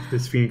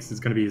 This Phoenix is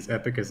going to be as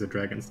epic as the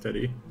Dragon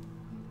Study.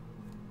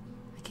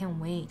 I can't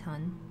wait,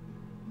 hun.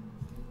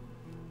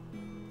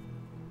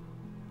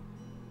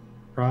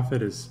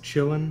 Prophet is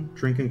chilling,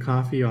 drinking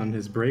coffee on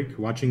his break,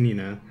 watching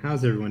Nina.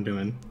 How's everyone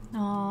doing?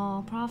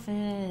 Oh,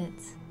 Prophet,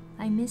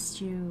 I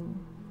missed you.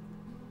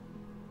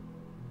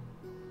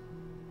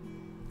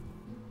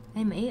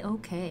 I'm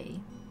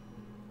A-okay.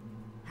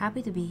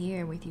 Happy to be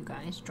here with you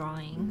guys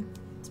drawing.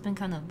 It's been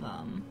kind of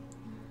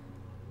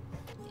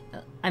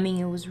I mean,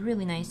 it was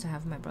really nice to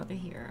have my brother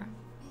here,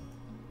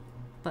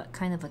 but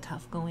kind of a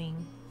tough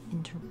going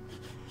into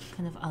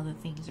kind of other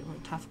things that were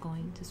tough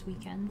going this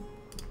weekend.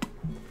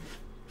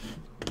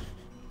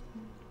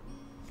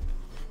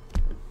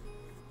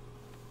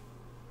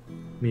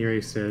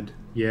 Miri said,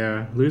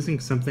 yeah, losing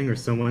something or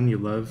someone you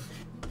love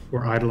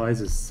or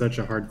idolize is such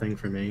a hard thing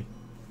for me,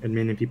 and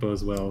many people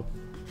as well.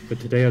 But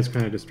today I was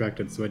kind of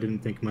distracted, so I didn't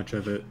think much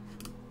of it.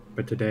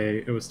 But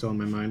today, it was still in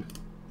my mind.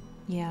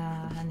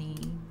 Yeah, honey,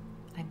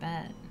 I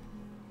bet.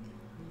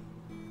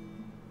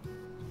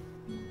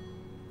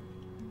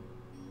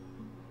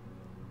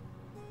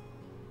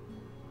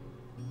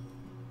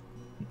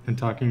 And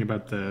talking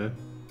about the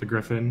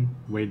griffin,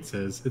 Wade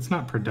says, it's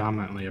not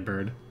predominantly a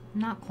bird.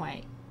 Not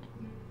quite.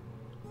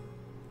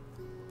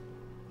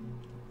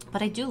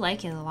 But I do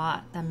like it a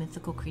lot, that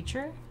mythical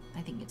creature. I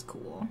think it's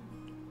cool.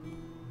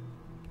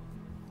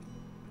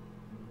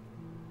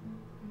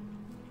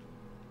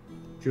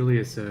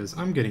 Julia says,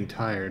 I'm getting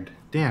tired.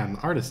 Damn,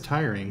 art is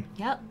tiring.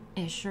 Yep,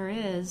 it sure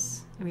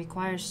is. It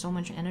requires so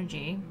much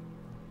energy.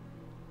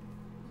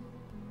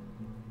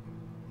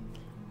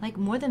 Like,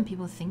 more than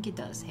people think it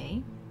does,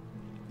 hey?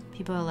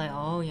 People are like,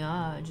 oh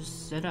yeah,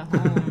 just sit at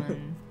home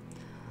and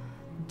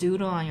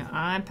doodle on your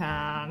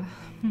iPad.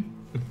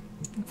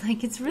 It's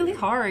like, it's really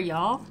hard,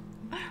 y'all.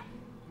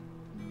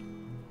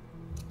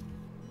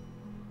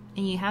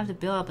 And you have to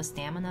build up a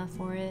stamina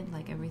for it,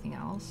 like everything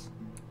else.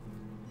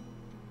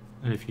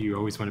 And if you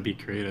always want to be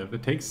creative,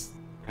 it takes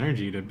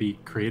energy to be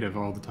creative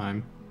all the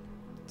time.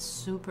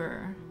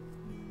 Super.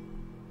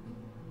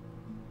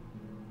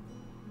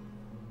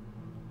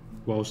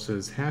 Walsh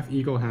says, half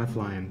eagle, half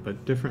lion,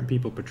 but different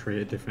people portray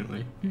it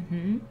differently.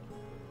 Mm-hmm.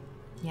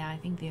 Yeah, I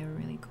think they're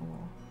really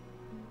cool.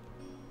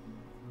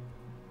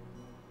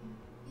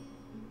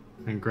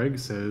 And Greg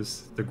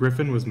says, the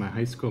griffin was my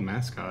high school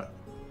mascot.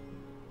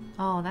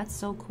 Oh, that's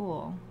so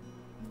cool.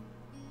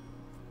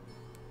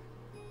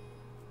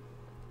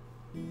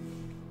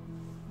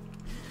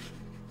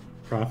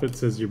 Prophet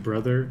says, your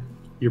brother,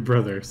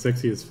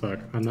 sexy as fuck.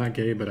 I'm not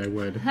gay, but I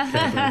would.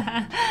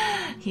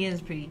 He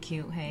is pretty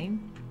cute, hey?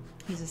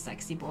 He's a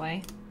sexy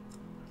boy.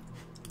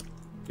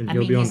 And I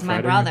he'll mean, be on he's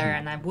my Friday. brother,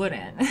 and I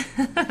wouldn't.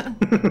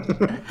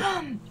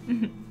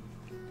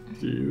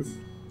 Jeez.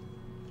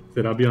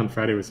 Said I'll be on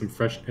Friday with some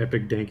fresh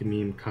epic dank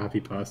meme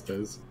copy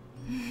pastas.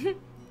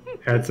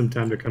 Had some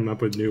time to come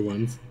up with new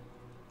ones.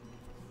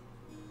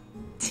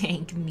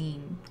 Tank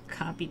meme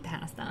copy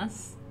past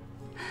us.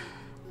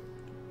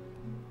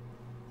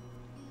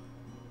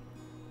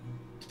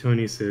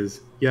 Tony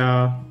says,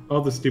 yeah, all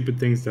the stupid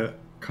things that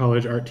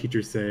college art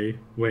teachers say.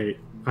 Wait,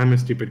 I'm a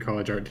stupid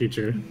college art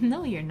teacher.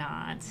 No, you're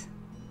not.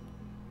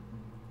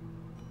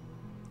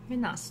 You're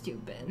not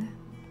stupid.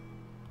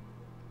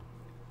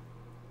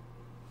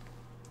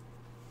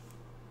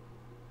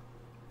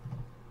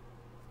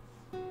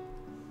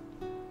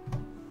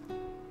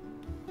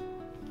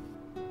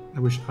 I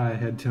wish I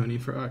had Tony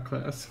for art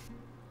class.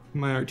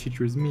 My art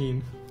teacher is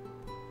mean.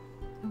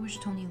 I wish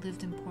Tony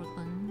lived in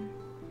Portland.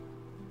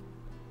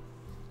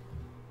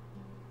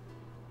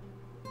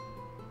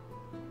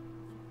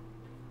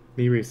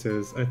 Miri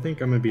says, I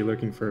think I'm gonna be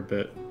lurking for a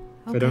bit.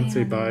 If I don't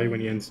say bye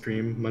when you end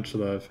stream, much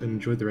love, and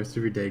enjoy the rest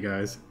of your day,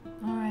 guys.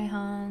 Alright,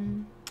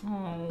 hon.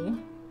 Oh.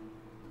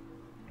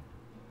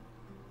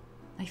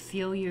 I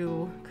feel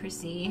you,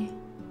 Chrissy.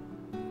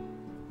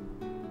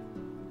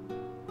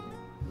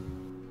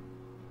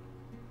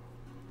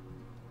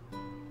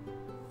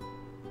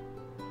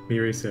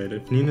 Miri said,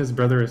 if Nina's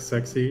brother is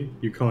sexy,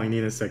 you calling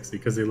Nina sexy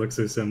because they look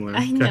so similar.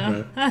 I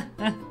know.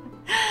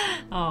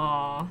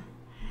 Aww.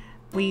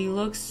 We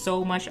look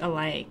so much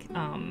alike.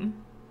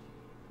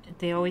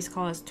 They always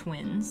call us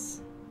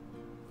twins.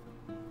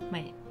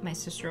 My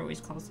sister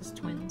always calls us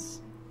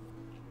twins.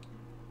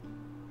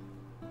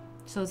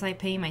 So it's like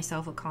paying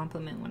myself a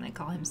compliment when I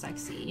call him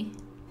sexy.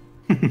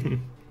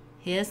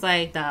 He is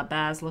like the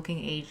best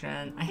looking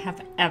Asian I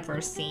have ever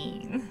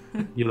seen.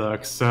 You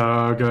look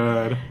so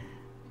good.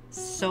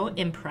 So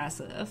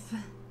impressive.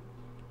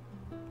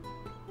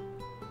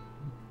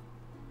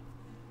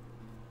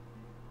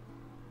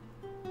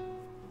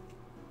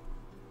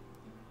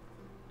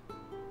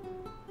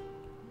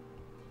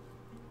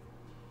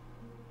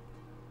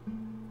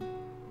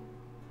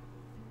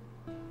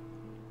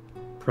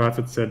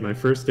 Prophet said, my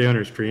first day on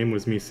her stream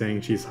was me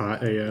saying she's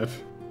hot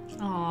AF.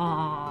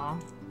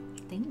 Aww,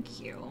 thank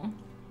you.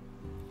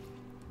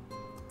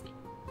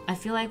 I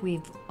feel like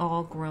we've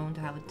all grown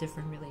to have a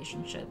different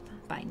relationship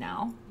by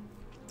now,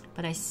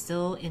 but I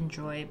still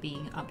enjoy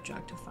being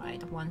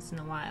objectified once in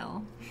a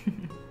while.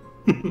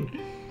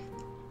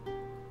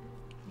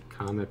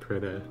 Kame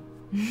pretty.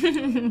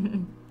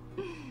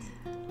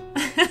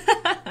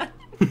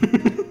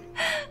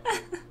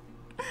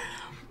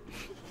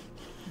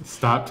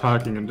 Stop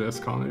talking and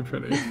just call me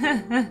pretty.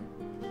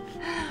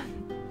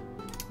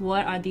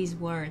 What are these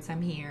words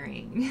I'm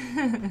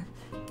hearing?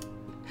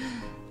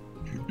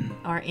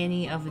 Are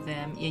any of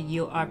them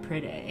you are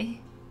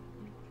pretty?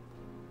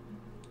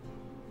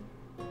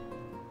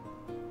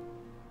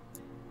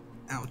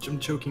 Ouch, I'm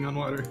choking on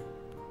water.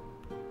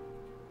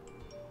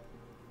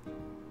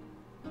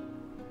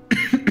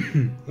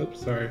 Oops,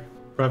 sorry.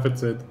 Prophet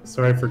said,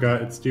 sorry I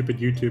forgot, it's stupid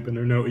YouTube and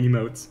there are no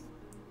emotes.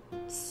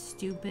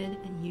 Stupid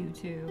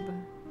YouTube.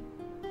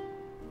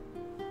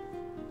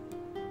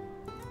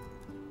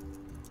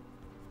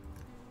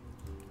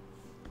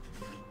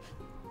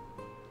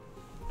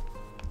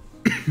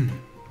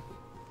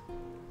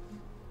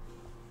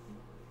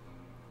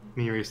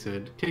 Miri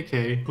said,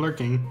 KK,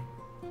 lurking.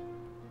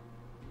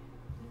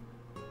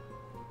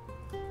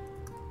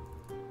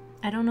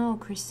 I don't know,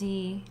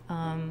 Chrissy,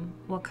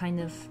 what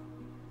kind of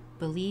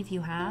belief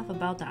you have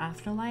about the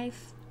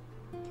afterlife,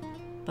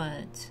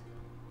 but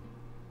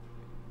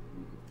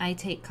I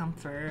take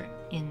comfort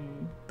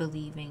in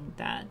believing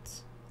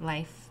that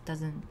life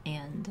doesn't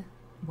end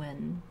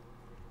when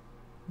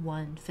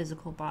one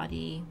physical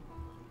body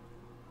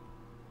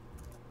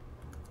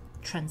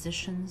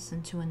transitions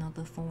into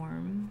another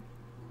form.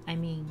 I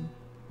mean,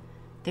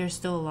 there's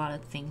still a lot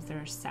of things that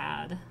are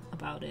sad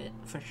about it,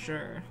 for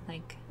sure.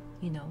 Like,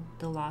 you know,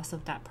 the loss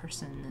of that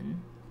person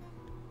and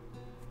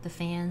the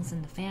fans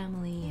and the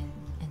family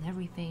and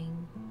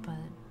everything. But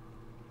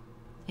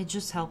it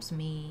just helps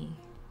me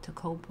to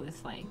cope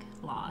with, like,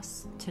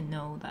 loss. To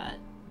know that,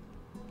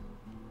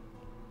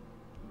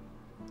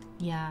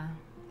 yeah,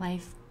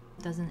 life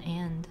doesn't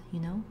end, you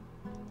know?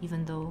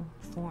 Even though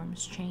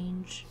forms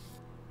change.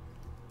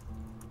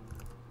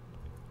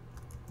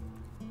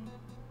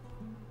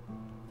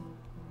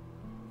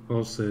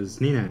 Paul says,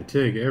 Nina,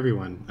 Tig,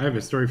 everyone, I have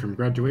a story from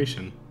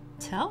graduation.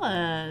 Tell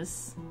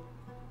us.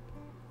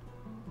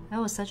 That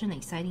was such an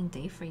exciting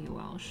day for you,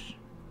 Welsh.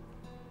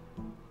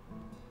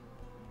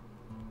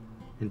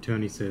 And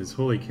Tony says,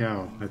 holy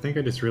cow, I think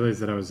I just realized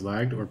that I was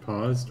lagged or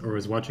paused or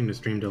was watching the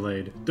stream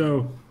delayed.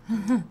 Doh!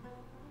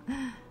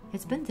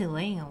 It's been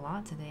delaying a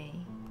lot today.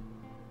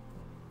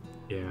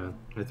 Yeah,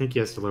 I think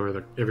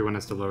everyone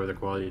has to lower the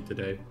quality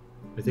today.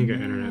 I think our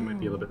internet might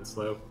be a little bit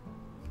slow.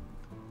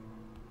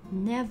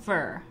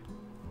 Never.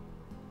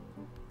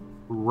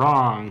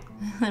 Wrong.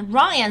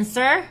 Wrong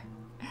answer.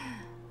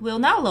 Will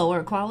not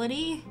lower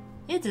quality.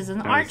 It is an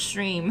art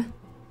stream.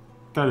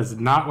 That is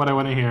not what I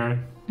want to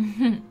hear.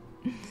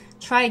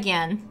 Try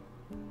again.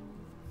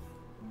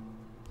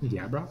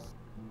 Yeah, bro.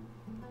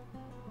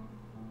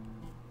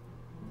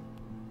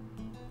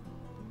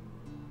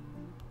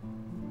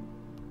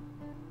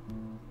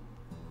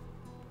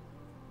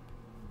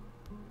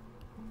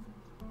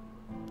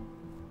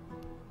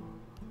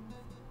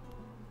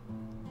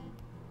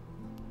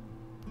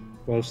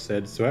 Welsh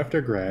said, so after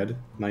grad,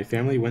 my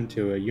family went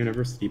to a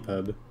university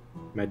pub.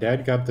 My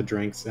dad got the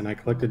drinks and I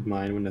collected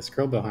mine when this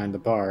girl behind the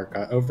bar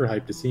got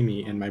overhyped to see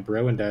me and my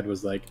bro and dad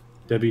was like,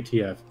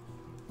 WTF,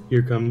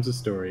 here comes a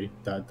story, ...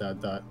 That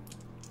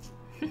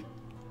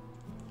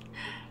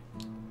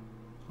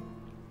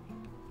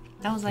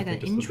was like an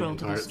intro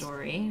to the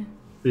story.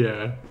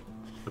 Yeah,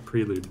 a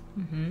prelude.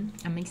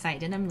 I'm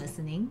excited, I'm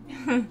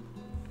listening.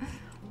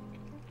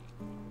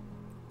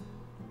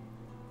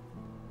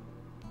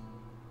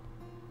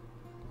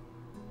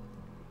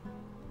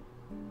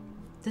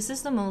 This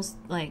is the most,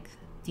 like,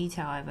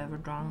 detail I've ever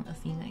drawn a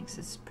phoenix.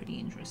 It's pretty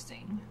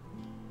interesting.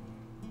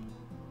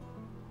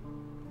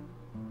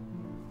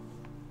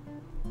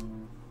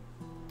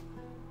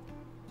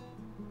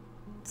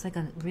 It's like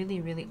a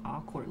really, really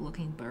awkward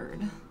looking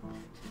bird.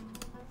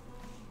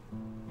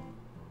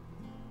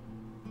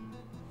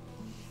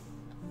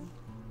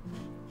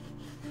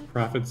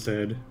 Prophet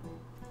said,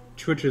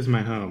 Twitch is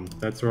my home.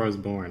 That's where I was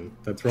born.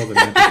 That's where all the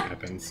magic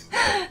happens.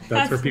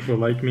 That's where people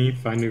like me,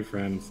 find new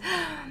friends.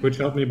 Twitch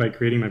helped me by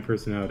creating my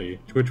personality.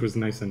 Twitch was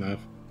nice enough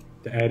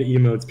to add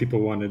emotes people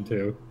wanted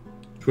to.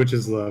 Twitch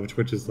is love.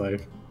 Twitch is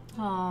life.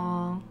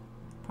 Aww,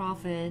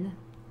 Prophet.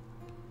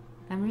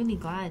 I'm really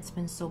glad it's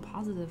been so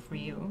positive for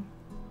you.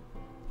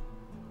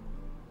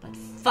 But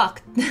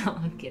fuck, no,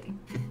 I'm kidding.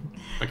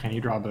 But can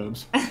you draw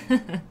boobs?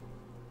 I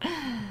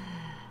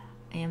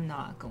am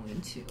not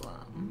going to,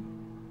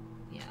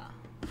 yeah.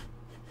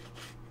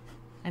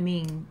 I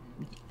mean,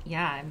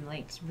 yeah, I'm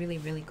like really,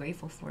 really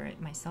grateful for it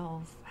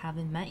myself.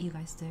 Haven't met you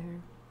guys there.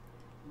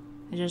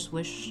 I just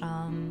wish,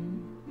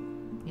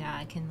 yeah,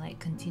 I can like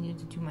continue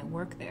to do my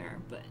work there,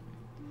 but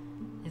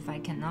if I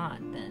cannot,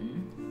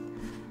 then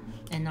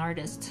an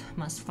artist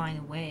must find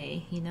a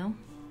way, you know?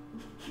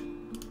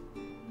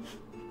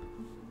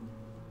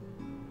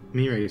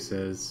 Mirai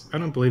says, I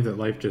don't believe that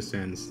life just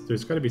ends.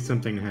 There's got to be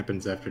something that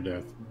happens after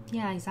death.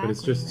 Yeah,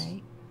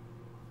 exactly.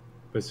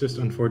 But it's just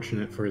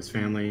unfortunate for his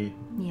family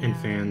and Yeah.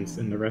 fans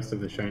and the rest of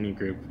the Shiny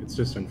group. It's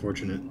just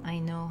unfortunate. I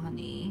know,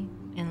 honey.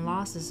 And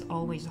loss is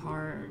always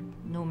hard,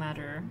 no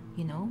matter,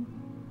 you know?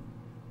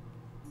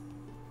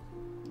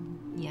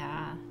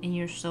 Yeah, and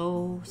you're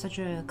such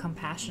a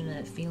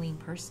compassionate, feeling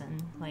person.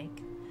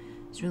 Like,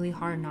 it's really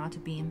hard not to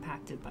be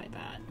impacted by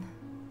that.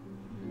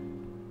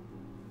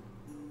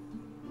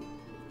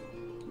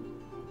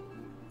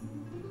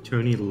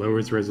 Tony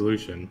lowers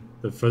resolution.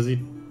 The fuzzy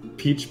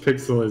peach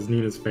pixel is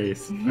Nina's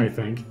face, I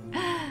think.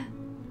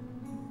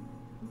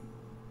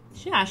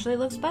 She actually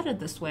looks better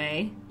this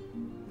way.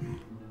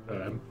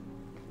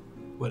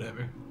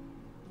 Whatever.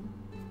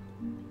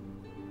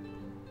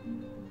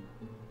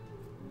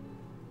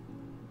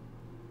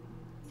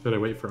 Should I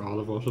wait for all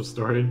of Walsh's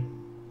story?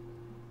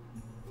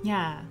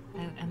 Yeah,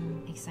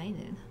 I'm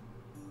excited.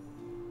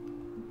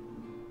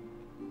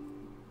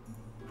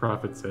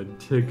 Prophet said,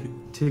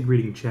 Tig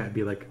reading chat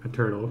be like a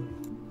turtle.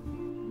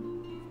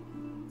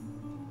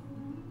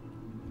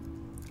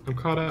 I'm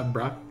caught up,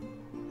 bruh.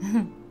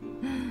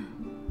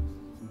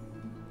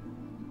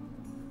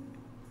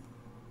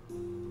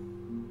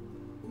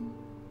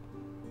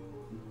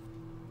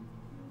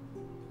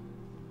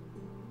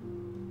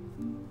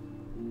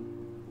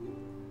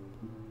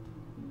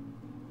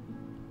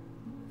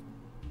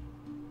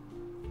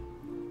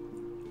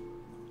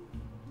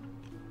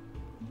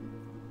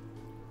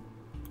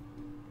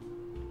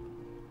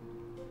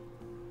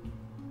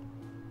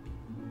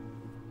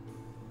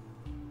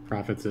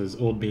 Prophet says,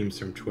 old memes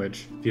from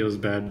Twitch. Feels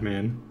bad,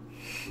 man.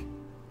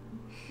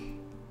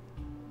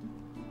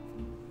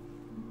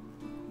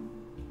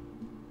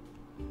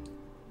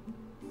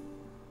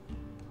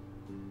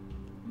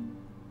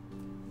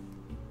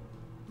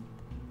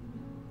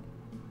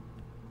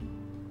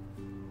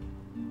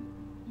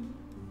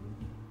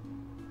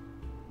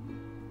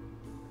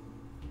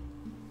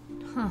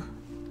 Huh.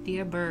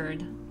 Dear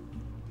bird,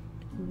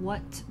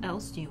 what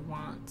else do you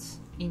want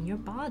in your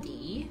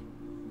body?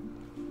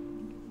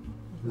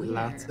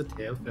 Lots of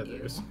tail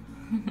feathers.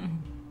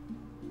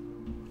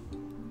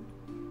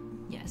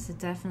 Yes, it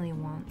definitely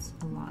wants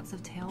lots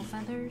of tail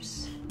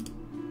feathers.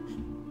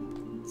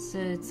 So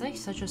it's like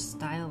such a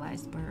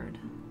stylized bird.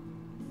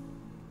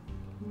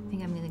 I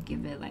think I'm gonna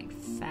give it like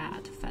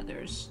fat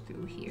feathers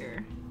through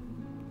here.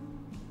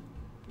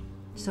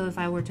 So if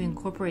I were to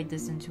incorporate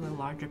this into a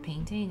larger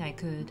painting, I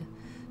could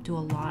do a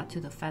lot to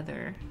the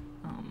feather.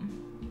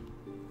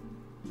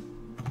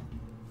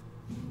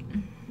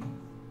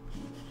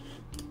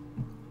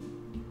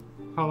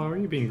 Paula, are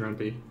you being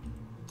grumpy?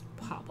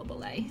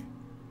 Probably.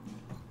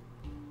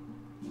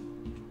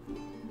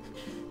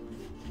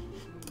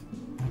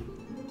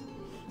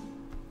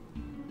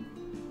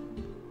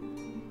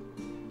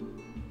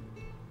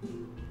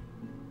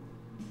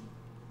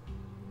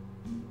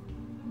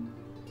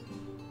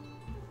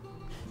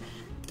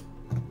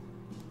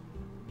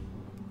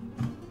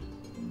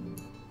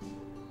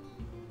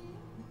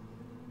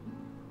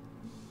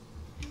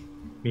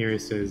 Mira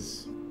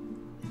says,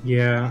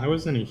 yeah, I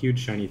wasn't a huge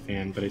Shiny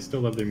fan, but I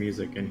still love their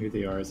music and who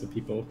they are as a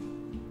people.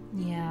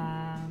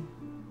 Yeah.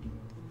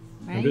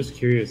 Right? I'm just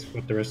curious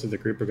what the rest of the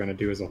group are going to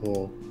do as a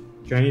whole.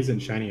 Shiny isn't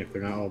Shiny if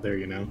they're not all there,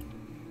 you know?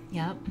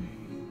 Yep.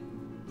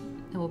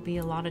 There will be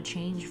a lot of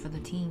change for the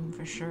team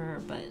for sure,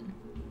 but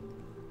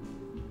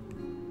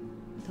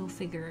they'll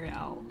figure it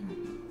out.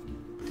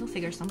 They'll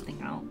figure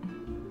something out.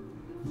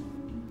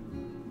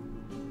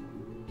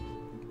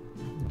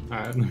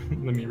 Alright,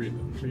 let me read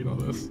all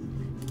this.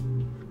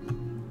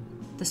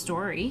 The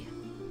story.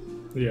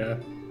 Yeah.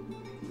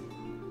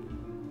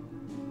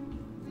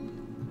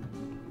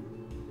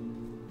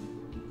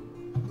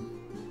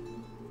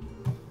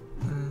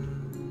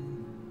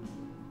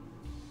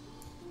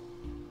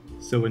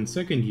 So in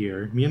second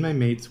year, me and my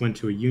mates went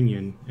to a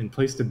union and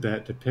placed a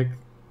bet to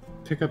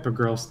pick up a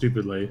girl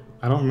stupidly.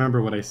 I don't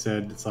remember what I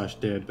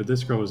said/did, but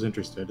this girl was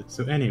interested.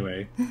 So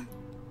anyway,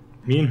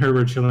 me and her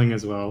were chilling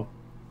as well.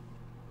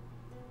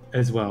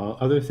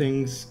 Other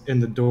things in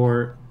the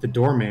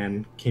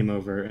doorman came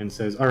over and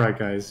says, all right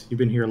guys, you've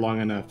been here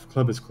long enough,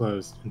 club is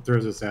closed, and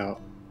throws us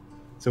out.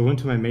 So I went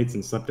to my mate's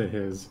and slept at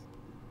his.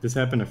 This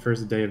happened the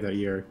first day of that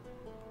year.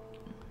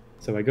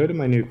 So I go to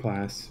my new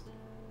class,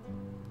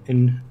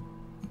 and...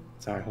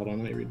 Sorry, hold on,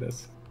 let me read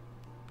this.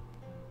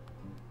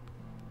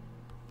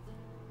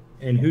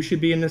 And who should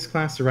be in this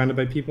class surrounded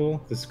by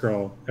people? This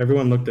girl.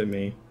 Everyone looked at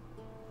me.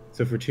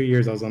 So for 2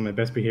 years, I was on my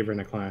best behavior in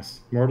the class.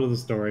 Moral of the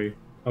story,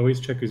 always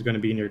check who's going to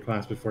be in your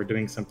class before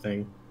doing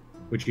something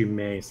which you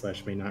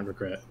may/may not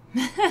regret.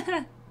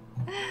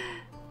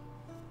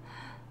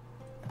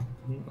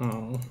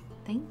 Oh.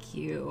 Thank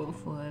you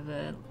for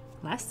the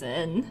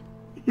lesson.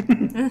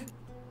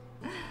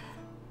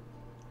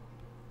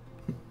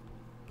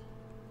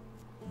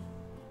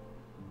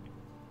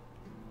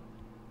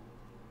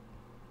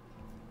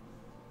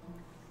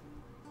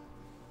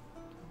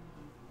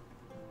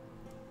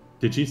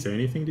 Did she say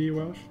anything to you,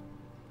 Welsh?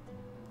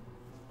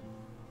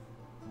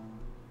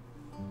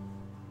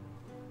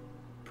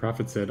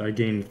 Prophet said, I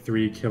gained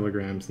 3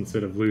 kilograms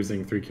instead of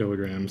losing 3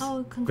 kilograms.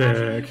 Oh,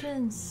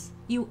 congratulations.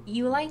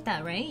 You like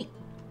that, right?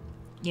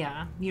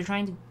 Yeah, you're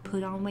trying to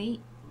put on weight?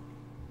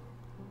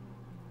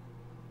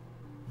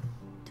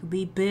 To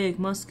be big,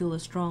 muscular,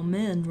 strong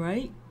men,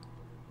 right?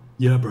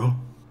 Yeah, bro.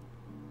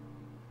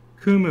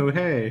 Kumu,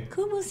 hey!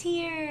 Kumu's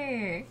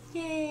here!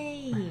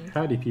 Yay!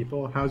 Howdy,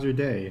 people. How's your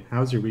day?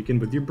 How's your weekend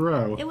with your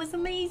bro? It was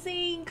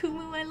amazing!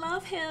 Kumu, I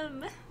love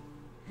him!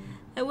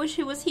 I wish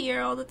he was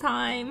here all the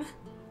time.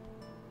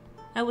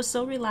 I was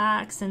so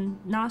relaxed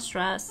and not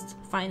stressed,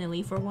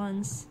 finally, for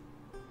once.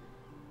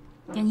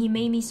 And he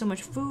made me so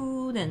much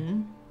food,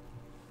 and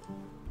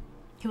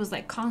he was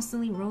like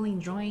constantly rolling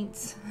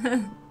joints.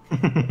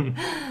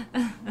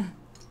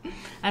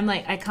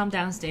 I come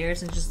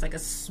downstairs and just like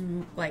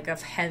a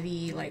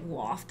heavy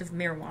waft of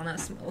marijuana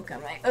smoke.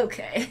 I'm like,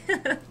 okay.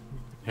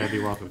 Heavy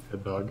waft of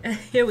head dog.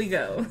 Here we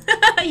go.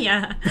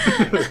 Yeah.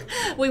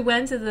 We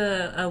went to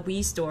the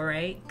Wii store,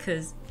 right?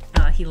 Because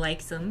he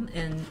likes them,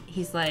 and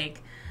he's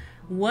like,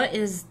 what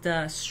is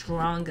the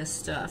strongest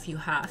stuff you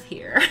have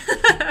here?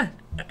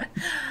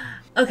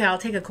 Okay, I'll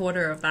take a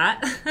quarter of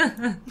that.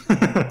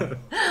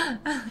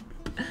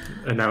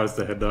 And now it's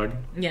the head dog?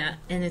 Yeah,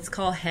 and it's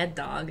called Head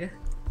Dog.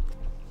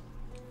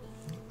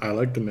 I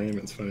like the name,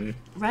 it's funny.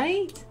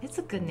 Right? It's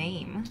a good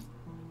name.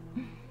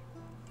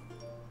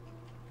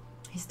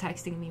 He's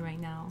texting me right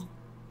now.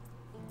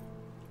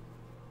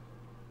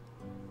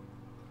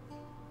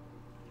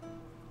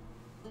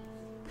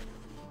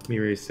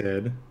 Mirai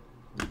said,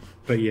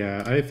 but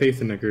yeah, I have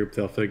faith in the group,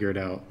 they'll figure it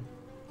out.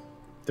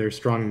 They're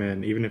strong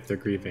men, even if they're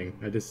grieving.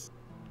 I just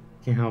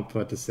can't help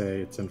but to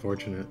say it's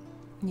unfortunate.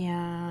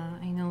 Yeah,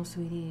 I know,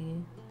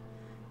 sweetie.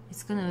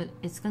 It's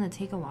gonna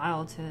take a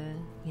while to,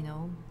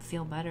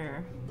 feel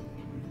better.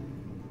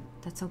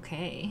 That's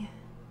okay.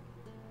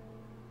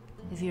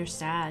 If you're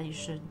sad, you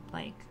should,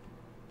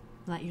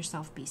 let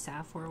yourself be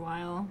sad for a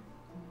while.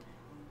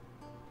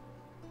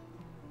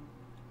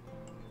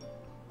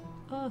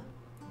 Oh,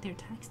 they're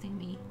texting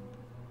me.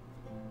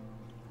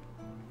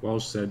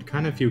 Walsh said,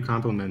 kind of few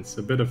compliments,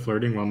 a bit of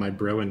flirting while my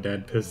bro and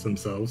dad pissed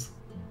themselves.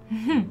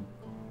 And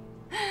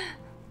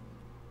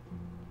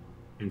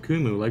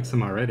Kumu likes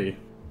him already.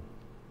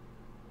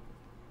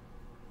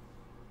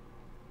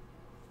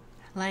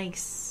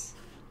 Likes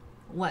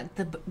what?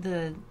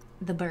 The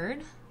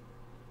bird?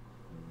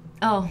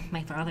 Oh,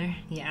 my father.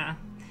 Yeah.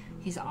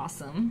 He's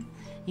awesome.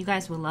 You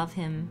guys will love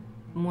him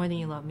more than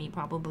you love me,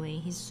 probably.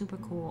 He's super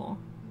cool.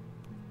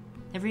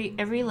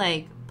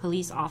 Every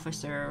police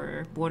officer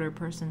or border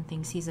person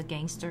thinks he's a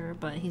gangster,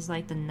 but he's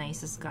like the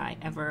nicest guy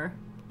ever.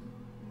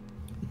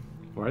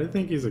 Why do you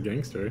think he's a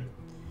gangster?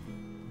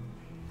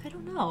 I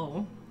don't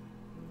know.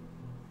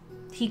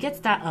 He gets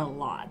that a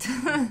lot.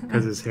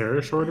 Because his hair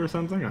is short or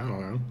something? I don't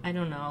know. I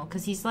don't know.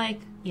 Because he's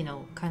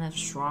kind of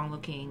strong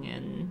looking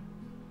and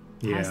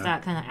has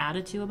that kind of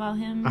attitude about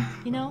him,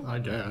 I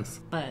guess.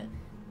 But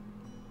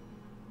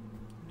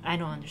I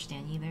don't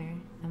understand either.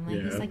 I'm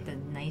like, he's like the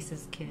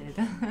nicest kid.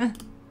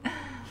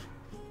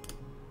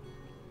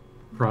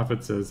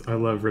 Prophet says, I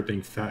love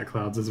ripping fat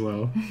clouds as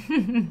well.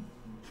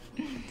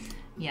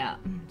 Yeah.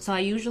 So I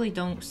usually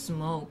don't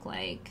smoke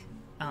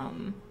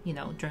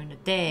during the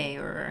day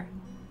or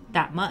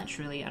that much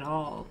really at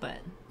all. But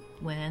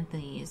when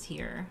Anthony is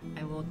here,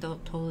 I will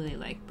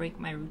totally break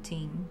my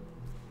routine.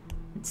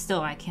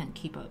 Still, I can't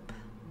keep up.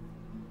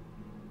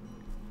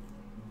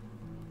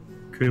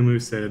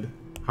 Kumu said,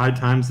 high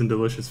times and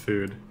delicious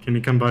food. Can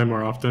you come by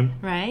more often?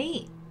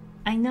 Right?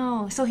 I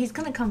know. So he's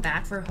gonna come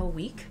back for a whole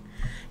week.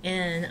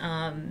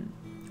 And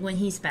when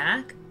he's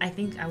back, I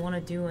think I want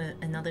to do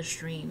another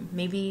stream.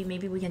 Maybe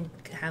we can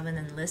have an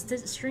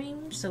enlisted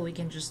stream, so we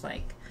can just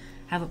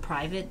have a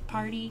private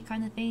party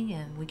kind of thing,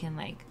 and we can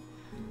I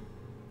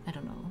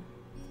don't know,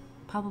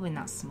 probably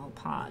not smoke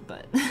pot,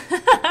 but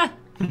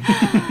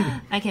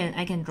I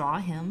can draw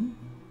him.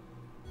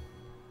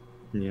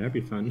 Yeah, that'd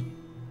be fun.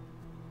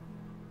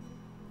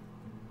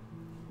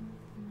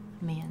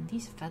 Man,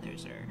 these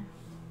feathers are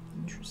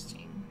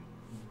interesting.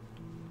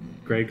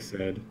 Greg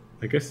said,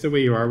 I guess the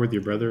way you are with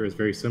your brother is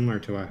very similar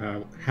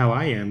to how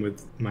I am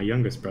with my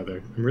youngest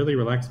brother. I'm really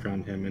relaxed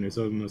around him, and there's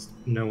almost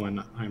no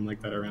one I'm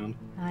like that around.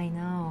 I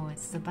know,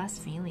 it's the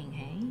best feeling,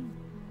 hey?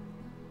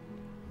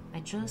 I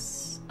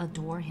just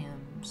adore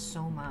him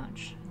so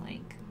much.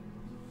 Like,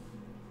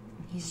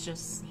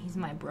 he's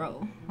my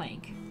bro.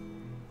 Like,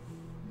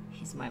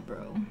 he's my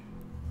bro.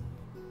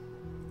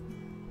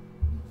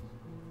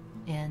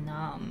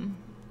 And,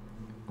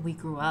 we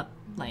grew up,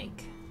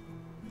 like,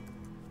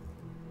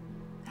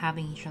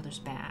 having each other's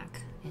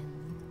back,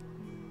 and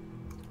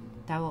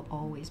that will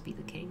always be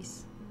the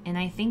case. And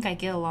I think I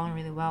get along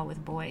really well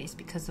with boys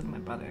because of my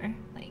brother.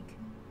 Like,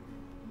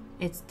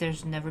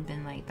 there's never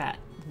been like that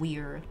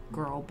weird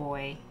girl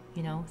boy,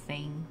 you know,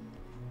 thing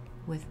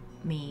with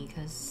me,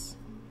 because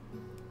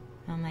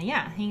I'm like,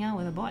 yeah, hang out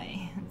with a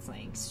boy. It's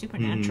like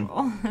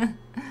supernatural.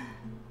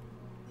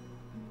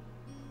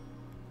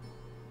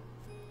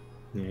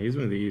 Yeah, he's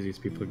one of the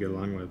easiest people to get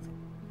along with.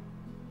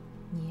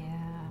 Yeah.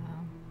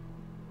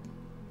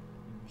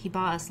 He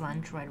bought us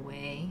lunch right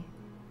away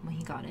when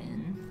he got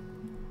in.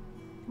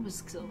 It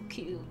was so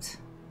cute.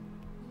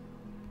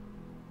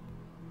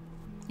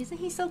 Isn't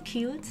he so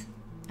cute?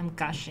 I'm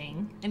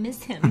gushing. I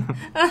missed him.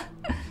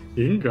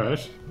 You can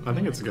gush. I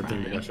think it's a good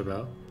thing to gush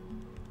about.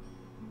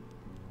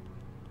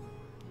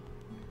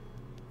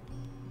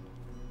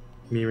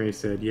 Mireille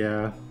said,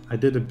 yeah, I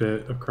did a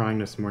bit of crying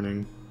this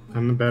morning.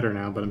 I'm better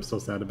now, but I'm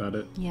still sad about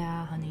it.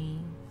 Yeah, honey.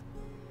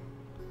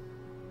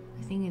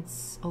 I think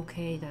it's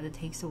okay that it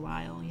takes a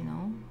while, you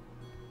know?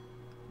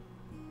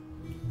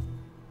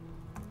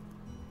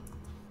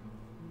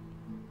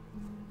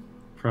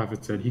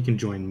 Prophet said he can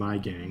join my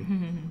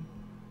gang.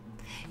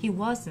 He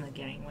was in a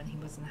gang when he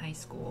was in high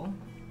school.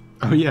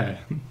 Oh, yeah.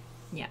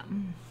 Yeah.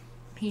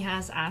 He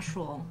has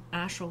astral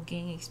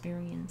gang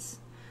experience.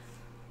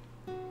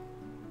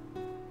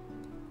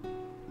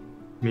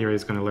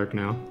 Mireille's gonna lurk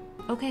now.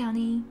 Okay,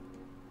 honey.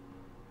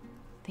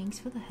 Thanks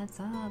for the heads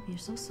up. You're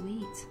so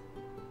sweet.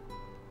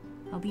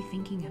 I'll be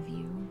thinking of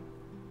you.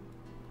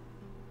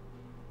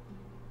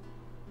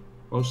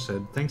 Welsh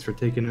said, thanks for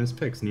taking those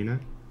pics, Nina.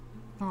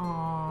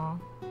 Aww.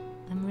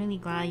 I'm really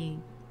glad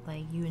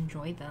you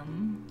enjoyed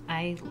them.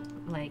 I,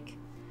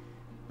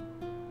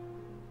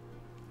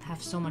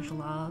 have so much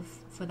love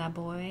for that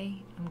boy.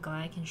 I'm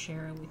glad I can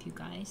share it with you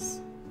guys.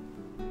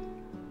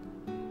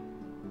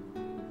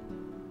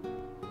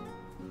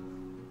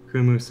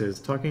 Kumu says,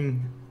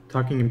 talking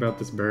about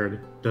this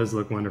bird does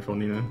look wonderful,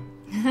 Nina.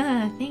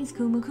 Thanks,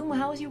 Kumu. Kumu,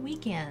 how was your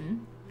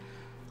weekend?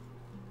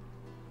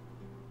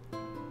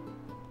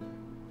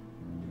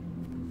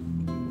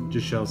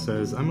 Giselle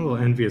says, I'm a little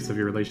envious of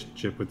your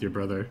relationship with your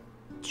brother.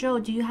 Joe,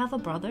 do you have a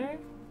brother?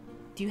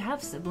 Do you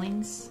have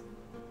siblings?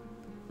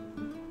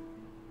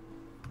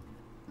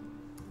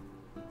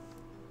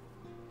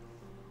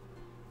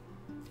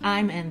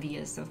 I'm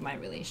envious of my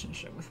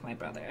relationship with my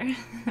brother.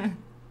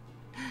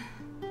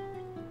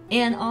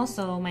 And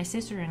also, my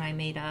sister and I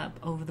made up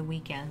over the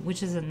weekend,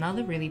 which is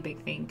another really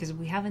big thing, because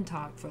we haven't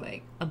talked for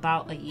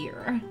about a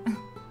year.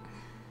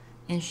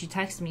 And she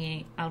texted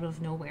me out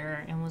of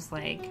nowhere and was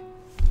like,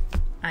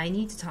 I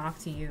need to talk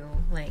to you.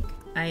 Like,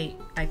 I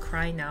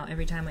cry now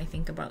every time I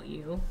think about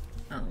you.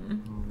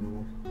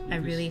 I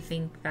really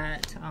think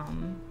that,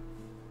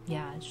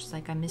 yeah, it's just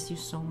like, I miss you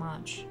so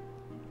much.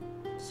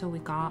 So we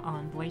got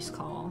on voice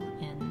call,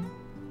 and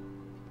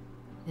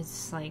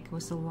it's like, it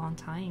was a long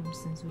time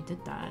since we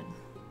did that.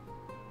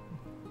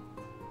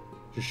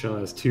 Giselle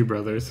has 2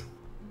 brothers.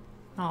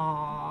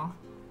 Aww.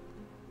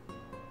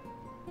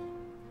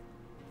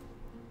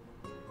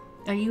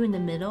 Are you in the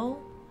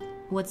middle?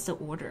 What's the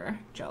order,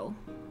 Joe?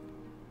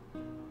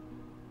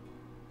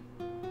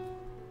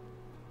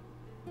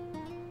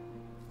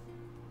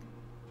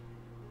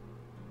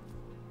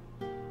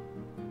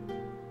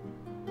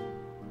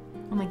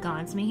 Oh my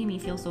god, it's making me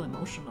feel so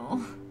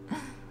emotional.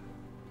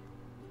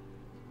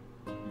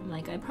 I'm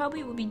like, I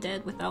probably would be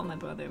dead without my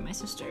brother and my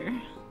sister.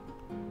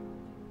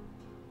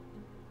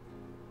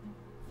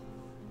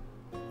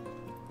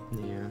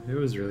 Yeah, it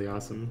was really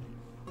awesome.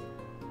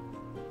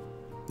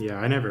 Yeah,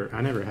 I never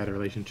had a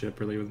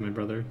relationship really with my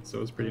brother, so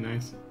it was pretty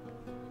nice.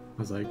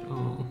 I was like,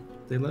 oh,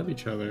 they love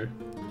each other.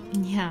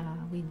 Yeah,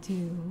 we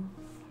do.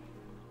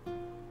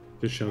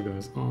 Giselle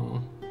goes,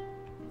 oh.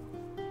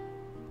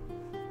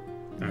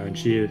 And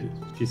she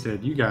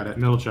said, you got it,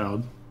 middle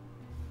child.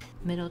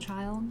 Middle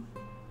child?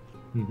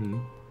 Mm-hmm.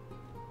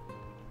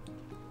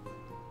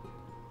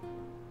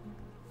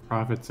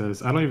 Prophet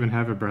says, I don't even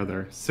have a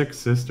brother. 6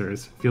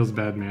 sisters. Feels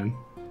bad, man.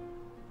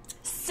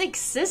 6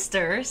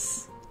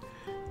 sisters?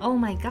 Oh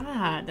my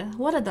god.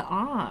 What are the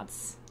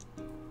odds?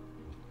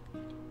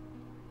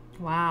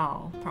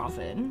 Wow,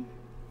 Prophet.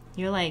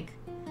 You're like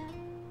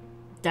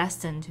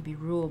destined to be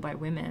ruled by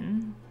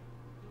women.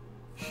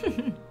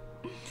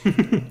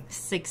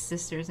 6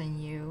 sisters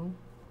and you.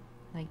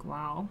 Like,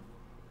 wow.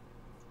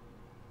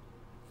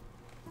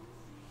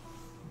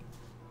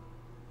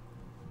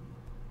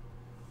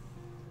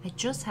 I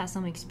just had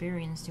some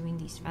experience doing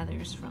these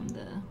feathers from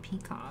the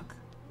Peacock,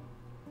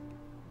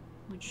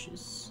 which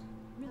is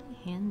really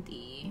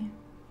handy.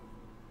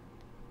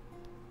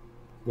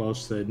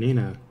 Welsh said,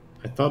 Nina,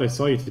 I thought I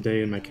saw you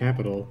today in my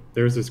capital.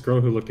 There was this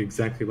girl who looked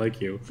exactly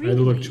like you. I had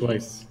to look Really?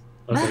 twice.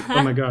 I was like,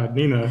 oh my god,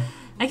 Nina.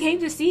 I came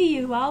to see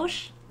you,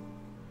 Welsh.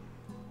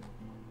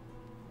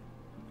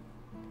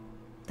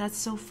 That's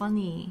so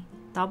funny.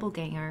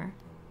 Doppelganger.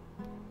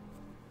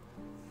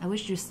 I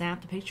wish you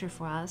snapped a picture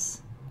for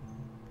us.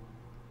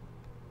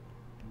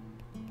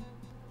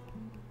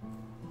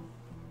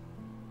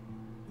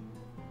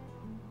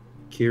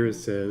 Kira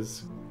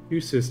says, 2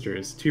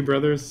 sisters, 2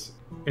 brothers,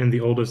 and the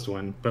oldest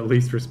one, but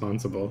least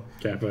responsible,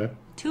 Kappa.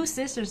 2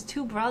 sisters,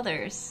 2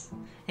 brothers.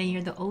 And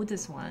you're the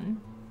oldest one.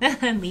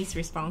 And least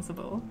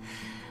responsible.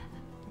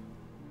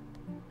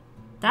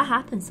 That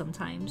happens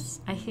sometimes.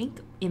 I think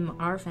in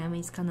our family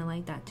it's kind of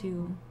like that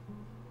too.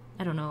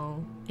 I don't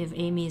know if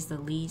Amy is the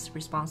least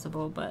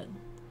responsible, but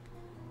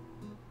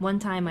one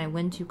time I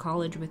went to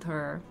college with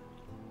her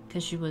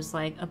because she was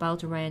like about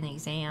to write an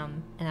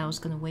exam and I was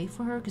gonna wait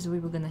for her because we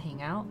were gonna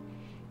hang out.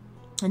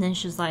 And then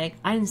she's like,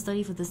 I didn't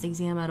study for this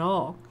exam at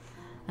all.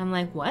 I'm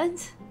like,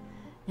 what?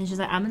 And she's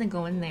like, I'm gonna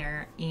go in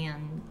there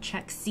and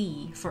check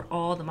C for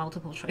all the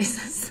multiple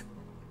choices.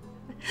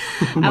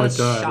 Oh I my was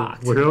god.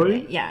 shocked.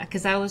 Really? Yeah,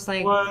 because I was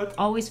like What?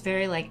 always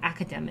very like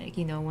academic,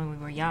 you know, when we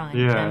were young.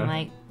 Yeah. And I'm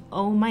like,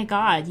 oh my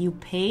god, you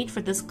paid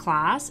for this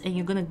class and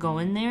you're gonna go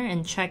in there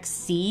and check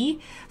C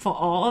for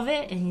all of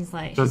it? And he's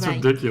like, That's she's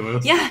like,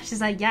 ridiculous. yeah,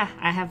 she's like, yeah,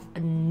 I have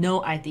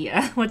no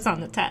idea what's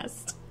on the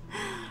test.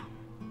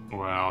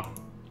 Wow.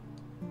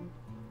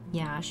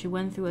 Yeah, she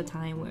went through a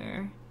time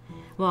where,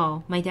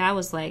 well, my dad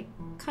was like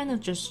kind of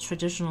just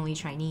traditionally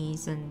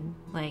Chinese and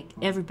like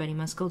everybody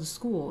must go to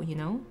school, you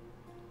know?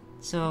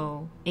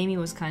 So Amy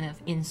was kind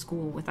of in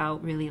school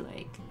without really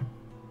like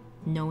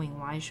knowing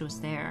why she was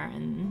there,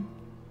 and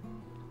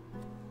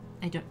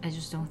I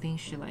just don't think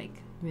she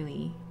like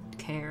really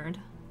cared.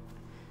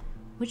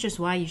 Which is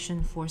why you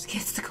shouldn't force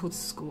kids to go to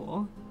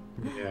school.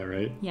 Yeah,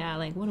 right? Yeah,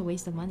 like what a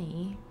waste of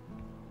money.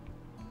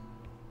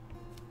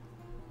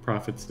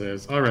 Prophet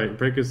says, alright,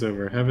 break is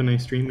over. Have a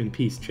nice stream and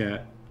peace,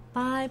 chat.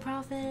 Bye,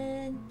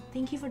 Prophet.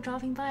 Thank you for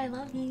dropping by. I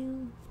love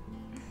you.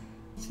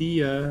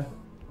 See ya.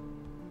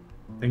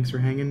 Thanks for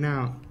hanging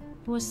out.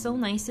 It was so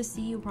nice to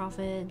see you,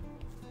 Prophet.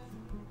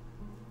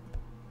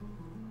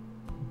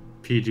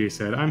 PG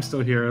said, I'm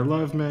still here. I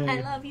love May.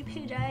 I love you,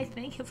 PJ.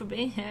 Thank you for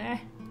being here.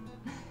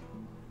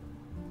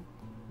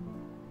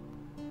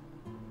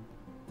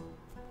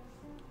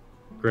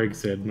 Greg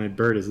said, my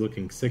bird is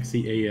looking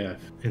sexy AF,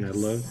 and I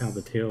love how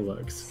the tail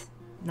looks.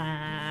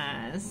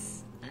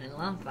 Nice. I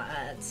love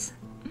that.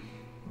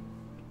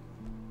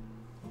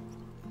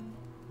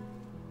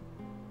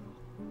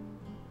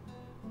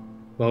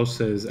 Welsh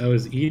says, I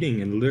was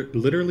eating and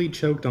literally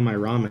choked on my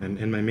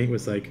ramen, and my mate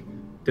was like,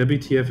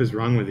 WTF is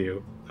wrong with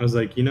you? I was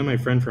like, you know my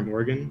friend from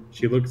Oregon?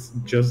 She looks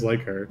just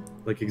like her.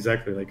 Like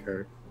exactly like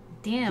her.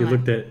 Damn.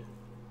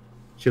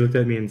 She looked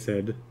at me and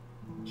said,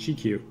 she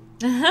cute.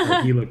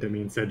 Or he looked at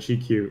me and said, she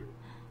cute.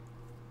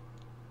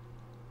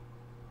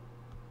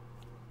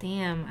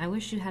 Damn, I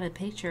wish you had a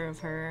picture of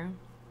her.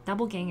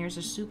 Doppelgangers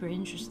are super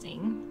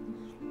interesting.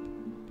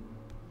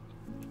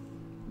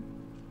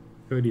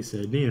 Cody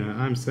said, Nina,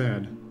 I'm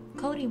sad.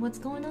 Cody, what's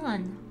going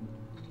on?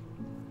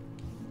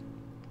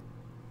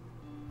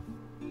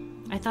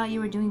 I thought you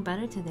were doing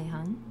better today,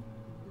 hon.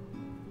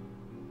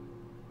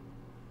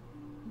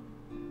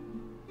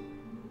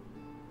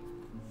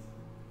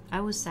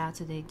 I was sad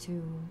today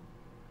too.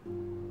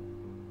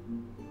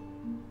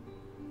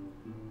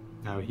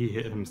 No, he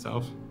hit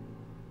himself.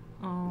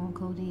 Oh,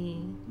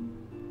 Cody.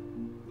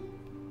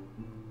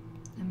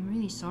 I'm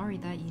really sorry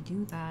that you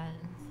do that.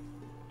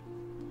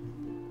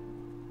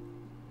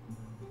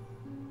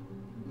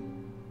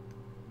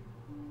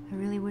 I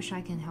really wish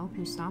I can help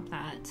you stop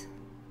that.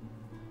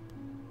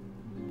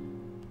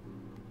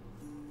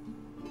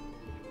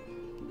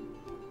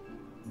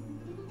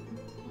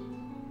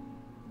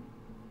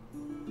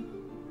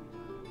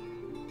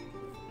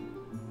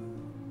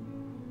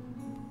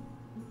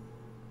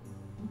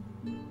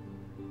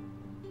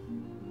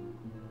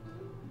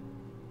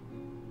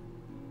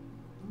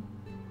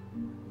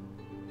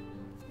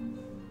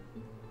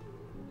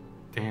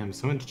 Damn,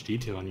 so much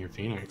detail on your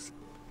Phoenix.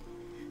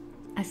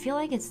 I feel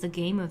like it's the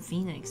game of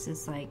Phoenix.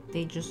 It's like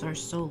they just are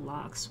so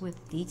lax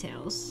with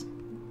details.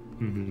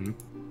 Mm-hmm.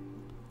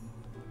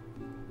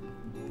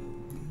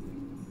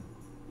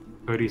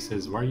 Cody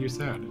says, why are you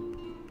sad?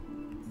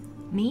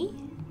 Me?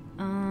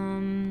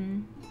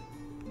 I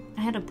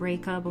had a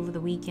breakup over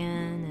the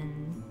weekend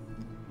and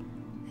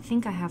I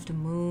think I have to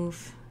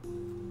move.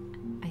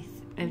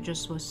 I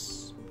just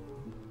was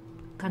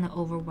kind of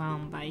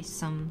overwhelmed by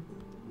some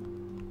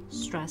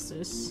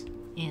stresses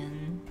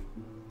and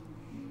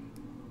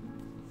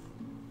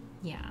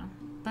yeah,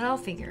 but I'll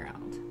figure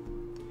out.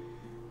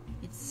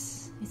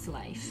 It's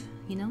life,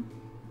 you know?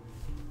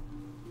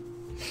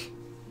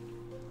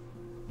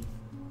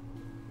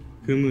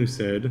 Kumu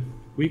said,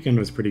 weekend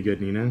was pretty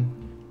good, Nina.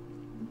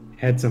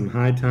 Had some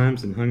high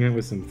times and hung out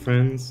with some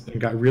friends and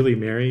got really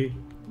merry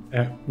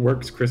at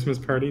work's Christmas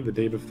party the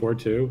day before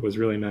too. Was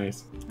really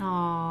nice.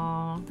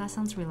 Aw, that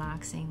sounds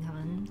relaxing,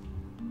 hon.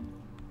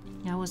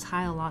 Yeah, I was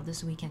high a lot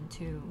this weekend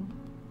too.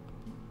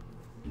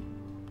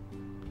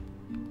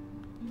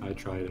 I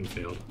tried and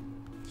failed.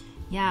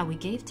 Yeah, we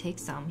gave Tig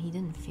some. He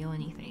didn't feel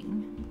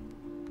anything.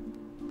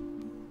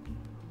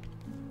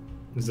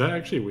 Is that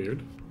actually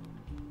weird?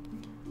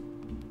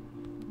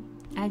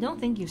 I don't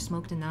think you've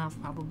smoked enough,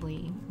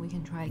 probably. We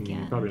can try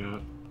again. Probably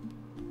not.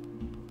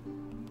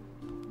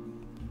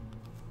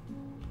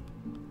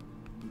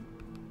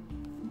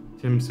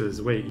 Tim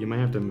says, wait, you might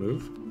have to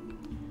move?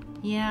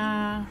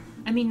 Yeah,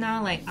 I mean,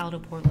 not like out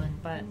of Portland,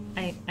 but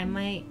I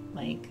might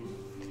like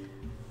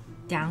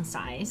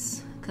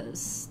downsize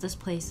because this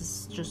place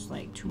is just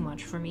like too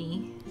much for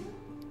me.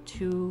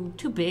 Too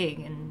big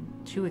and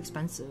too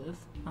expensive.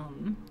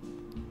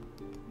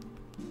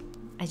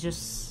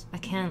 I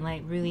can't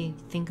like really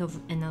think of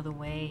another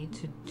way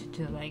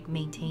to like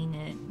maintain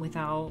it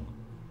without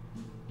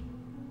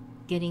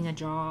getting a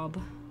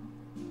job,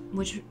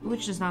 which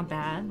is not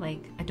bad.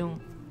 Like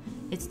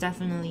it's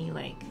definitely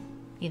like,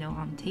 you know,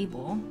 on the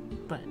table,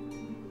 but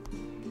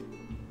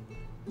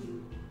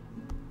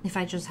if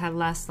I just had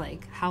less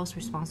like house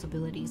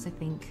responsibilities, I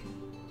think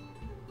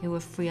it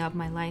would free up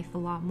my life a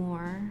lot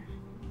more.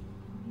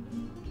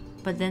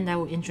 But then that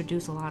would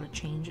introduce a lot of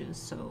changes,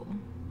 so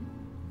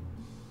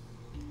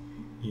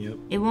yep.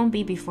 It won't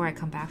be before I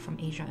come back from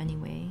Asia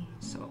anyway,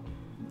 so.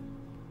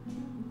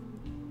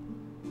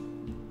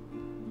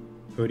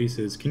 Cody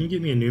says, can you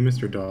get me a new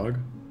Mr. Dog?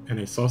 And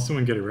I saw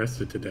someone get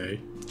arrested today.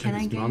 Can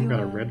and his mom got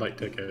a red light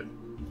ticket.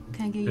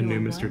 Can I get you a new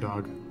what? Mr.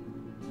 Dog.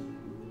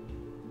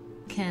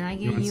 Can I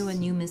get you a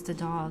new Mr.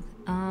 Dog?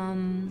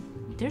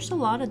 There's a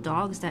lot of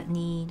dogs that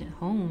need a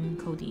home,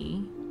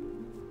 Cody.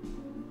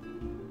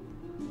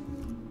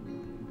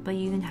 But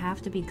you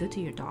have to be good to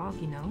your dog,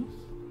 you know?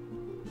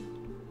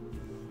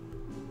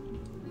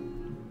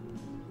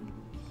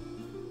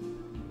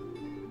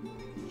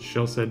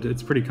 Shell said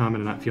it's pretty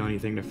common to not feel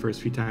anything the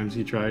first few times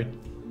you try.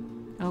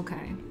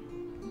 Okay.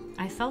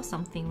 I felt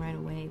something right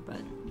away,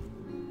 but...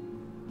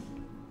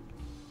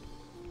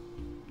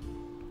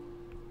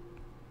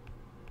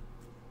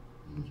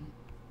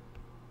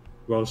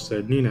 Welsh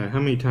said, Nina, how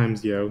many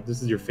times, yo?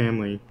 This is your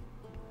family.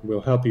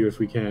 We'll help you if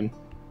we can.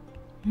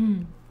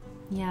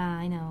 Yeah,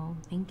 I know.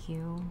 Thank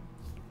you.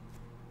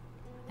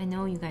 I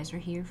know you guys are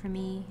here for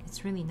me.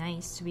 It's really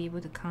nice to be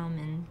able to come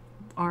and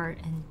art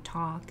and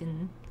talk,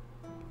 and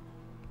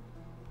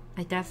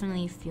I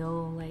definitely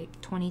feel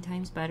like 20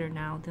 times better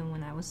now than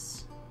when I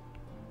was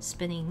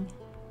spinning.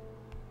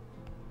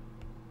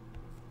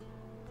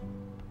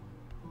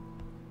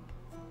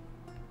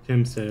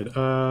 Tim said,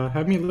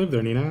 have me live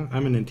there, Nina.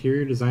 I'm an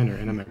interior designer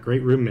and I'm a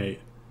great roommate.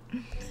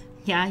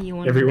 Yeah, you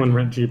want Everyone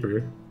rent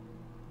cheaper.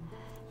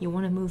 You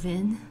want to move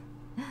in?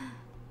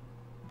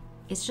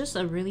 It's just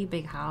a really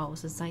big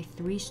house. It's like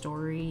 3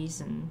 stories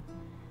and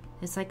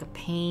it's like a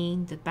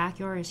pain. The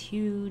backyard is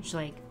huge.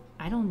 Like,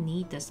 I don't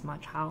need this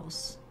much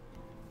house.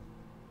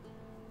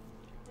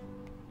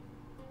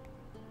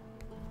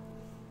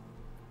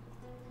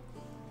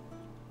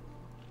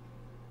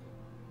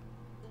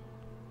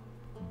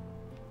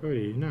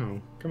 Cody,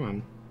 no. Come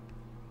on.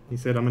 He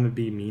said, I'm gonna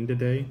be mean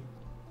today.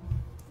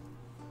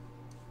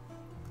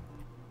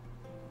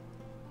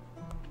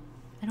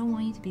 I don't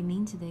want you to be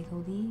mean today,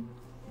 Cody.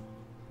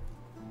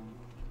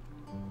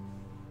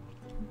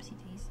 Oopsie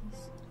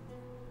daisies.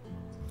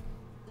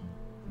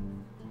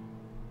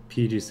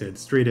 PG said,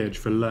 straight edge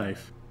for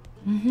life.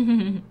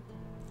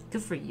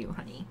 Good for you,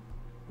 honey.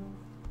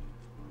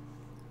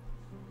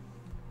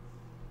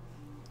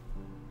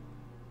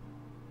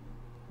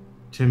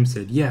 Tim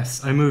said,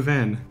 yes, I move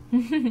in.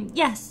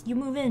 Yes, you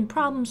move in.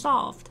 Problem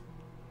solved.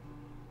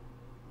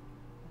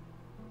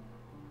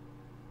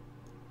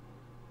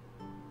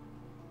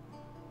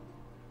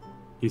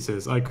 He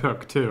says, I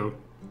cook too.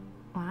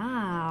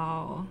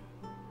 Wow.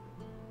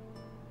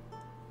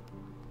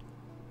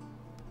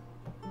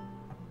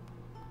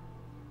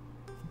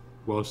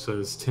 Welsh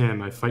says,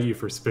 Tim, I fight you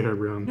for spare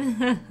room.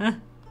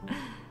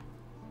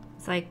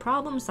 It's like,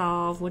 problem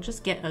solved. We'll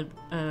just get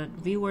a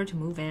viewer to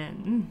move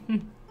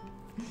in.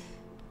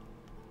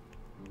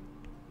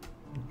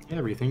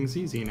 Everything's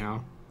easy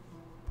now.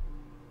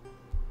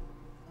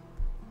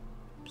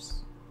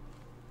 Oops.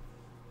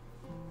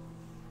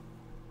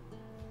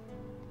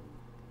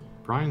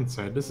 Brian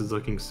said, this is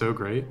looking so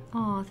great.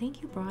 Oh,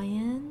 thank you,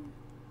 Brian.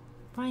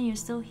 Brian, you're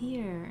still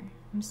here.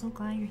 I'm so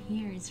glad you're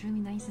here. It's really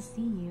nice to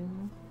see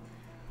you.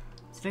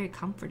 It's very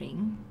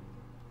comforting.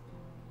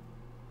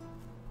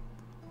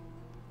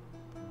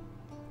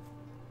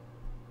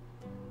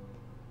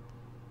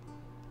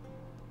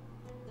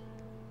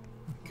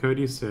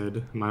 Cody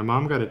said, my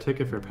mom got a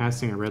ticket for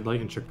passing a red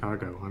light in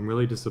Chicago. I'm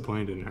really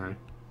disappointed in her.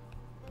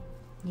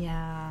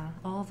 Yeah,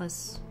 all of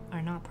us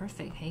are not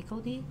perfect. Hey,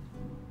 Cody?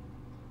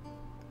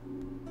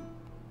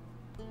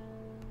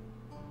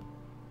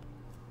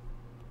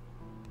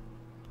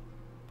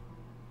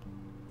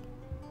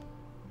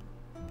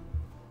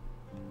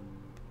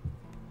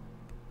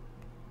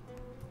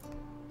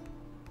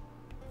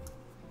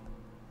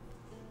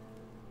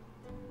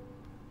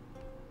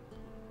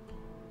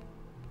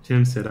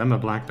 Tim said, I'm a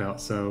black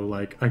belt, so,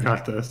 like, I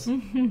got this.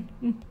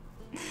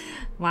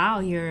 Wow,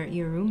 your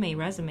roommate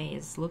resume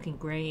is looking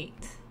great.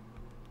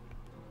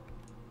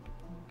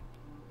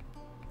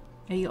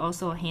 Are you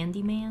also a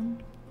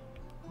handyman?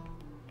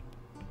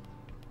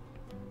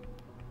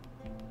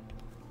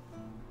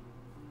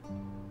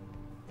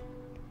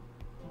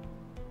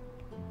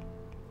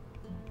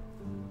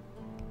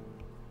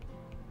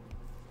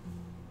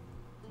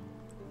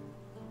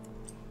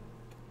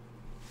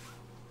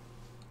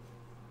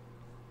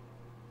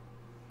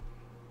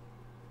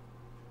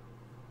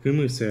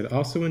 Gumu said,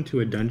 also went to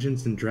a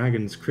Dungeons &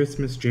 Dragons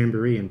Christmas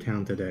Jamboree in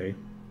town today.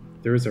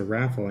 There was a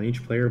raffle and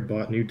each player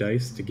bought new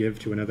dice to give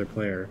to another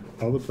player.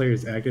 All the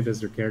players acted as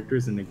their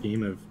characters in a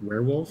game of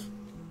werewolf.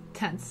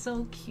 That's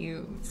so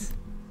cute.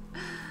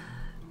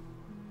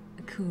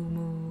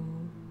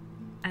 Kumu.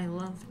 I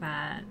love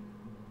that.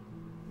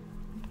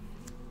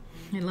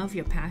 I love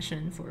your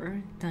passion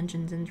for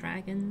Dungeons &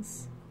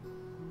 Dragons.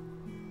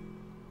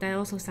 That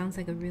also sounds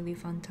like a really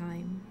fun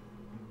time.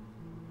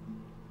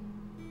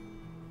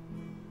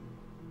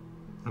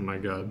 Oh my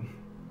god.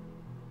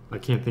 I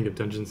can't think of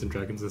Dungeons &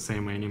 Dragons the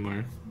same way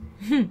anymore.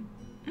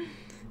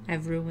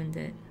 I've ruined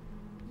it.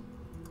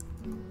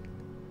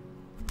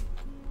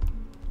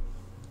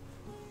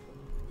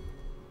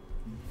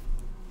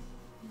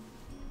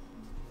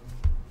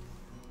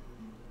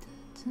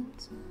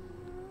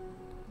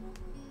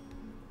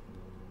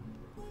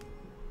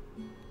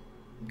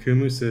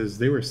 Kumu says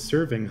they were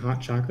serving hot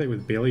chocolate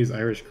with Bailey's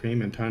Irish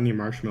cream and tiny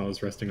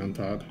marshmallows resting on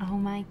top. Oh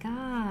my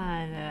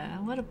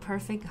god, what a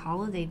perfect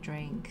holiday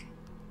drink.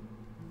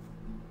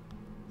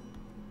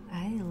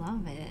 I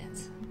love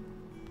it.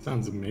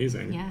 Sounds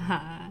amazing.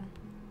 Yeah.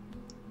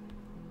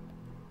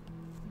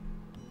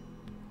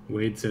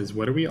 Wade says,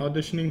 what are we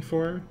auditioning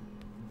for?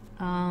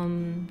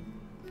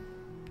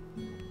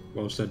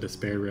 Welsh said the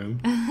spare room.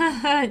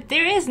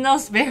 There is no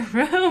spare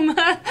room.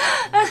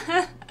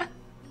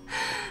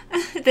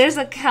 There's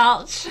a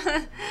couch.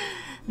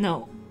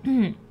 No.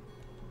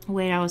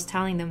 Wait, I was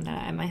telling them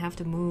that I might have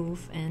to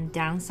move and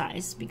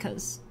downsize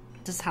because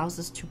this house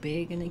is too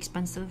big and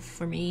expensive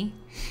for me.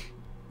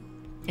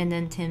 And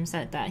then Tim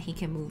said that he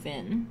can move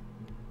in.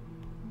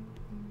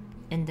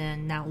 And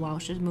then now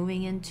Welsh is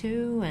moving in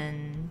too,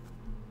 and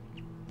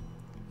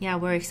yeah,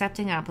 we're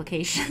accepting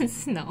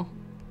applications. No.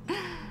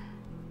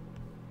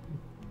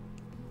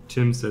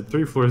 Tim said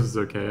 3 floors is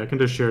okay. I can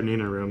just share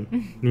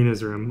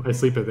Nina's room. I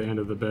sleep at the end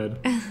of the bed.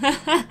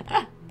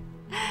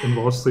 And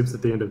Walsh sleeps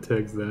at the end of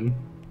Tig's then.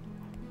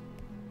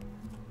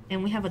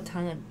 And we have a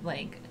ton of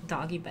like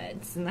doggy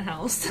beds in the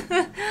house.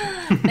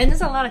 And there's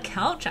a lot of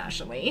couch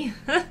actually.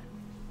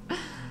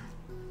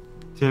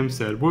 Tim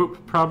said,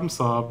 whoop, problem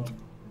solved.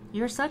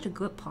 You're such a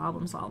good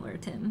problem solver,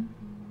 Tim.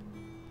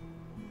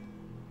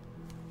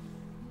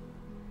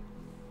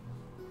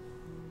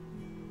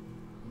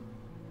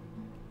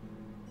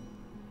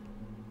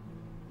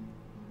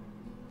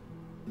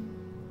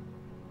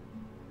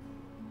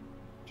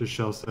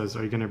 Giselle says,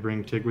 are you going to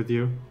bring Tig with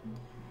you?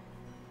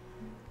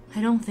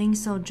 I don't think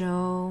so,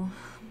 Joe.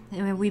 I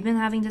mean, we've been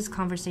having this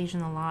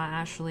conversation a lot,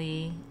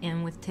 actually,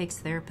 and with Tig's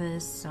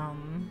therapist.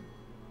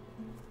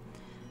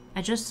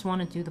 I just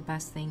want to do the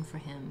best thing for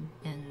him,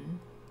 and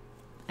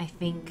I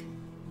think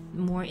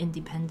more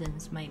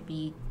independence might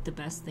be the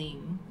best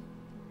thing.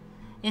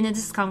 And then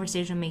this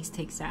conversation makes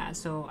Tig sad,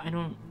 so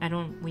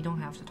we don't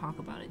have to talk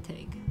about it,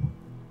 Tig.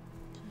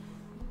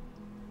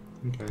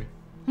 Okay.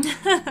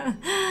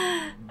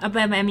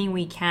 But I mean,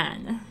 we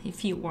can,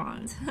 if you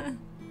want.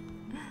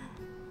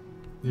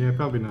 Yeah,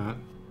 probably not.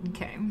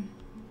 Okay.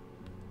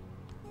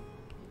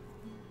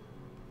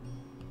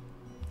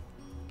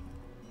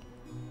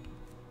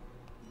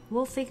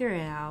 We'll figure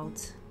it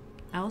out.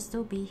 I'll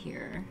still be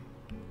here.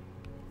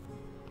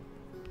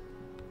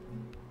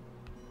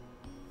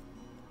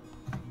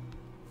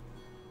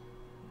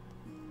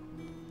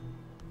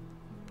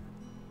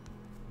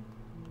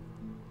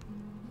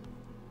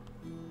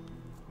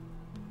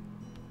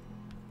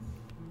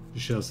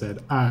 Giselle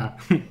said, ah,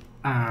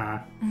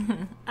 ah.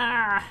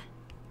 Ah.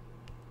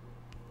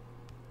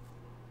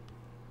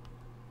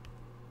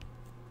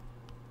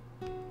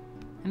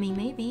 I mean,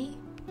 maybe.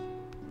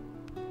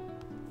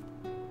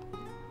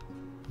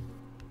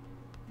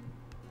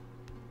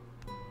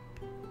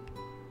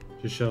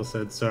 Giselle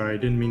said, sorry, I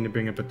didn't mean to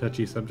bring up a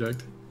touchy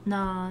subject.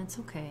 Nah, it's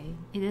okay.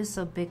 It is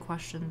a big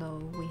question,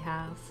 though.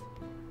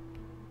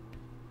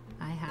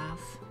 I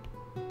have.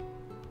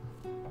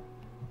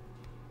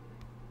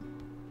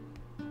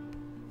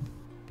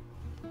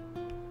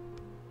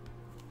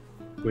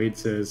 Wade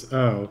says,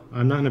 oh,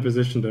 I'm not in a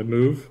position to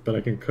move, but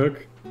I can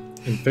cook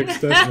and fix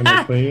stuff and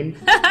I clean.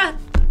 I'm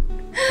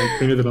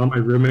cleaner than all my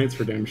roommates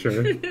for damn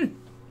sure.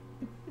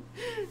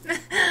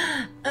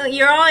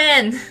 You're all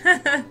in.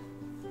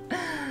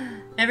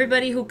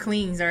 Everybody who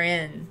cleans are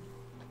in.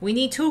 We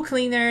need 2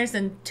 cleaners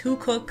and 2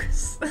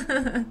 cooks.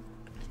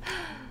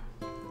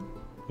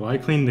 Well, I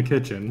cleaned the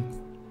kitchen,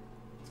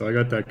 so I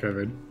got that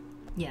covered.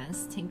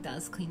 Yes, Tink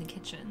does clean the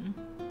kitchen.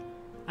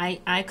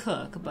 I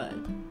cook, but,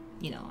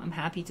 you know, I'm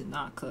happy to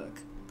not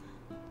cook.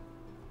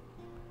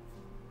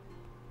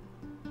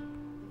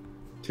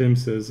 Tim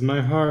says,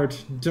 my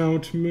heart,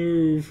 don't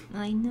move.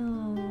 I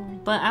know.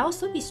 But I'll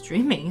still be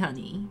streaming,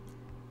 honey.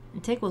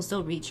 And Tick will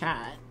still read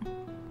chat.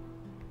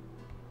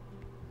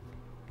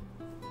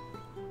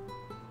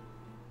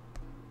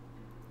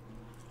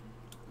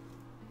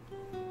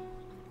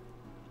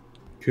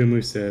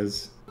 Kumu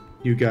says,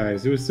 you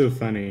guys, it was so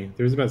funny.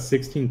 There was about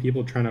 16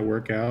 people trying to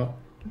work out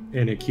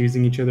and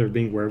accusing each other of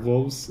being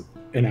werewolves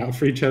and out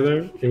for each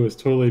other. It was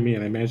totally me,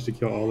 and I managed to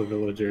kill all the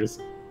villagers.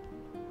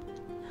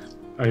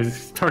 I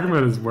was talking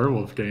about his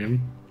werewolf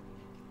game.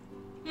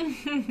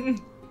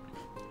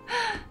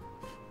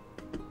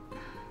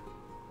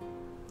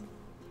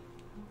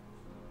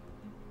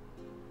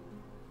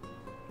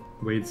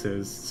 Wade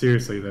says,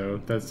 seriously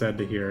though, that's sad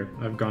to hear.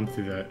 I've gone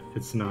through that.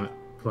 It's not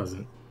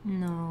pleasant.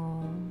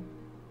 No.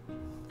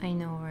 I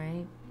know,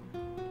 right?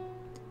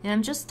 And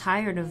I'm just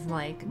tired of,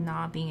 like,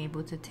 not being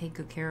able to take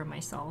good care of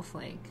myself,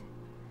 like...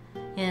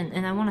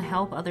 And I want to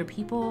help other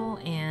people,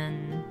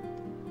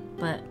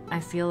 but I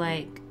feel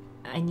like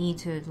I need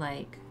to,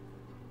 like,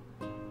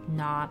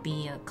 not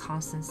be a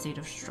constant state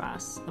of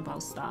stress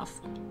about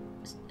stuff.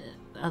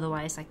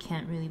 Otherwise, I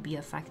can't really be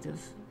effective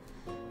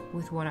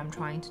with what I'm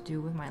trying to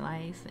do with my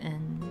life.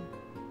 And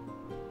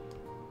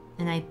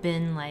I've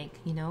been, like,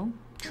 you know,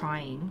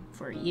 trying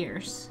for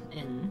years,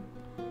 and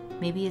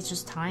maybe it's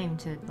just time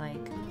to,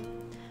 like,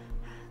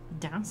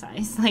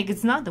 downsize. Like,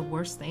 it's not the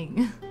worst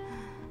thing.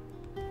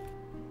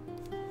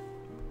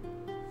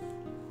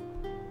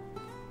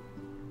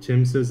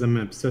 Jim says I'm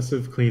an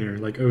obsessive cleaner,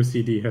 like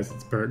OCD has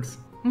its perks.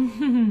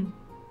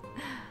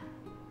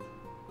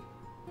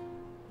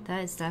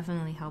 That is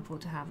definitely helpful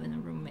to have in a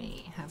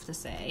roommate, I have to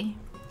say.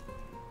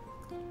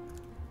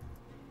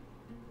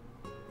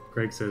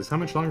 Greg says, how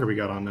much longer we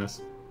got on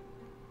this?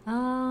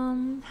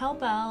 How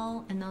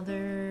about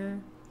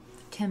another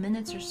 10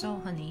 minutes or so,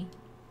 honey?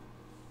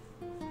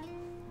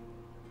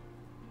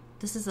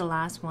 This is the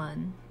last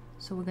one,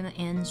 so we're gonna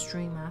end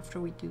stream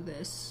after we do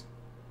this.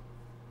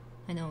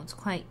 I know it's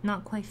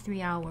not quite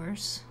 3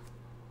 hours.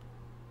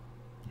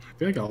 I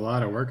feel like a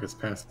lot of work has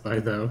passed by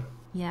though.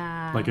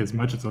 Yeah. Like as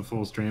much as a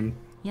full stream.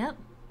 Yep.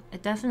 I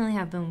definitely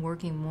have been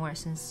working more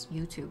since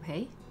YouTube,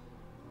 hey?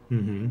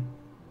 Mm-hmm.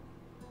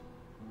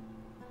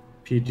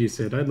 PG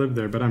said, I live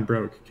there, but I'm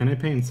broke. Can I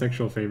pay in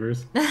sexual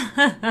favors?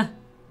 That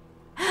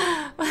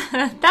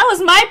was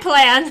my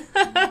plan!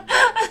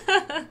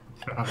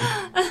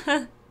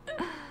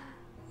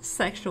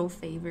 Sexual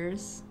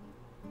favors.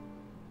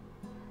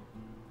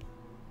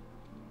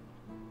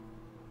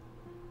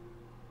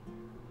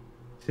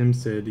 Tim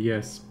said,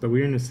 yes, but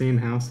we're in the same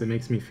house. It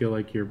makes me feel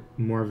like you're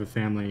more of a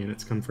family, and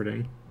it's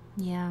comforting.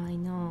 Yeah, I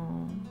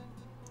know.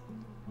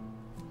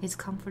 It's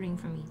comforting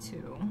for me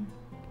too.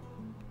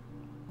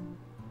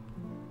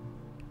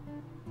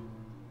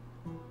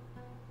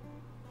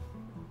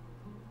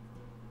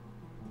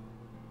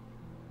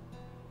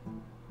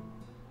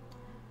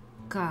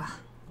 Gah,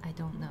 I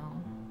don't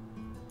know.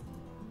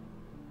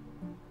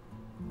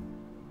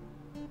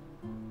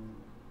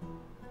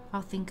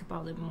 I'll think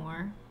about it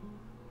more.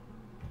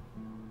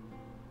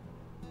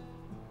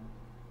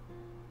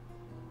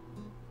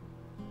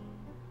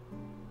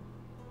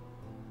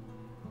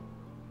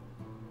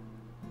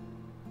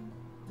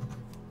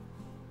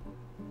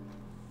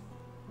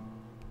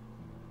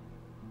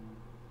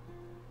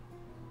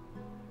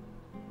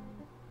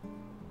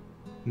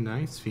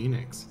 Nice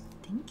Phoenix.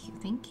 Thank you,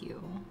 thank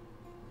you.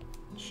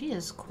 She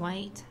is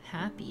quite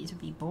happy to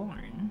be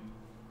born.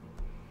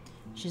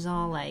 She's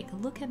all like,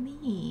 look at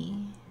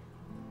me.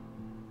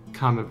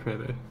 Kama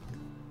pretty.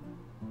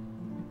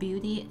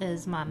 Beauty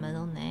is my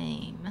middle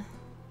name.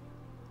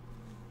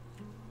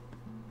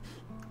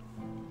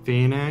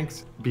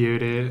 Phoenix,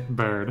 Beauty,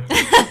 Bird.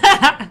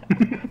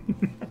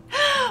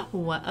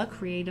 What a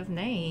creative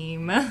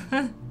name.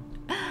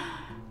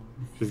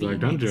 She's like,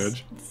 don't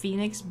judge.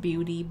 Phoenix,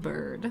 Beauty,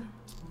 Bird.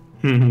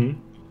 Mm-hmm.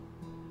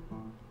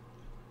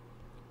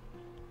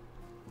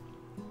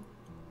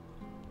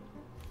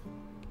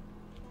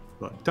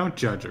 Look, don't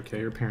judge, okay?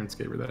 Her parents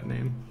gave her that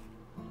name.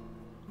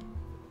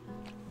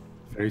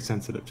 Very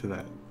sensitive to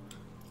that.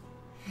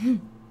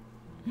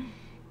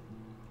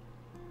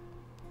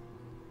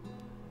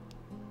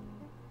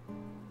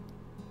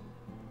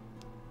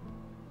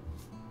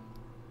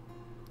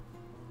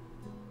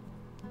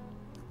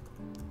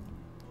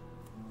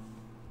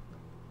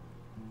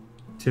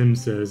 Tim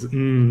says,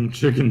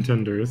 chicken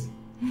tenders.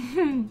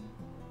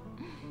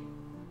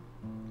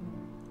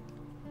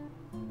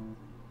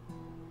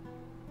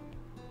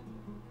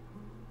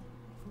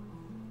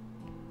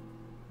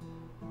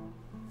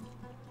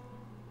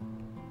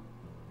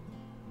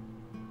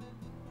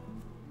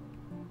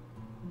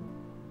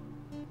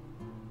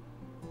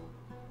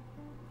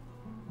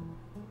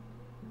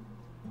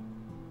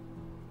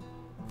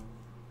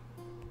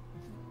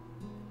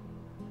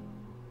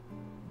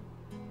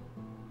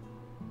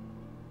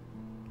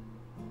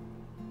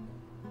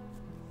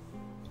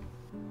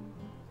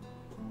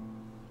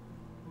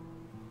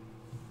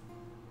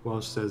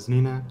 Welsh says,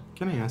 Nina,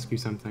 can I ask you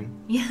something?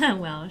 Yeah,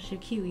 well, you're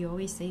cute. You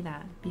always say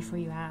that before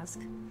you ask.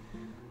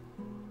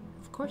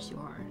 Of course you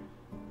are.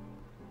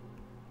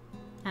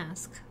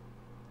 Ask.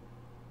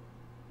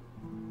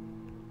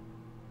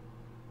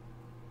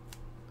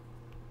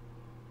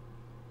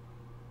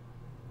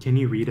 Can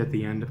you read at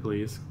the end,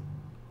 please?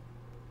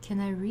 Can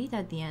I read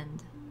at the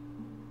end?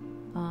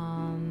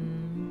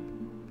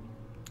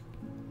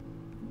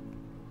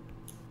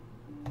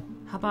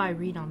 How about I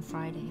read on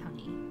Friday,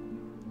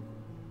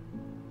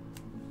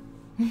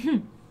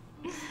 honey?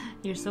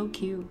 You're so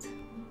cute.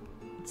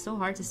 It's so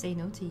hard to say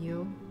no to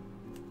you.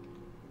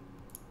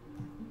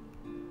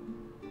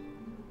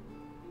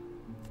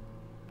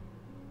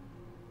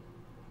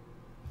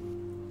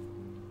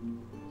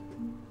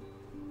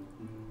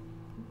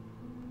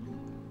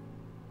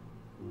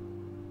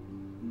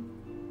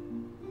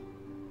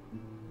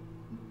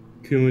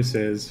 Kumu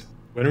says,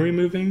 when are we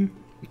moving?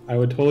 I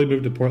would totally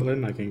move to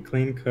Portland. I can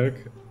clean, cook.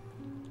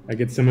 I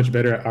get so much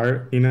better at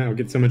art. Nina would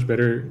get so much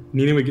better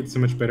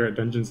at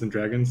Dungeons and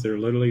Dragons. There are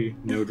literally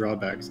no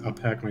drawbacks. I'll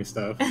pack my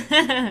stuff.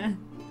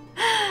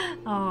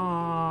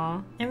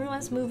 Aww,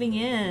 everyone's moving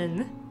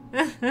in.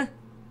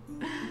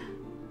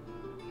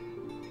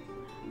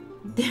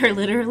 There are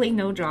literally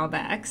no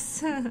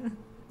drawbacks.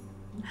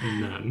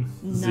 None.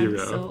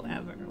 Zero.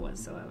 None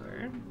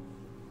whatsoever.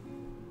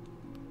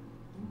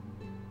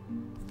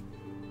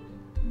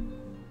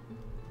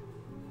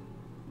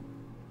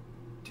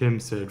 Tim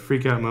said,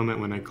 freak out moment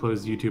when I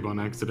closed YouTube on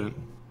accident.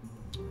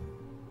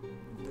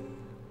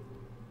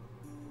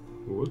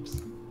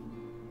 Whoops.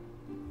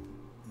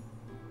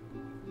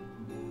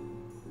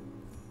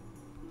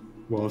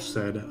 Walsh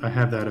said, I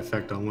have that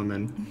effect on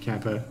women.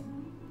 Kappa.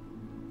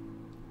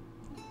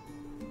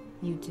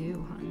 You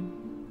do, hun.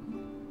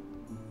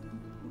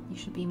 You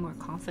should be more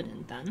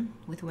confident then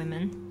with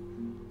women.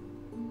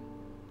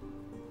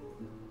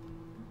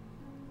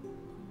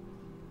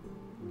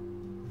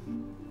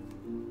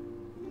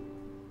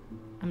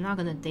 I'm not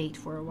gonna date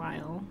for a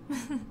while.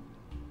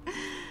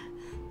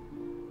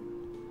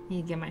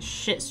 Need to get my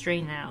shit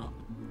straightened out.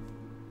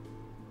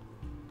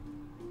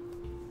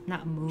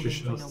 Not moving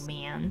for no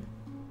man.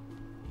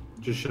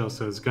 Jishelle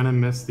says, gonna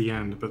miss the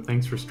end, but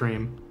thanks for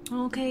stream.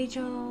 Okay,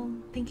 Joe.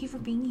 Thank you for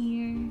being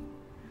here.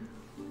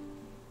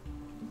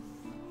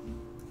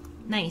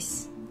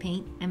 Nice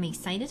paint. I'm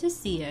excited to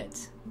see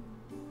it.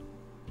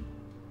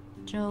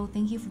 Joe,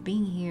 thank you for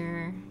being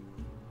here.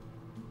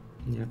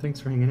 Yeah,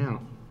 thanks for hanging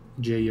out.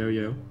 J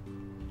Yo-Yo.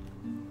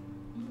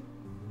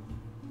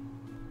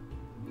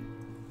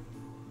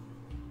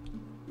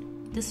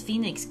 This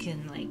phoenix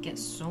can like get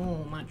so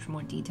much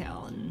more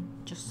detail and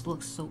just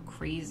looks so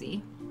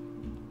crazy.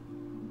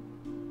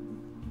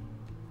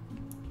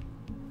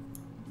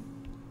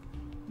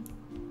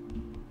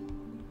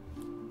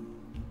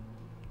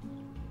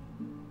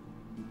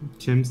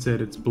 Tim said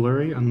it's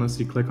blurry unless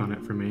you click on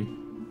it for me.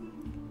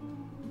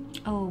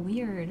 Oh,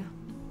 weird.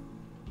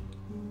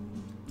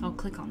 I'll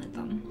click on it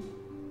then.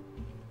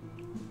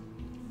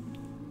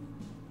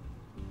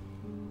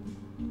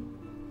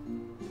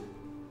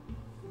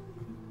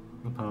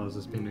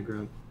 Apologies, being a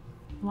grunt.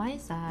 Why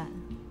is that?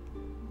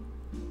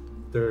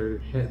 Their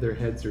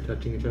heads are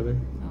touching each other.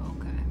 Oh,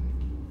 okay.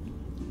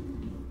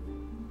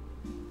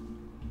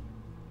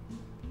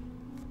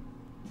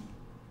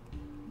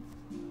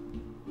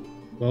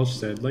 Welsh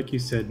said, like you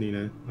said,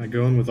 Nina, I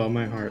go in with all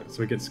my heart,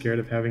 so I get scared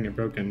of having it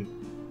broken.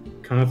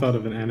 Kinda thought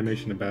of an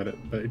animation about it,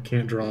 but it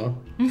can't draw.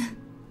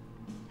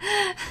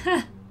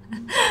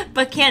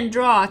 But can't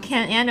draw,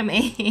 can't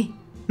animate.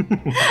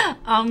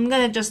 I'm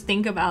gonna just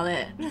think about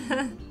it.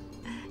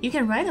 You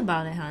can write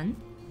about it, hun.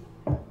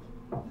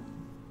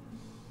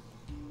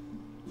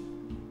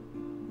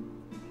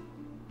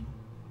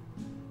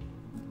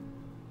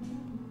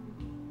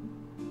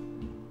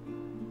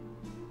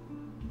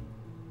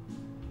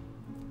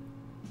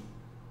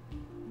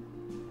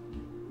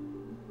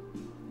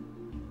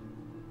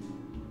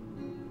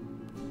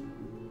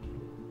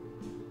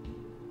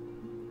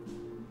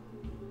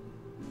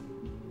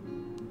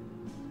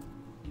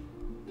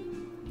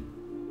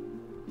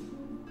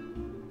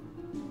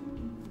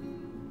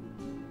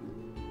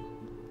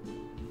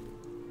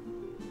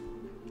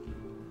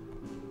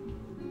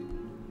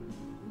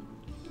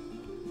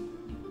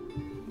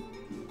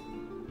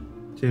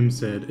 Tim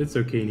said, it's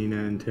okay, Nina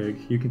and Tig.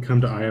 You can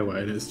come to Iowa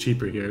and it's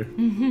cheaper here.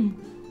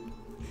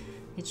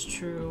 It's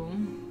true.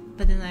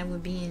 But then I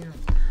would be in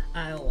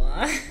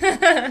Iowa.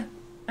 I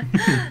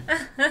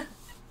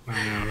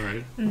know,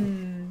 right?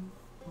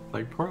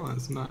 Like,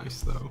 Portland's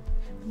nice, though.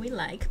 We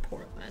like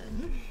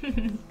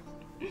Portland.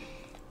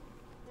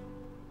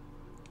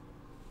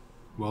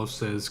 Welsh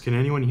says, can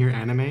anyone here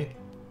animate?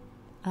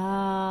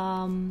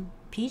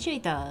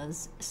 PJ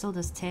does. So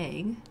does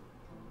Tig.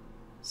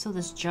 So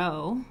does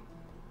Joe.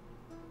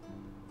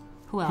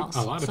 Who else?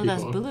 A lot of so people.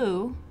 does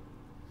Blue.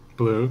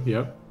 Blue,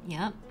 yep.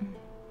 Yep.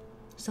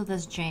 So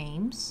does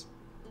James.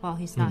 Well,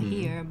 he's not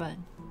here, but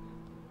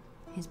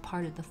he's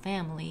part of the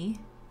family.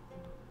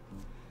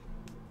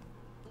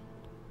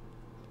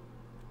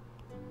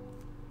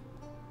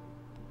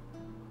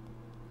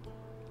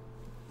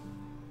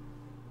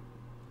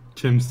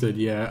 Tim said,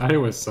 yeah,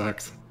 Iowa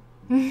sucks.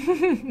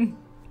 It's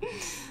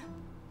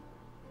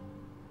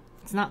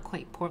not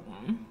quite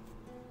Portland.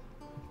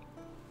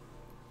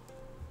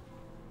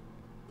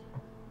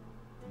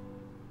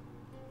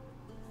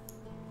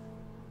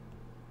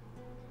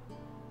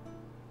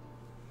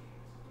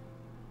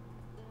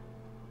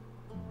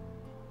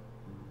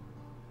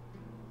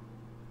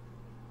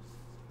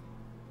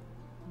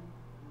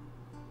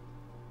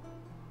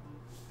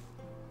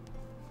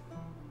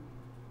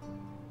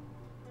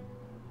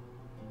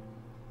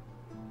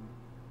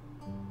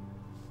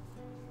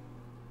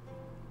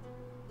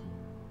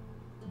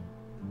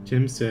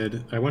 Jim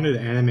said, I wanted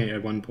to animate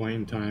at one point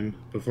in time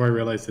before I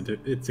realized that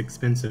it's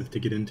expensive to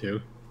get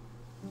into.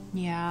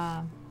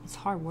 Yeah, it's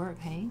hard work,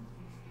 hey?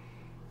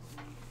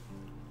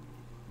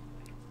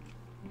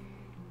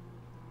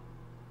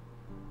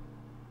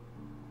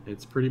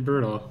 It's pretty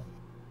brutal,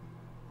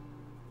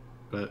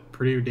 but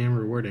pretty damn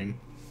rewarding.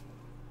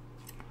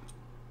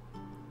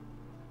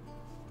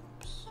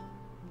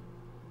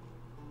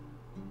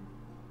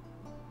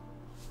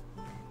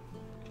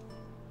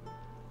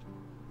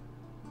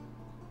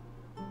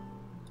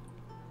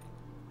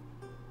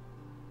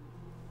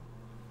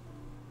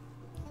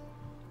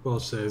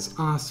 Welch says,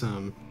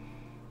 awesome.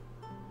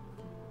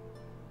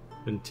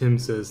 And Tim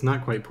says,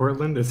 not quite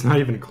Portland. It's not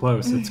even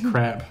close. It's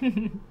crap.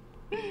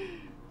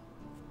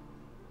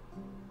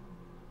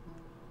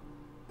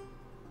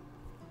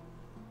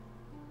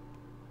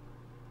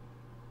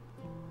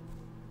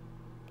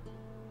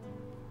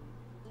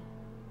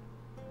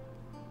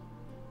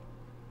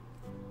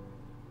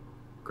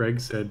 Greg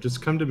said,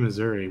 just come to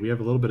Missouri. We have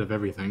a little bit of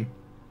everything.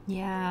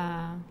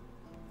 Yeah.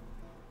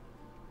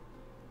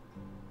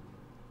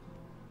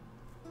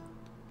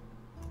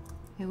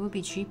 It would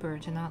be cheaper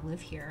to not live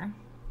here.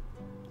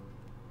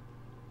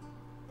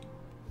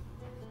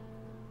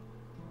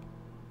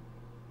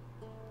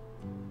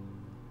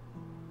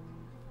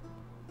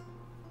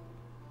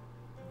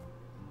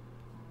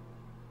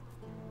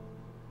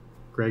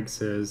 Greg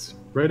says,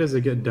 right as I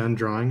get done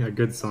drawing, a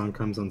good song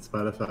comes on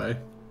Spotify.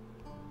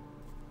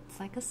 It's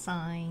like a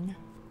sign.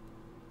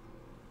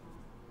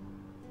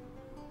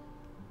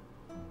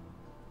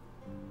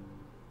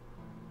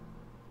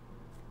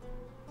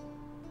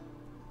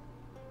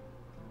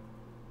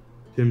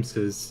 Tim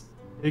says,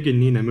 Ig and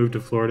Nina moved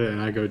to Florida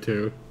and I go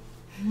too.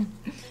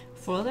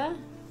 Florida?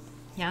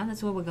 Yeah,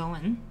 that's where we're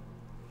going.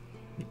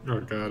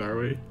 Oh god, are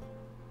we?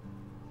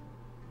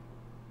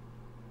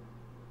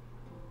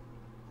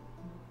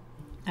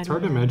 It's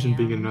hard to imagine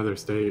being in another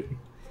state.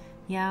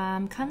 Yeah,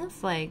 I'm kind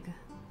of like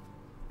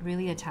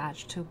really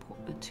attached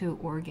to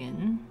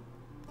Oregon.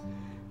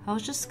 I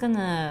was just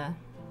gonna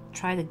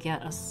try to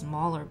get a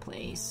smaller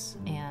place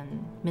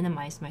and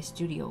minimize my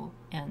studio,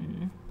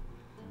 and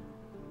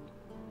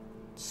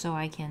so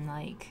I can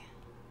like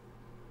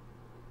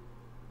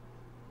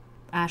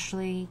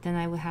actually then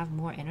I would have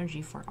more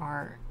energy for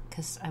art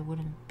because I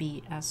wouldn't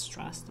be as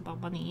stressed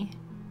about money.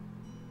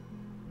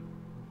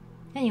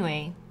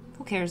 Anyway,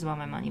 who cares about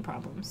my money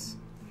problems?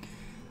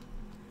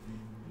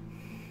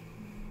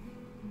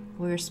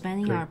 We're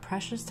spending our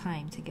precious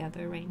time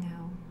together right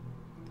now.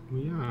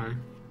 We are.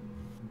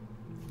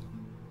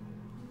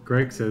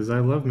 Greg says, I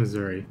love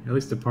Missouri, at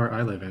least the part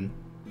I live in.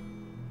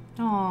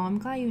 Oh, I'm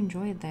glad you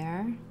enjoy it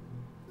there.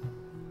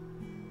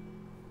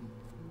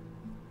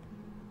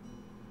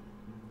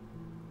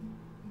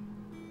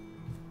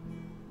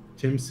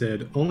 Tim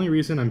said, only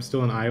reason I'm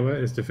still in Iowa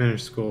is to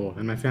finish school,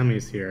 and my family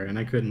is here, and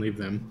I couldn't leave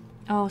them.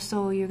 Oh,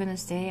 so you're gonna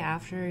stay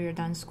after you're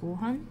done school,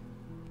 hun?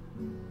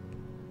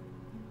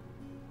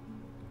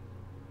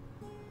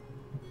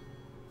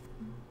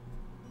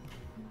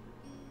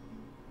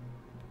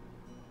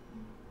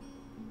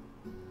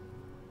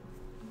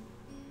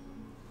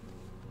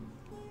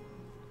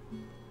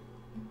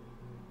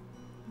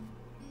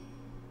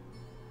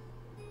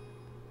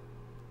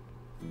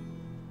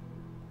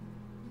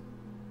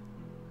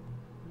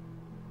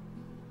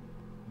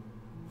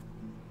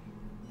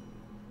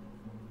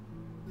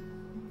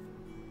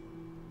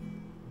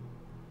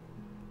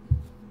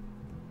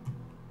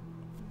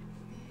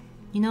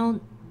 You know,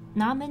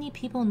 not many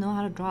people know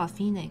how to draw a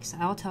phoenix,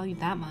 I'll tell you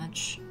that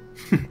much.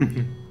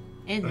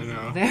 It's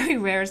a very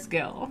rare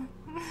skill.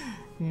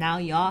 Now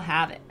y'all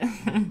have it.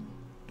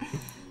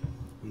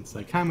 It's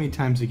like, how many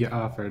times you get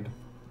offered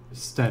to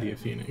study a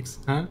phoenix?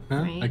 Huh?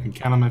 Right. I can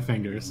count on my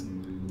fingers.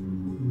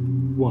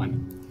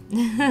 1.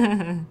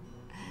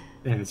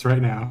 And it's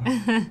right now.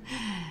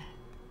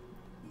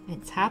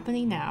 It's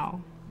happening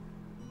now.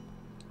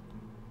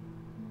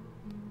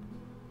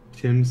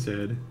 Tim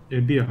said,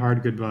 it'd be a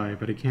hard goodbye,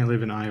 but I can't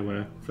live in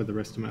Iowa for the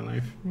rest of my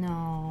life.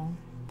 No,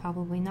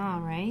 probably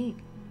not, right?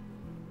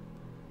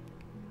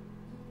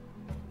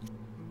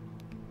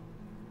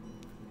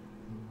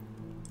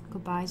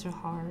 Goodbyes are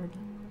hard.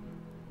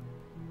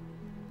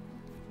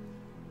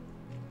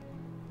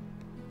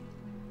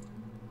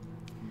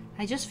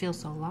 I just feel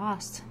so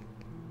lost.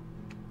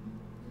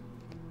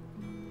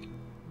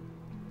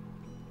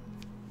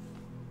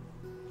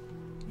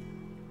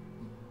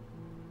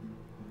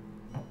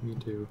 Me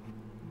too.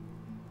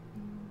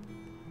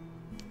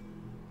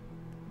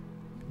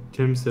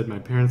 Tim said my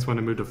parents want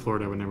to move to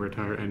Florida when I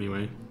retire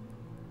anyway.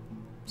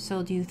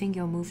 So do you think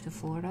you'll move to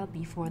Florida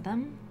before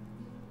them?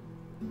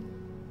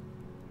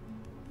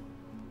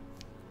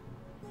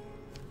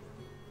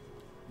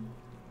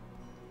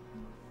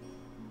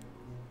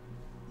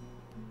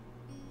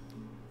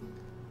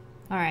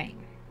 Alright,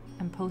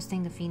 I'm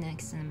posting the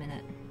phoenix in a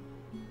minute.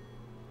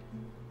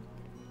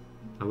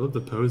 I love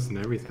the pose and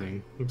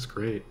everything. Looks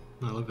great.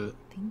 I love it.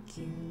 Thank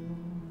you.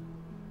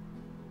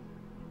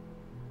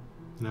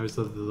 And I always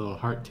love the little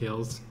heart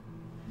tails,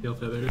 tail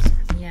feathers.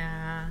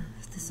 Yeah,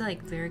 this is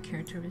like very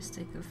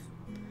characteristic of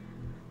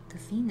the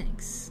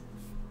Phoenix.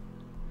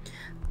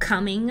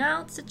 Coming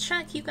out to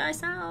check you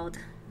guys out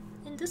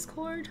in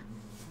Discord.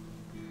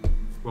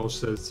 Welsh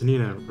says,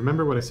 Nina,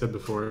 remember what I said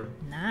before?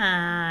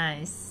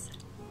 Nice.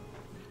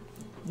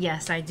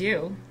 Yes, I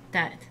do.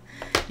 That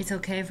it's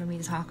okay for me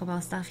to talk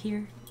about stuff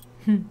here.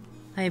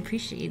 I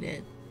appreciate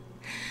it.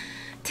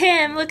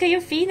 Tim, look at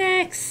your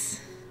Phoenix.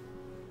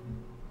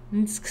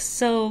 It's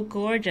so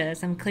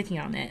gorgeous. I'm clicking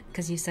on it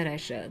because you said I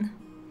should.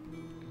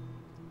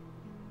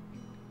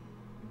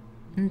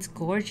 It's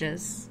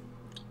gorgeous.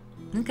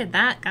 Look at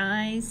that,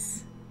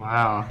 guys.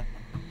 Wow.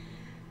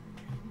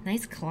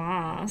 Nice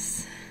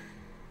claws.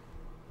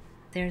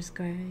 There's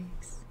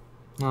Greg's.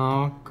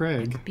 Oh,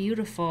 Greg.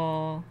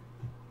 Beautiful.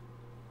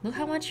 Look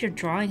how much your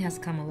drawing has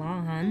come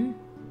along, hun.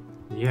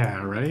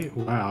 Yeah, right?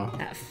 Wow.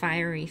 That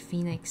fiery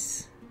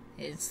Phoenix.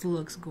 It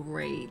looks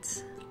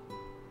great.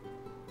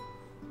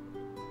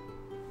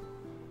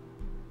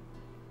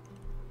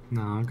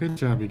 No, good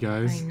job, you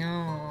guys. I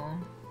know.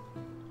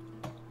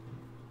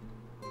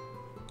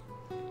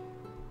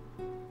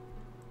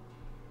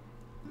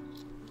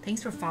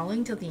 Thanks for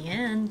following till the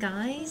end,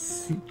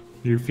 guys.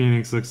 Your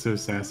Phoenix looks so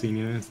sassy,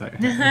 Nina. It's like,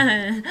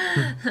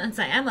 It's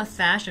like, I'm a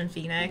fashion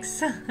Phoenix.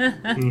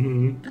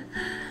 mm-hmm.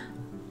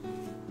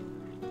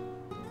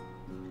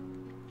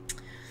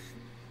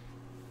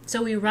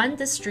 So we run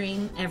the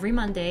stream every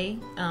Monday,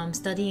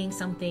 studying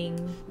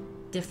something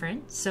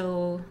different.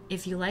 So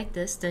if you like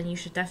this, then you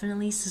should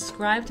definitely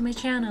subscribe to my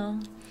channel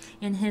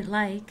and hit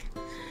like.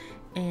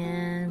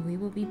 And we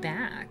will be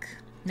back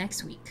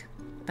next week.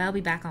 But I'll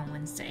be back on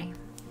Wednesday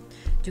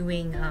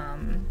doing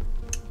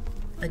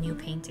a new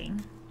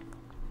painting.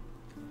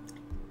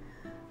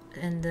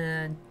 And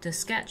the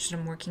sketch that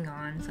I'm working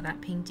on for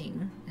that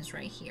painting is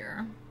right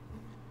here.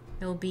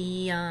 It'll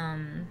be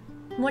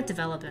more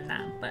developed than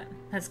that, but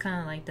that's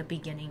kind of like the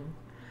beginning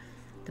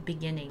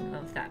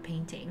of that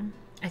painting.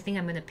 I think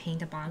I'm gonna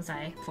paint a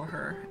bonsai for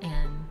her,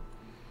 and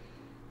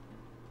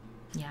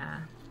yeah,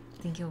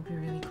 I think it'll be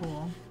really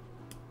cool.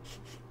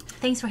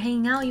 Thanks for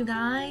hanging out, you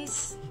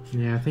guys.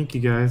 Yeah, thank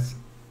you guys.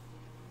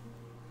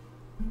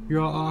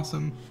 You're all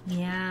awesome.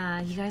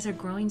 Yeah, you guys are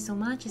growing so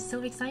much. It's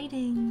so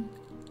exciting.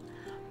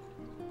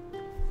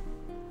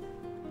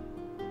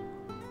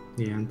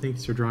 Yeah, and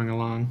thanks for drawing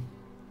along.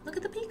 Look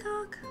at the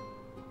peacock.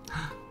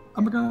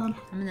 Oh my god.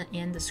 I'm gonna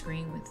end the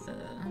screen with the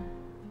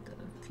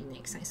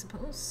Phoenix, I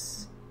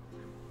suppose.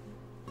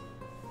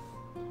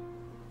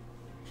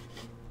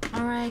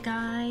 Alright,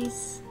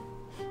 guys.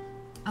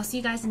 I'll see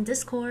you guys in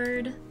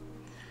Discord.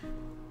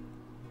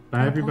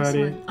 Bye,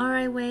 everybody.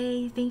 Alright,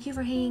 Wei. Thank you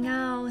for hanging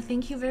out.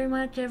 Thank you very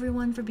much,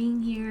 everyone, for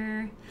being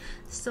here.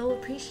 So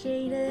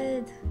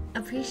appreciated.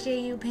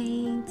 Appreciate you,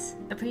 Paint.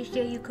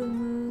 Appreciate you,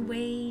 Kumu,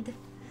 Wade.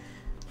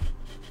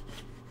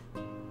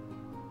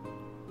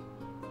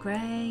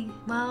 Greg,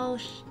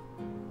 Welsh,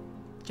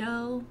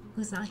 Joe,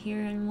 who's not here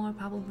anymore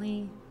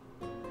probably.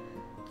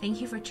 Thank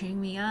you for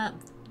cheering me up.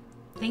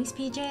 Thanks,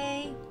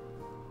 PJ.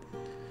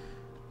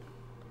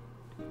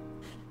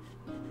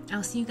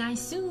 I'll see you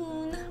guys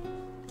soon.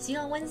 See you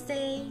on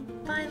Wednesday.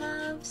 Bye,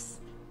 loves.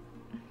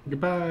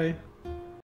 Goodbye.